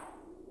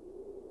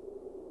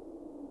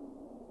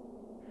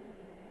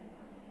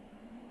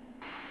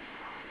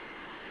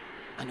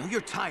 I know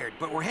you're tired,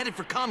 but we're headed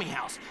for Kami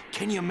House.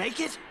 Can you make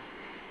it?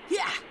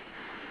 Yeah!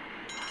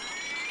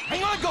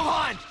 Hang on,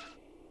 Gohan!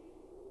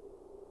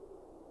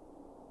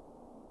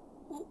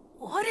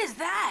 What is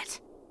that?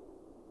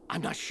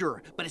 I'm not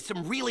sure, but it's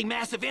some really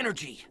massive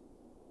energy.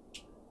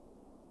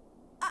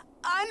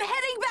 I'm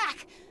heading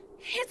back!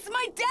 It's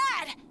my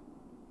dad!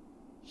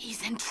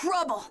 He's in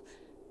trouble.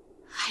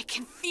 I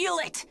can feel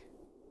it.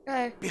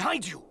 Okay.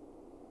 Behind you!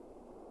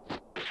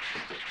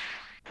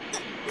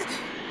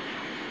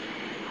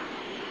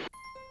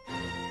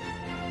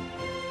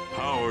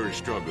 Power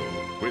struggle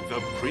with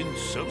the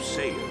Prince of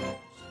Saiyans.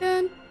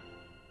 Dun.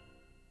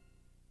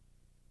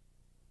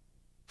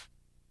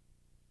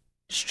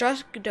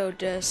 Destructo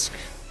disc.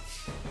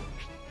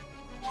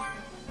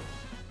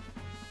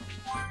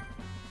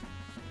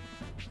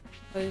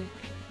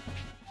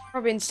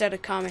 Probably instead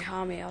of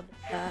Kamehameha, I'll do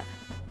that.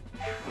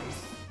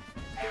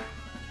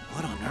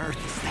 What on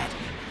earth is that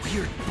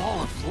weird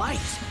ball of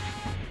light?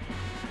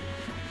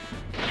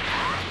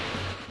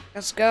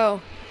 Let's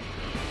go.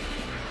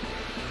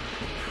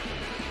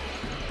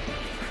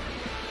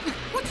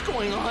 What's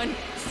going on?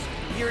 This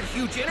weird,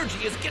 huge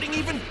energy is getting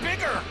even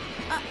bigger!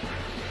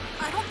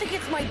 I don't think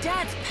it's my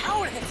dad's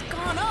power that's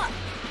gone up,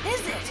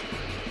 is it?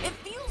 It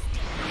feels...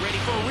 Ready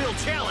for a real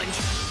challenge?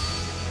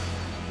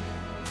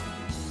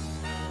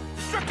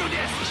 Destructo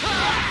disc!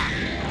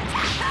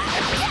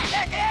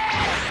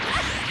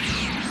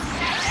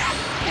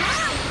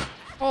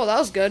 Oh, that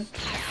was good.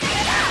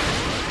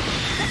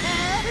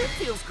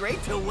 Feels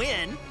great to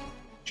win.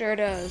 Sure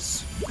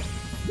does.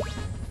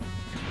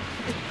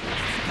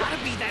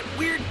 gotta be that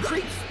weird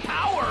creep's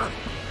power.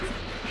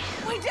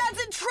 My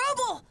dad's in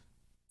trouble!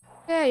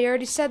 Yeah, you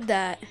already said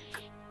that.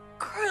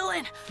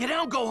 Krillin! Get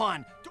down,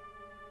 Gohan.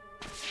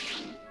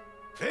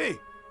 Hey,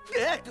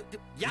 Yeah.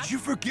 did you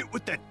forget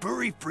what that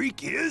furry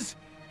freak is?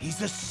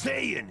 He's a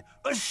Saiyan!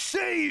 A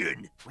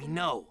Saiyan! We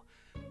know,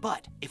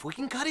 but if we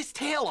can cut his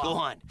tail off,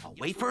 Gohan, I'll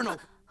wait for an.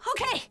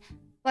 Okay!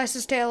 Slice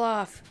his tail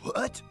off.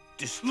 What?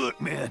 Just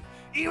look, man.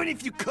 Even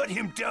if you cut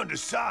him down to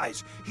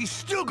size, he's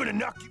still gonna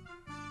knock you.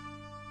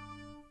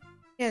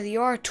 Yeah,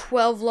 you are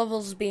 12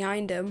 levels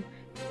behind him.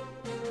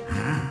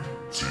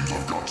 Seems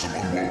I've got some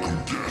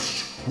unwelcome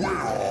guests. Where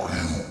are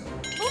you?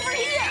 Over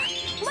here!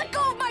 Let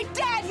go of my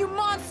dad, you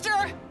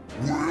monster!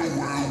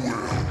 Well.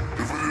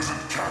 If it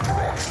isn't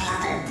Kakarot's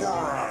little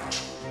brat.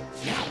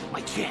 Now,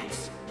 my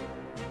chance.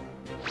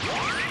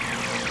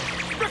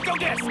 Crypto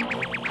disc!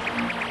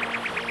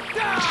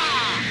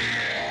 Ah!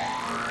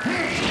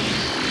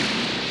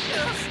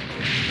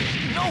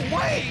 No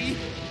way!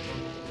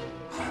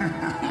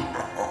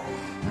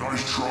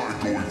 Nice try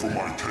going for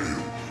my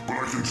tail, but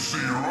I can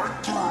see right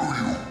through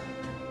you.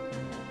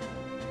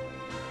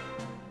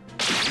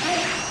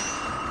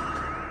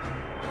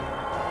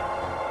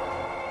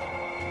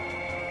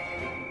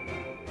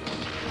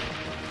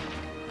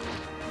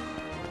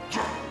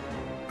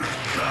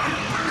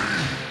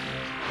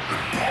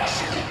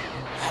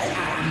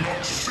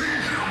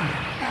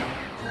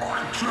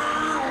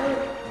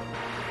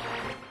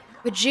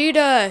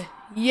 Vegeta!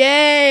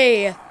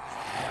 Yay!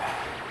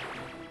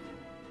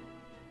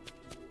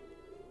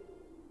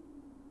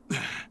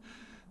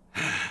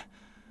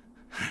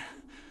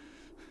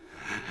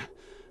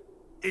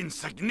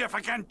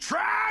 Insignificant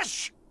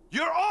trash!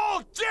 You're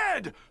all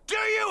dead! Do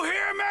you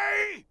hear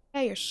me?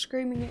 Hey, you're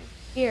screaming it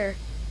here.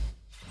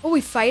 Oh,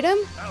 we fight him?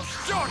 I'll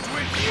start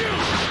with you!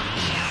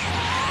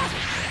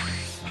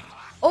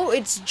 Oh,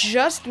 it's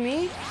just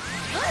me?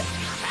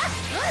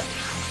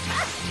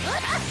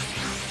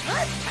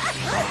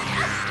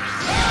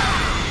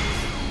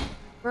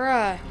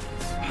 Bruh.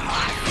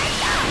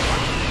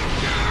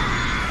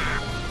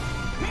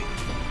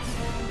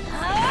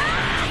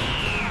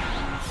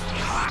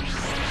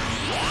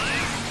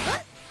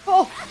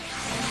 Oh!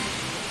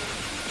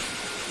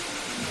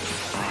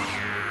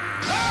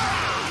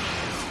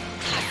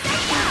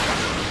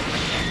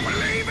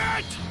 Believe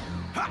it!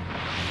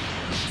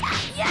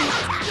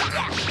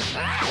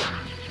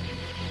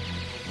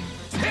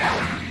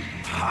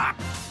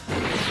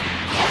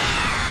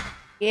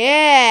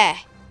 Yeah!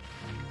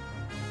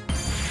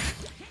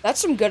 That's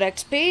some good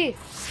XP.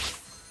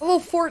 Level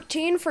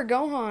 14 for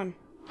Gohan.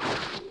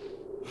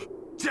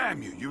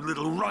 Damn you, you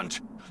little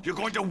runt! You're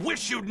going to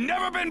wish you'd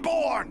never been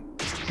born!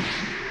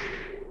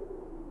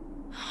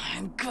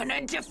 I'm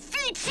gonna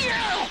defeat you!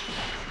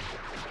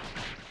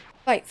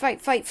 Fight.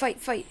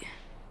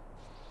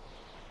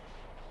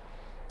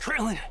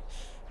 Krillin,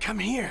 come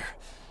here.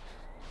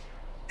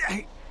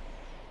 I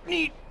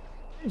need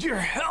your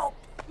help.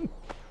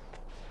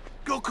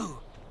 Goku,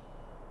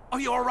 are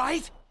you all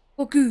right?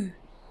 Goku.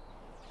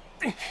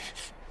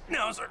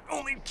 Now's our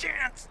only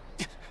chance.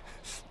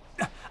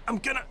 I'm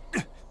gonna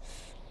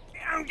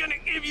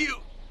give you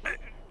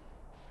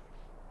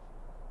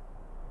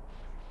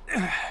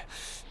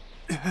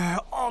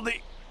all the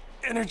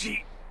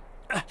energy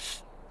I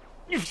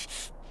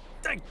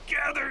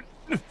gathered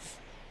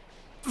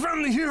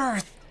from the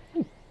earth.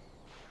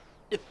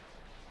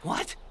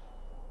 What?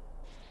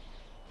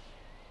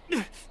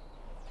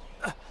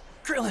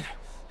 Krillin,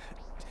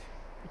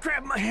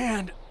 grab my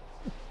hand.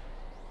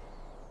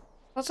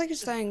 Sounds like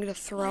he's starting to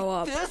throw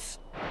up. This?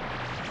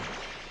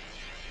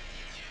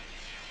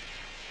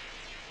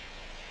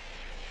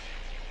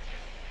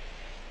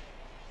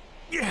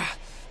 Yeah,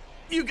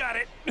 you got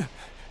it.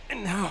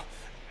 And now,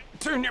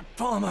 turn your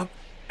palm up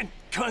and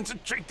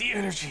concentrate the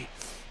energy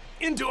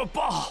into a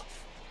ball.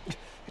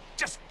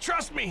 Just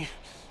trust me.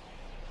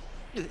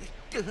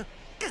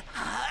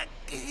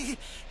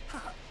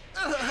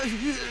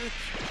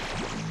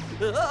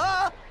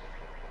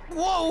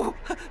 Whoa!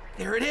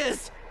 There it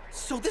is.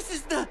 So this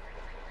is the...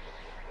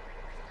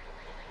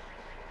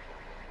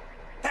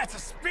 That's a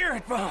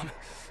spirit bomb.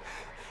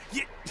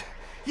 You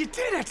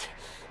did it.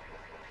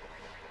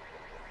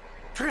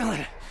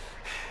 Krillin,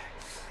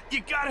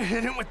 you gotta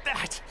hit him with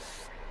that.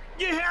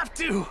 You have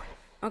to.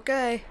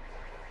 Okay.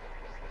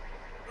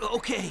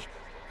 Okay,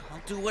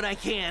 I'll do what I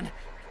can.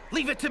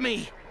 Leave it to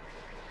me.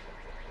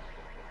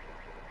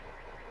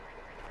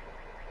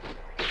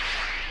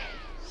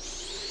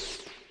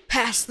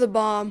 Pass the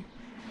bomb.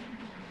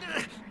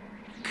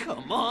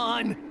 Come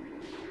on.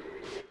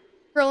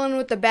 Krillin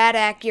with the bad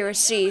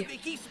accuracy. He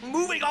keeps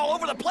moving all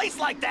over the place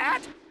like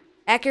that.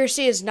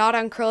 Accuracy is not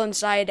on Krillin's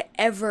side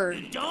ever.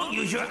 Don't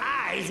use your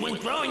eyes when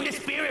throwing the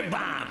spirit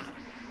bomb.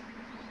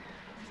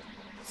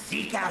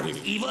 Seek out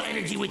his evil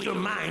energy with your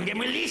mind and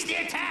release the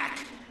attack.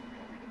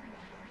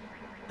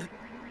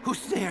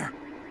 Who's there?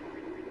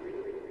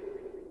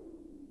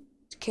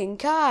 It's King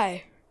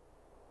Kai.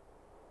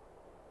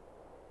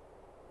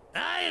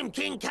 I am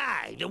King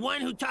Kai, the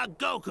one who taught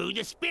Goku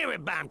the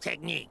spirit bomb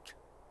technique.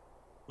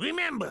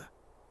 Remember,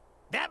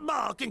 That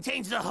ball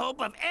contains the hope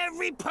of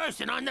every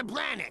person on the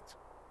planet.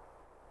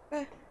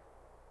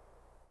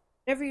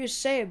 Whatever you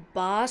say,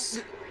 boss.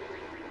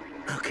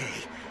 Okay,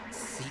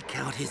 seek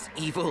out his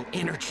evil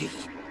energy.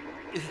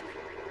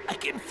 I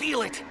can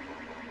feel it.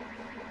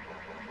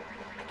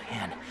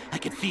 I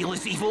can feel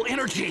his evil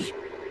energy.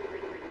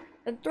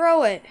 And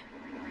throw it.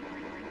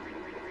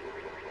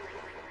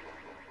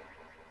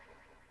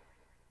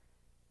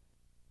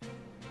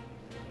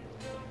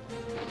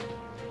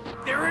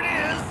 There it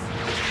is!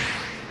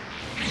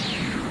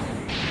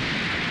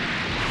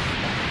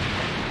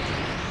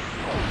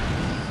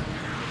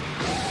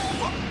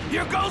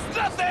 Here goes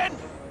nothing!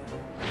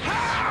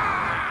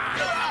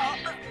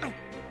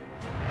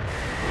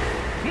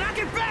 Knock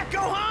it back,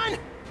 Gohan!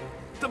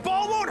 The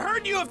ball won't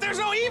hurt you if there's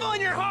no evil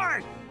in your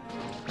heart!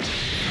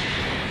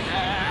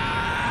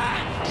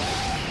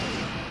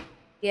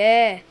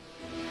 Yeah.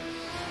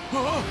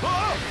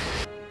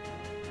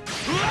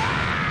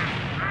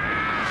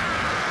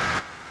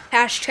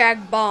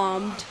 Hashtag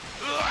bombed.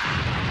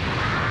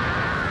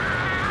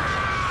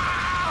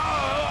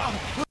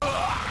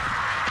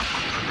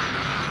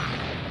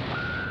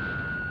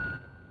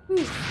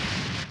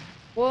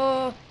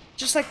 Whoa,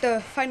 just like the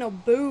final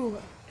boo.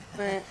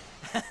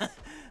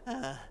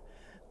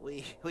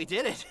 We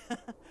did it.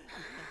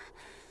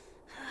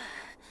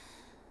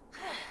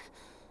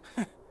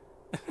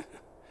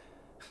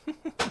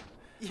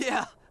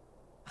 Yeah.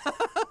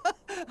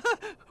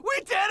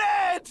 We did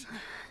it!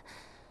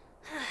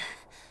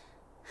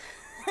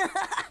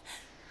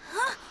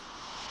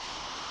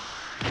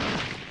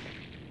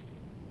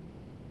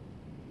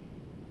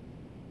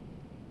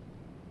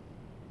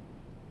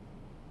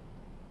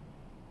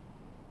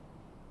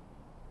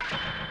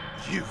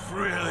 You've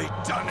really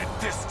done it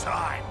this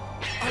time.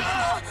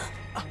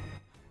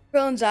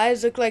 Krillin's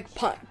eyes look like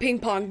ping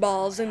pong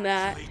balls in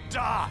that.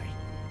 Die.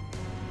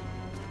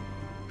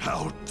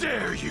 How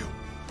dare you?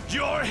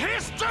 Your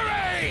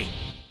history!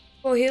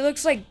 Well, he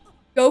looks like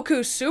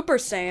Goku Super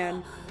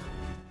Saiyan.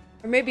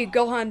 Or maybe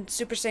Gohan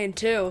Super Saiyan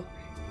 2.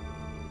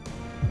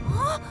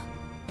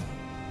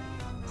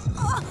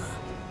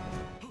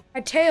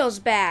 My tail's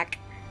back.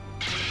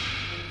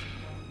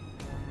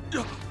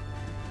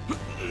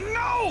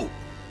 No!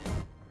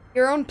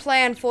 Your own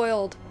plan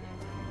foiled.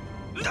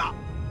 No!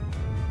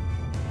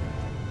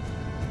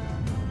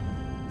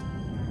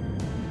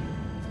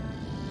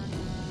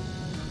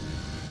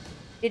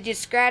 Did you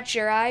scratch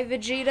your eye,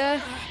 Vegeta?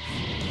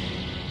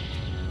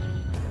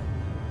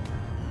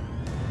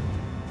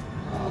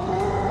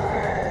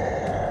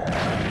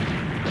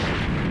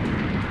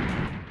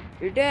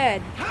 You're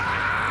dead.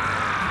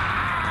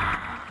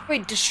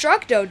 Wait,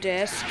 Destructo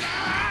Disc?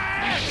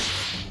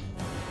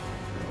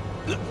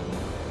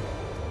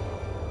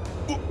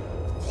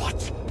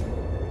 What?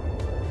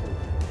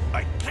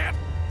 I can't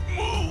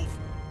move.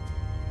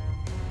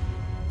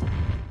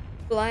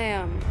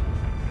 Blam.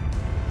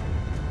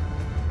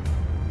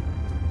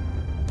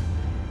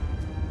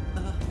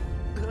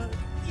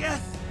 Yes!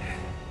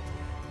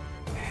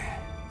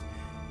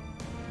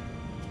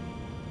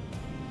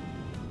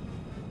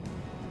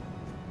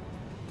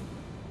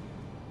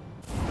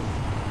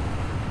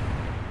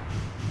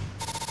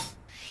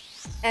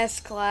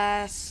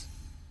 S-Class.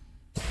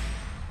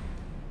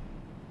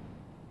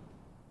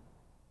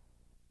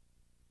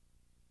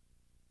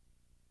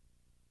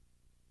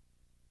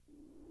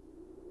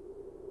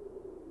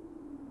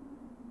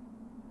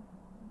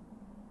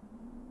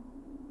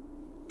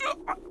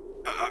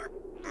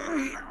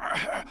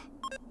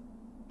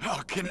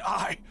 How can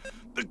I,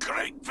 the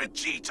great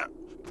Vegeta,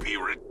 be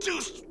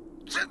reduced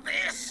to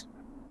this?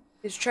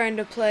 He's trying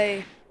to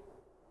play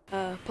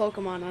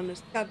Pokemon on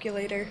his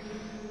calculator.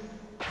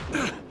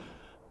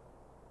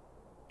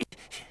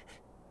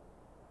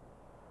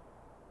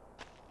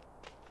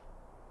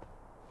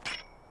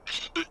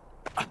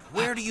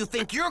 Where do you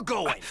think you're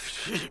going?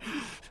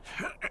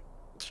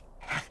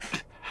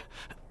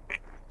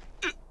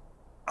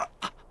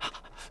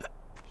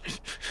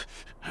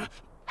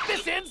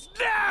 This ends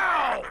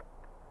now!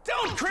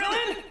 Don't,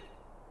 Krillin!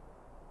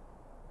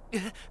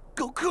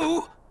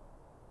 Goku?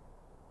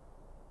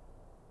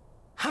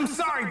 I'm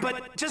sorry,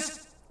 but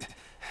just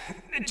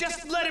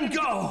let him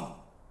go.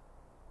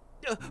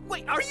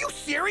 Wait, are you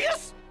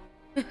serious?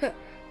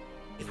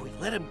 If we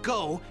let him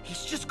go,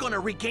 he's just gonna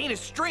regain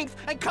his strength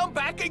and come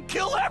back and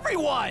kill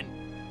everyone!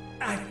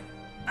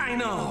 I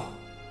know.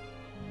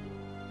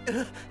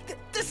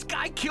 This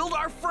guy killed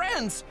our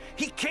friends!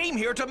 He came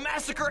here to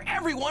massacre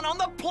everyone on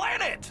the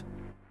planet!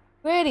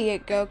 You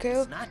idiot, Goku.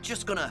 He's not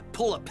just gonna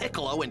pull a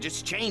Piccolo and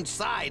just change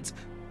sides.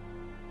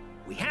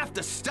 We have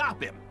to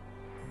stop him.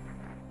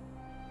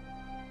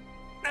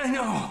 I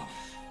know,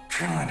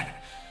 Krillin.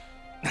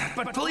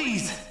 But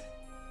please,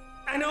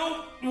 I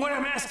know what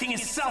I'm asking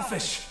is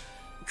selfish.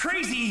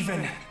 Crazy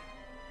even.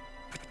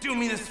 But do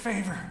me this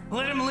favor.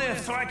 Let him live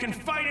so I can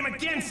fight him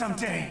again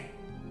someday.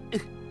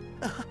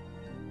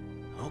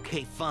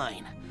 Okay,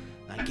 fine.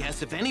 I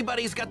guess if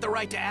anybody's got the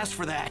right to ask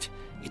for that,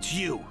 it's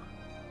you.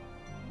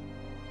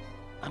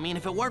 I mean,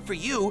 if it weren't for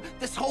you,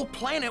 this whole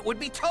planet would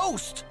be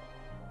toast.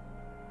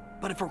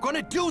 But if we're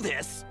gonna do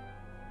this,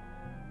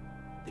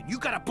 then you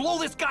gotta blow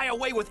this guy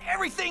away with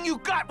everything you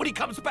got when he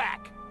comes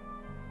back.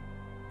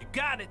 You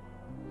got it.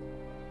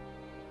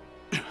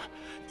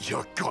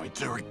 You're going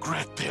to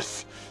regret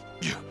this.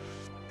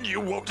 You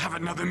won't have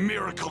another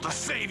miracle to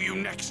save you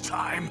next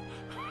time.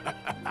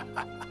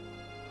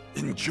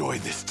 Enjoy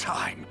this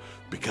time,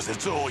 because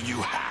it's all you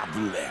have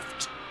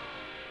left.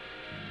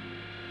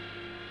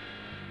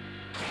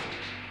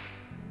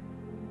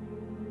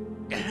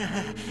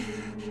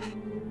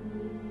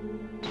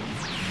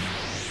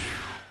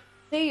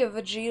 See ya,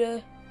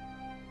 Vegeta.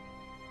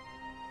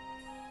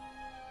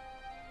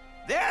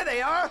 There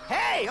they are!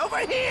 Hey, over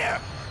here!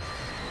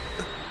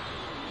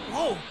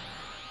 Whoa!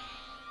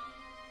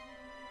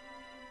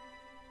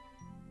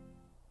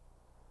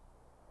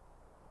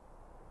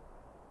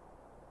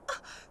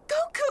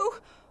 Goku!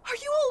 Are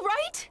you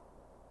alright?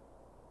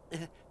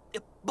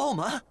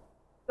 Bulma?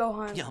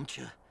 Gohan.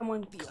 Yamcha.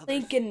 Someone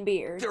clinking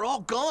beard. They're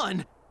all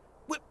gone.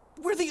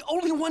 We're the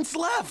only ones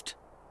left.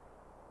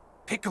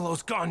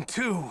 Piccolo's gone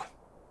too.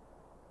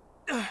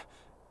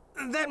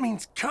 That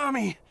means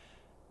Kami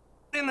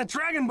and the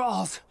Dragon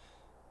Balls.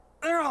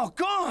 They're all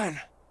gone.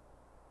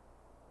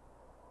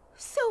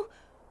 So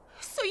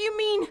you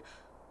mean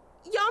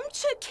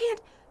Yamcha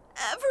can't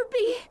ever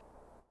be?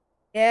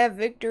 Yeah,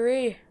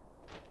 victory.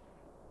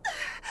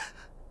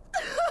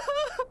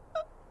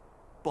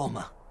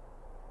 Bulma,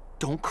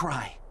 don't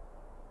cry.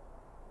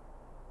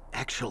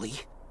 Actually,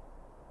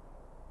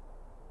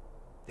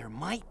 there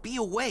might be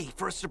a way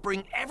for us to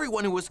bring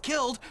everyone who was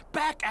killed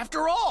back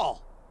after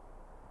all.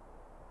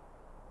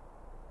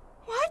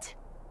 What?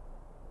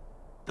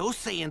 Those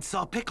Saiyans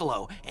saw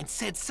Piccolo and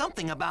said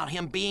something about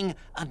him being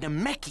a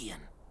Namekian.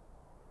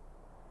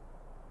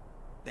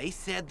 They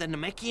said the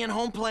Namekian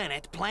home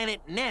planet,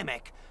 Planet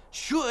Namek,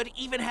 should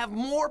even have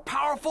more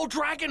powerful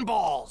Dragon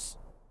Balls.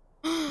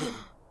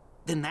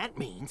 Then that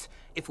means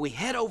if we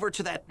head over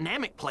to that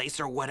Namek place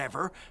or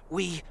whatever,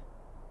 we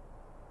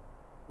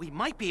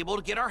might be able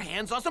to get our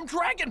hands on some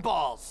Dragon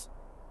Balls.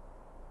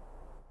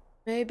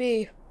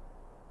 Maybe.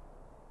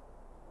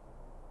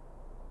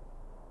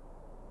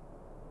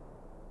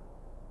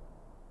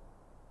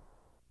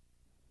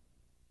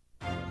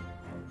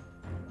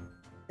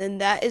 And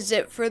that is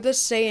it for the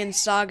Saiyan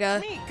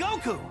saga. Me,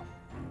 Goku!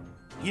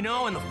 You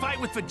know, in the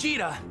fight with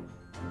Vegeta,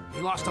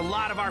 we lost a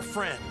lot of our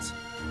friends.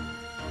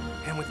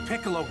 And with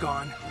Piccolo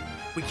gone,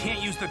 we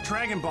can't use the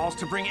Dragon Balls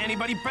to bring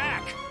anybody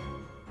back.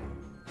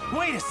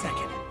 Wait a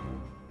second.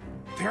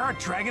 There are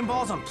Dragon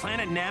Balls on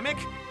planet Namek?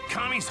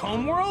 Kami's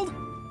homeworld?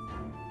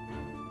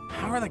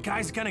 How are the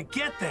guys gonna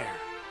get there?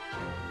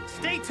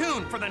 Stay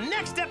tuned for the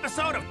next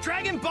episode of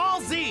Dragon Ball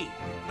Z!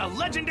 The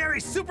legendary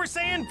Super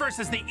Saiyan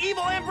versus the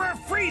evil Emperor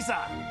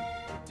Frieza!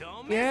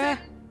 Don't miss it!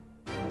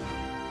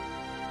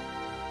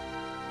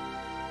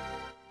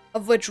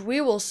 Of which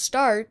we will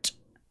start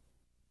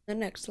the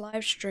next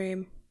live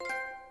stream.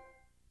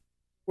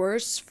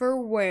 Worse for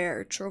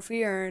wear,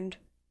 trophy earned.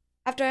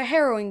 After a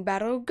harrowing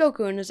battle,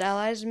 Goku and his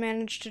allies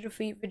managed to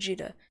defeat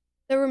Vegeta.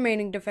 The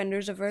remaining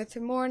defenders of Earth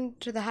mourn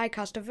to the high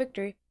cost of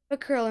victory,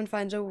 but Krillin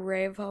finds a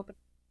ray of hope in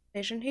the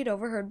conversation he'd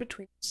overheard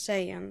between the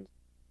Saiyans.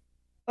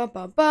 Bum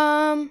bum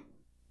bum!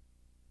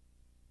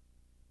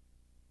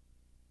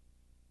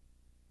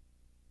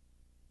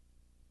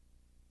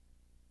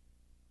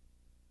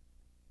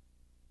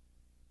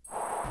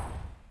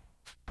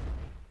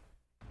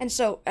 And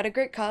so, at a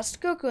great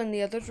cost, Goku and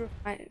the others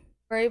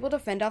were able to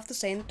fend off the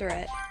Saiyan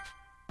threat.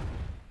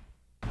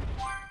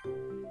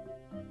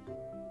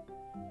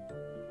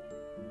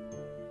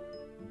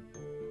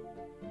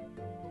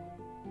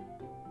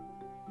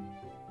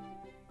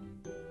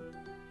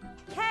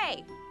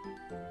 Hey!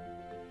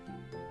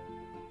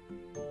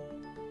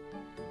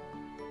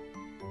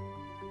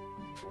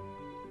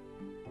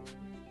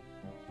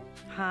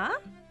 Huh?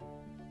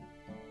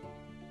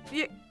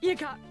 You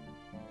got...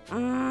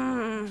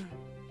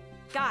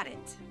 Got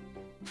it.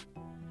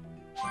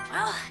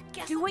 Well,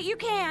 do what you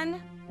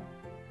can.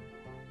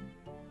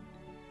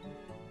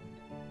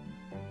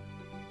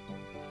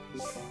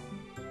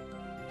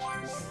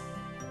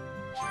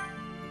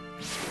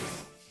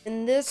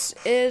 And this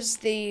is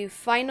the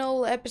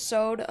final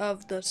episode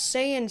of the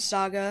Saiyan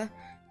saga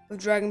of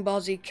Dragon Ball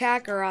Z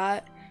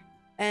Kakarot.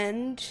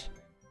 And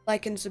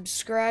like and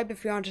subscribe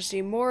if you want to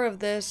see more of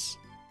this.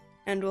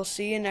 And we'll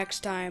see you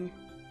next time.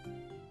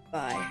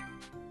 Bye.